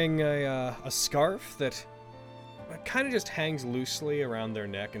wearing a scarf that kind of just hangs loosely around their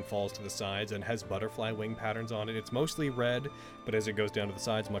neck and falls to the sides and has butterfly wing patterns on it. It's mostly red, but as it goes down to the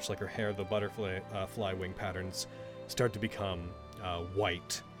sides, much like her hair, the butterfly fly wing patterns start to become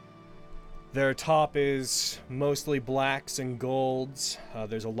white. Their top is mostly blacks and golds.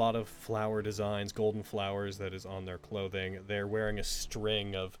 There's a lot of flower designs, golden flowers that is on their clothing. They're wearing a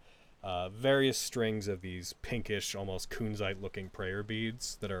string of various strings of these pinkish, almost kunzite-looking prayer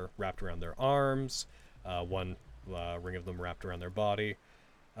beads that are wrapped around their arms. One ring of them wrapped around their body.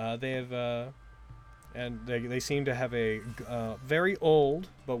 They seem to have a very old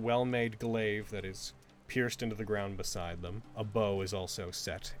but well-made glaive that is pierced into the ground beside them. A bow is also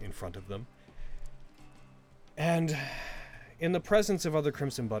set in front of them. And in the presence of other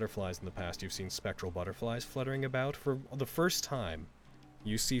Crimson Butterflies in the past, you've seen spectral butterflies fluttering about. For the first time,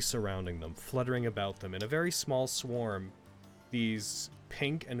 you see surrounding them, fluttering about them in a very small swarm, these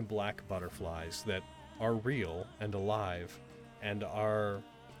pink and black butterflies that are real and alive and are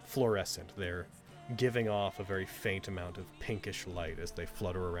fluorescent. They're giving off a very faint amount of pinkish light as they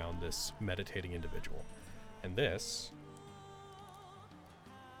flutter around this meditating individual. And this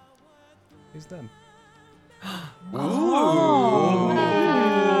is them. Ooh.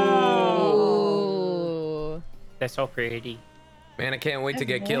 They're so pretty. Man, I can't wait to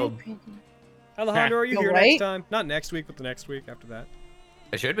get killed. Alejandro, are you here next time? Not next week, but the next week after that.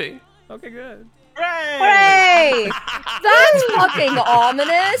 I should be. Okay, good. Hooray! That's fucking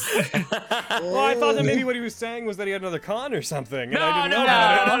ominous. Well, I thought that maybe what he was saying was that he had another con or something. And No.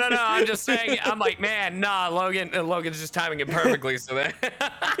 I'm just saying. I'm like, man, nah. Logan's just timing it perfectly. So that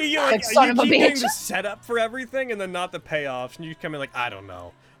you keep getting the setup for everything and then not the payoffs, and you come in like, I don't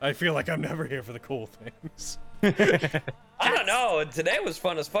know. I feel like I'm never here for the cool things. I don't know. Today was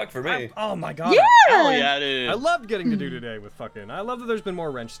fun as fuck for me. Oh my god. Yeah. Hell yeah, dude. I loved getting to do today with fucking. I love that there's been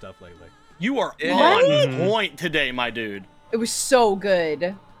more wrench stuff lately. You are on point today, my dude. It was so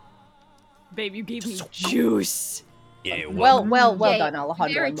good. Babe, you gave me juice. Yeah. Well Yay. done,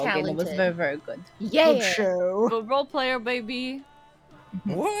 Alejandro Very and Logan. It was talented. very, very good. Yeah. Good show. A role player, baby.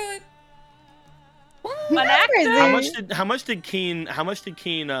 What? An actor. How much did Keen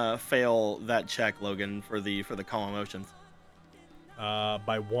fail that check, Logan, for the calm emotions?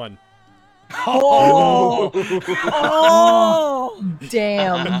 By 1. Oh!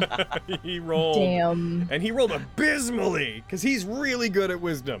 Damn. He rolled. Damn. And he rolled abysmally, because he's really good at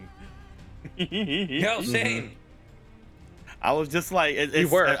wisdom. Yo, Shane. I was just like, You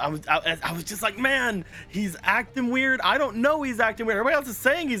were. I was just like, man, he's acting weird. I don't know he's acting weird. Everybody else is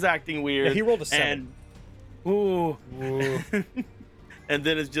saying he's acting weird. Yeah, he rolled a 7. Ooh. And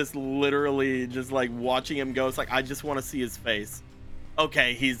then it's just literally just like watching him go. It's like, I just want to see his face.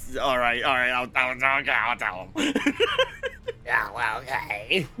 Okay, he's all right. I'll tell him. Yeah, well,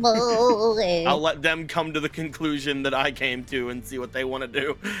 okay. I'll let them come to the conclusion that I came to and see what they want to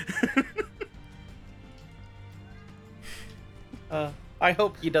do. I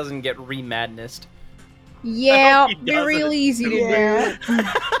hope he doesn't get re-madnessed. Yeah, he they're real doesn't. easy to do.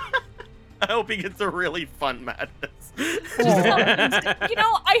 I hope he gets a really fun madness. You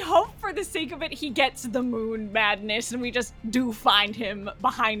know, I hope for the sake of it, he gets the moon madness, and we just do find him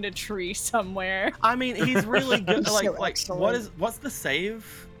behind a tree somewhere. I mean, he's really good. So Like, excellent. what's the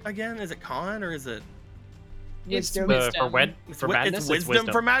save again? Is it con or is it? It's Wisdom. wisdom. For madness, it's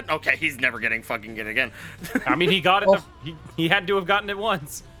wisdom for mad. Okay, he's never getting fucking it again. I mean, he got it. He had to have gotten it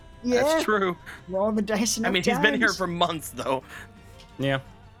once. Yeah. That's true. Roll the dice enough I mean, he's been here times. for months though. Yeah.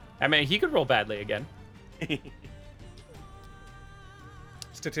 I mean, he could roll badly again.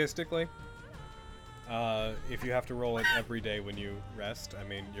 Statistically, if you have to roll it every day when you rest, I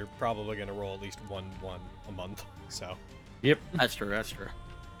mean, you're probably going to roll at least one a month. So, Yep. That's true. That's true.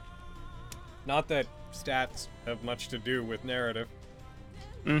 not that stats have much to do with narrative.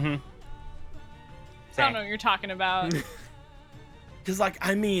 Mm-hmm. I don't know what you're talking about. Because, like,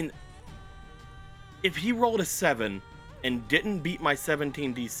 I mean, if he rolled a 7 and didn't beat my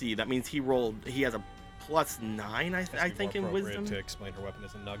 17 DC, that means he has a +9, I think, in wisdom. To explain her weapon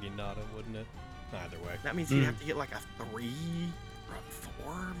as a Naginata, wouldn't it? Either way. That means he'd have to get like a 3 or a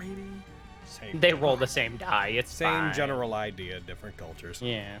 4, maybe. Same. They roll the same die. It's Same fine. general idea, different cultures.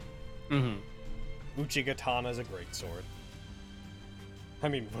 Yeah. Mm-hmm. Uchigatana is a great sword. I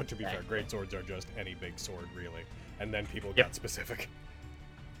mean, but to be fair, great swords are just any big sword, really. And then people got specific.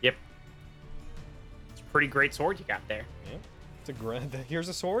 Yep. It's a pretty great sword you got there. Yeah. It's a here's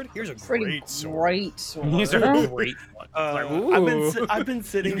a sword. Here's a Pretty great sword. great sword. These are great ones. I've been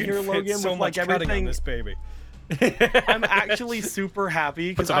sitting You here, can fit Logan, so with much like cutting on everything. this baby. I'm actually super happy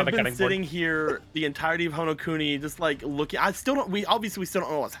because some on I've the been cutting board. sitting here the entirety of Honokuni just like looking. We still don't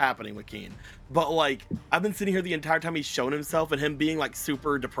know what's happening with Keen, but like I've been sitting here the entire time he's shown himself and him being like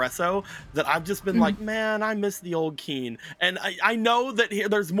super depresso that I've just been like, man, I miss the old Keen. And I know that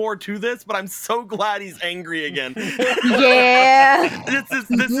there's more to this, but I'm so glad he's angry again. Yeah. This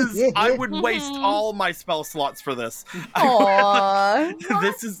is I would waste all my spell slots for this. Aww.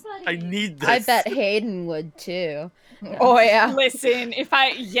 I need this. I bet Hayden would too. Oh yeah. Listen, if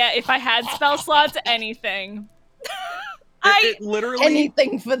I had spell slots, anything. It literally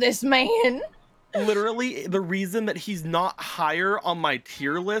Anything for this man. Literally, the reason that he's not higher on my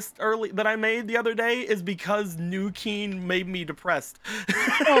tier list that I made the other day is because New Keen made me depressed.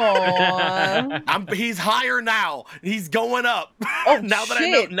 Aww. He's higher now. He's going up. Oh, now that shit.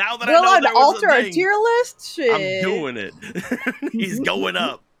 I know, now that We're I know allowed there to was alter a our thing, tier list? Shit. I'm doing it. He's going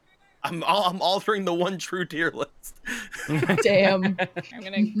up. I'm altering the one true tier list. Damn. I'm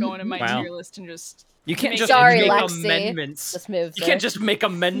gonna go into my Wow. tier list and just. You can't make just Sorry, make Lexi. amendments. Just move, You sir. can't just make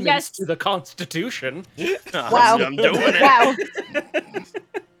amendments Yes. to the Constitution. Wow. I'm doing it. Wow.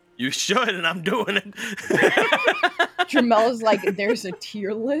 You should, and I'm doing it. Jamel's like, there's a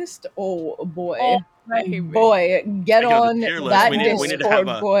tier list? Oh, boy. Oh, baby. Boy, get Speaking of the on tier list, that we need to Discord,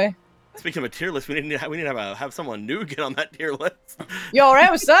 have a- boy. Speaking of a tier list, we need to have someone new get on that tier list. Yo, alright,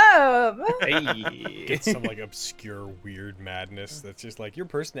 what's up? Hey. Get some like obscure weird madness that's just like your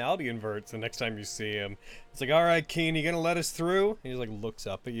personality inverts the next time you see him. It's like, all right, Keen, you gonna let us through? And he just like looks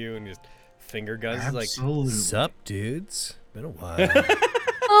up at you and just finger guns. He's like, Absolutely. sup, dudes? Been a while.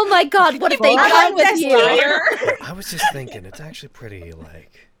 Oh my god, what have they Well, done with you? I was just thinking, it's actually pretty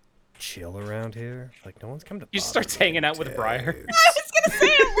like chill around here. Like no one's come to. You bother starts me, hanging out with dudes. Briar. I was gonna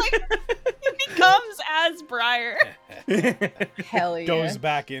say, like, he becomes as Briar. Hell yeah. Goes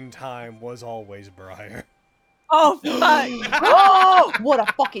back in time, was always Briar. Oh fuck! Oh, what a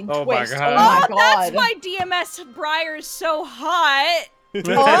fucking Oh my twist. God. Oh my Oh, god. that's why DMS Briar's so hot.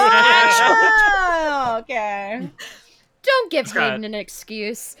 Oh, okay. Don't give Scott. Hayden an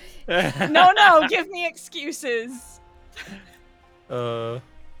excuse. No, give me excuses.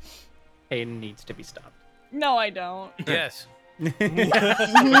 Hayden needs to be stopped. No, I don't. Yes. All When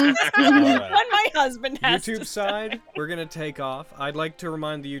right. my husband has YouTube to side, we're gonna take off. I'd like to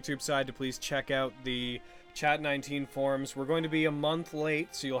remind the YouTube side to please check out the Chat 19 forums. We're going to be a month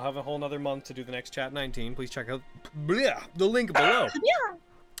late, so you'll have a whole nother month to do the next Chat 19. Please check out the link below.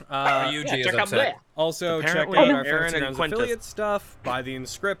 Yuji is upset. Also, Apparently, check out our Aaron Fantasy and Grounds Quintus. affiliate stuff. Buy the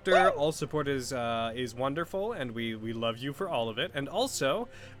Inscriptor. All support is wonderful, and we love you for all of it. And also,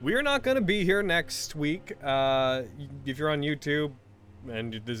 we're not going to be here next week. If you're on YouTube,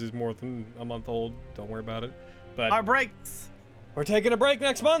 and this is more than a month old, don't worry about it. But our breaks. We're taking a break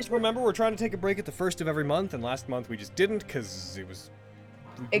next month. Remember, we're trying to take a break at the first of every month, and last month we just didn't because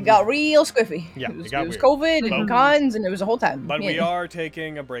it got real squiffy. Yeah, it was got weird. COVID and But- cons, and it was a whole time. But Yeah. we are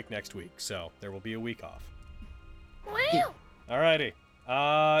taking a break next week, so there will be a week off. Wow. Alrighty.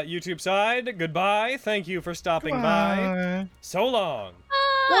 YouTube side, goodbye. Thank you for stopping by. So long.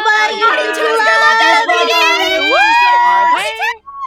 Bye-bye. Bye. Bye.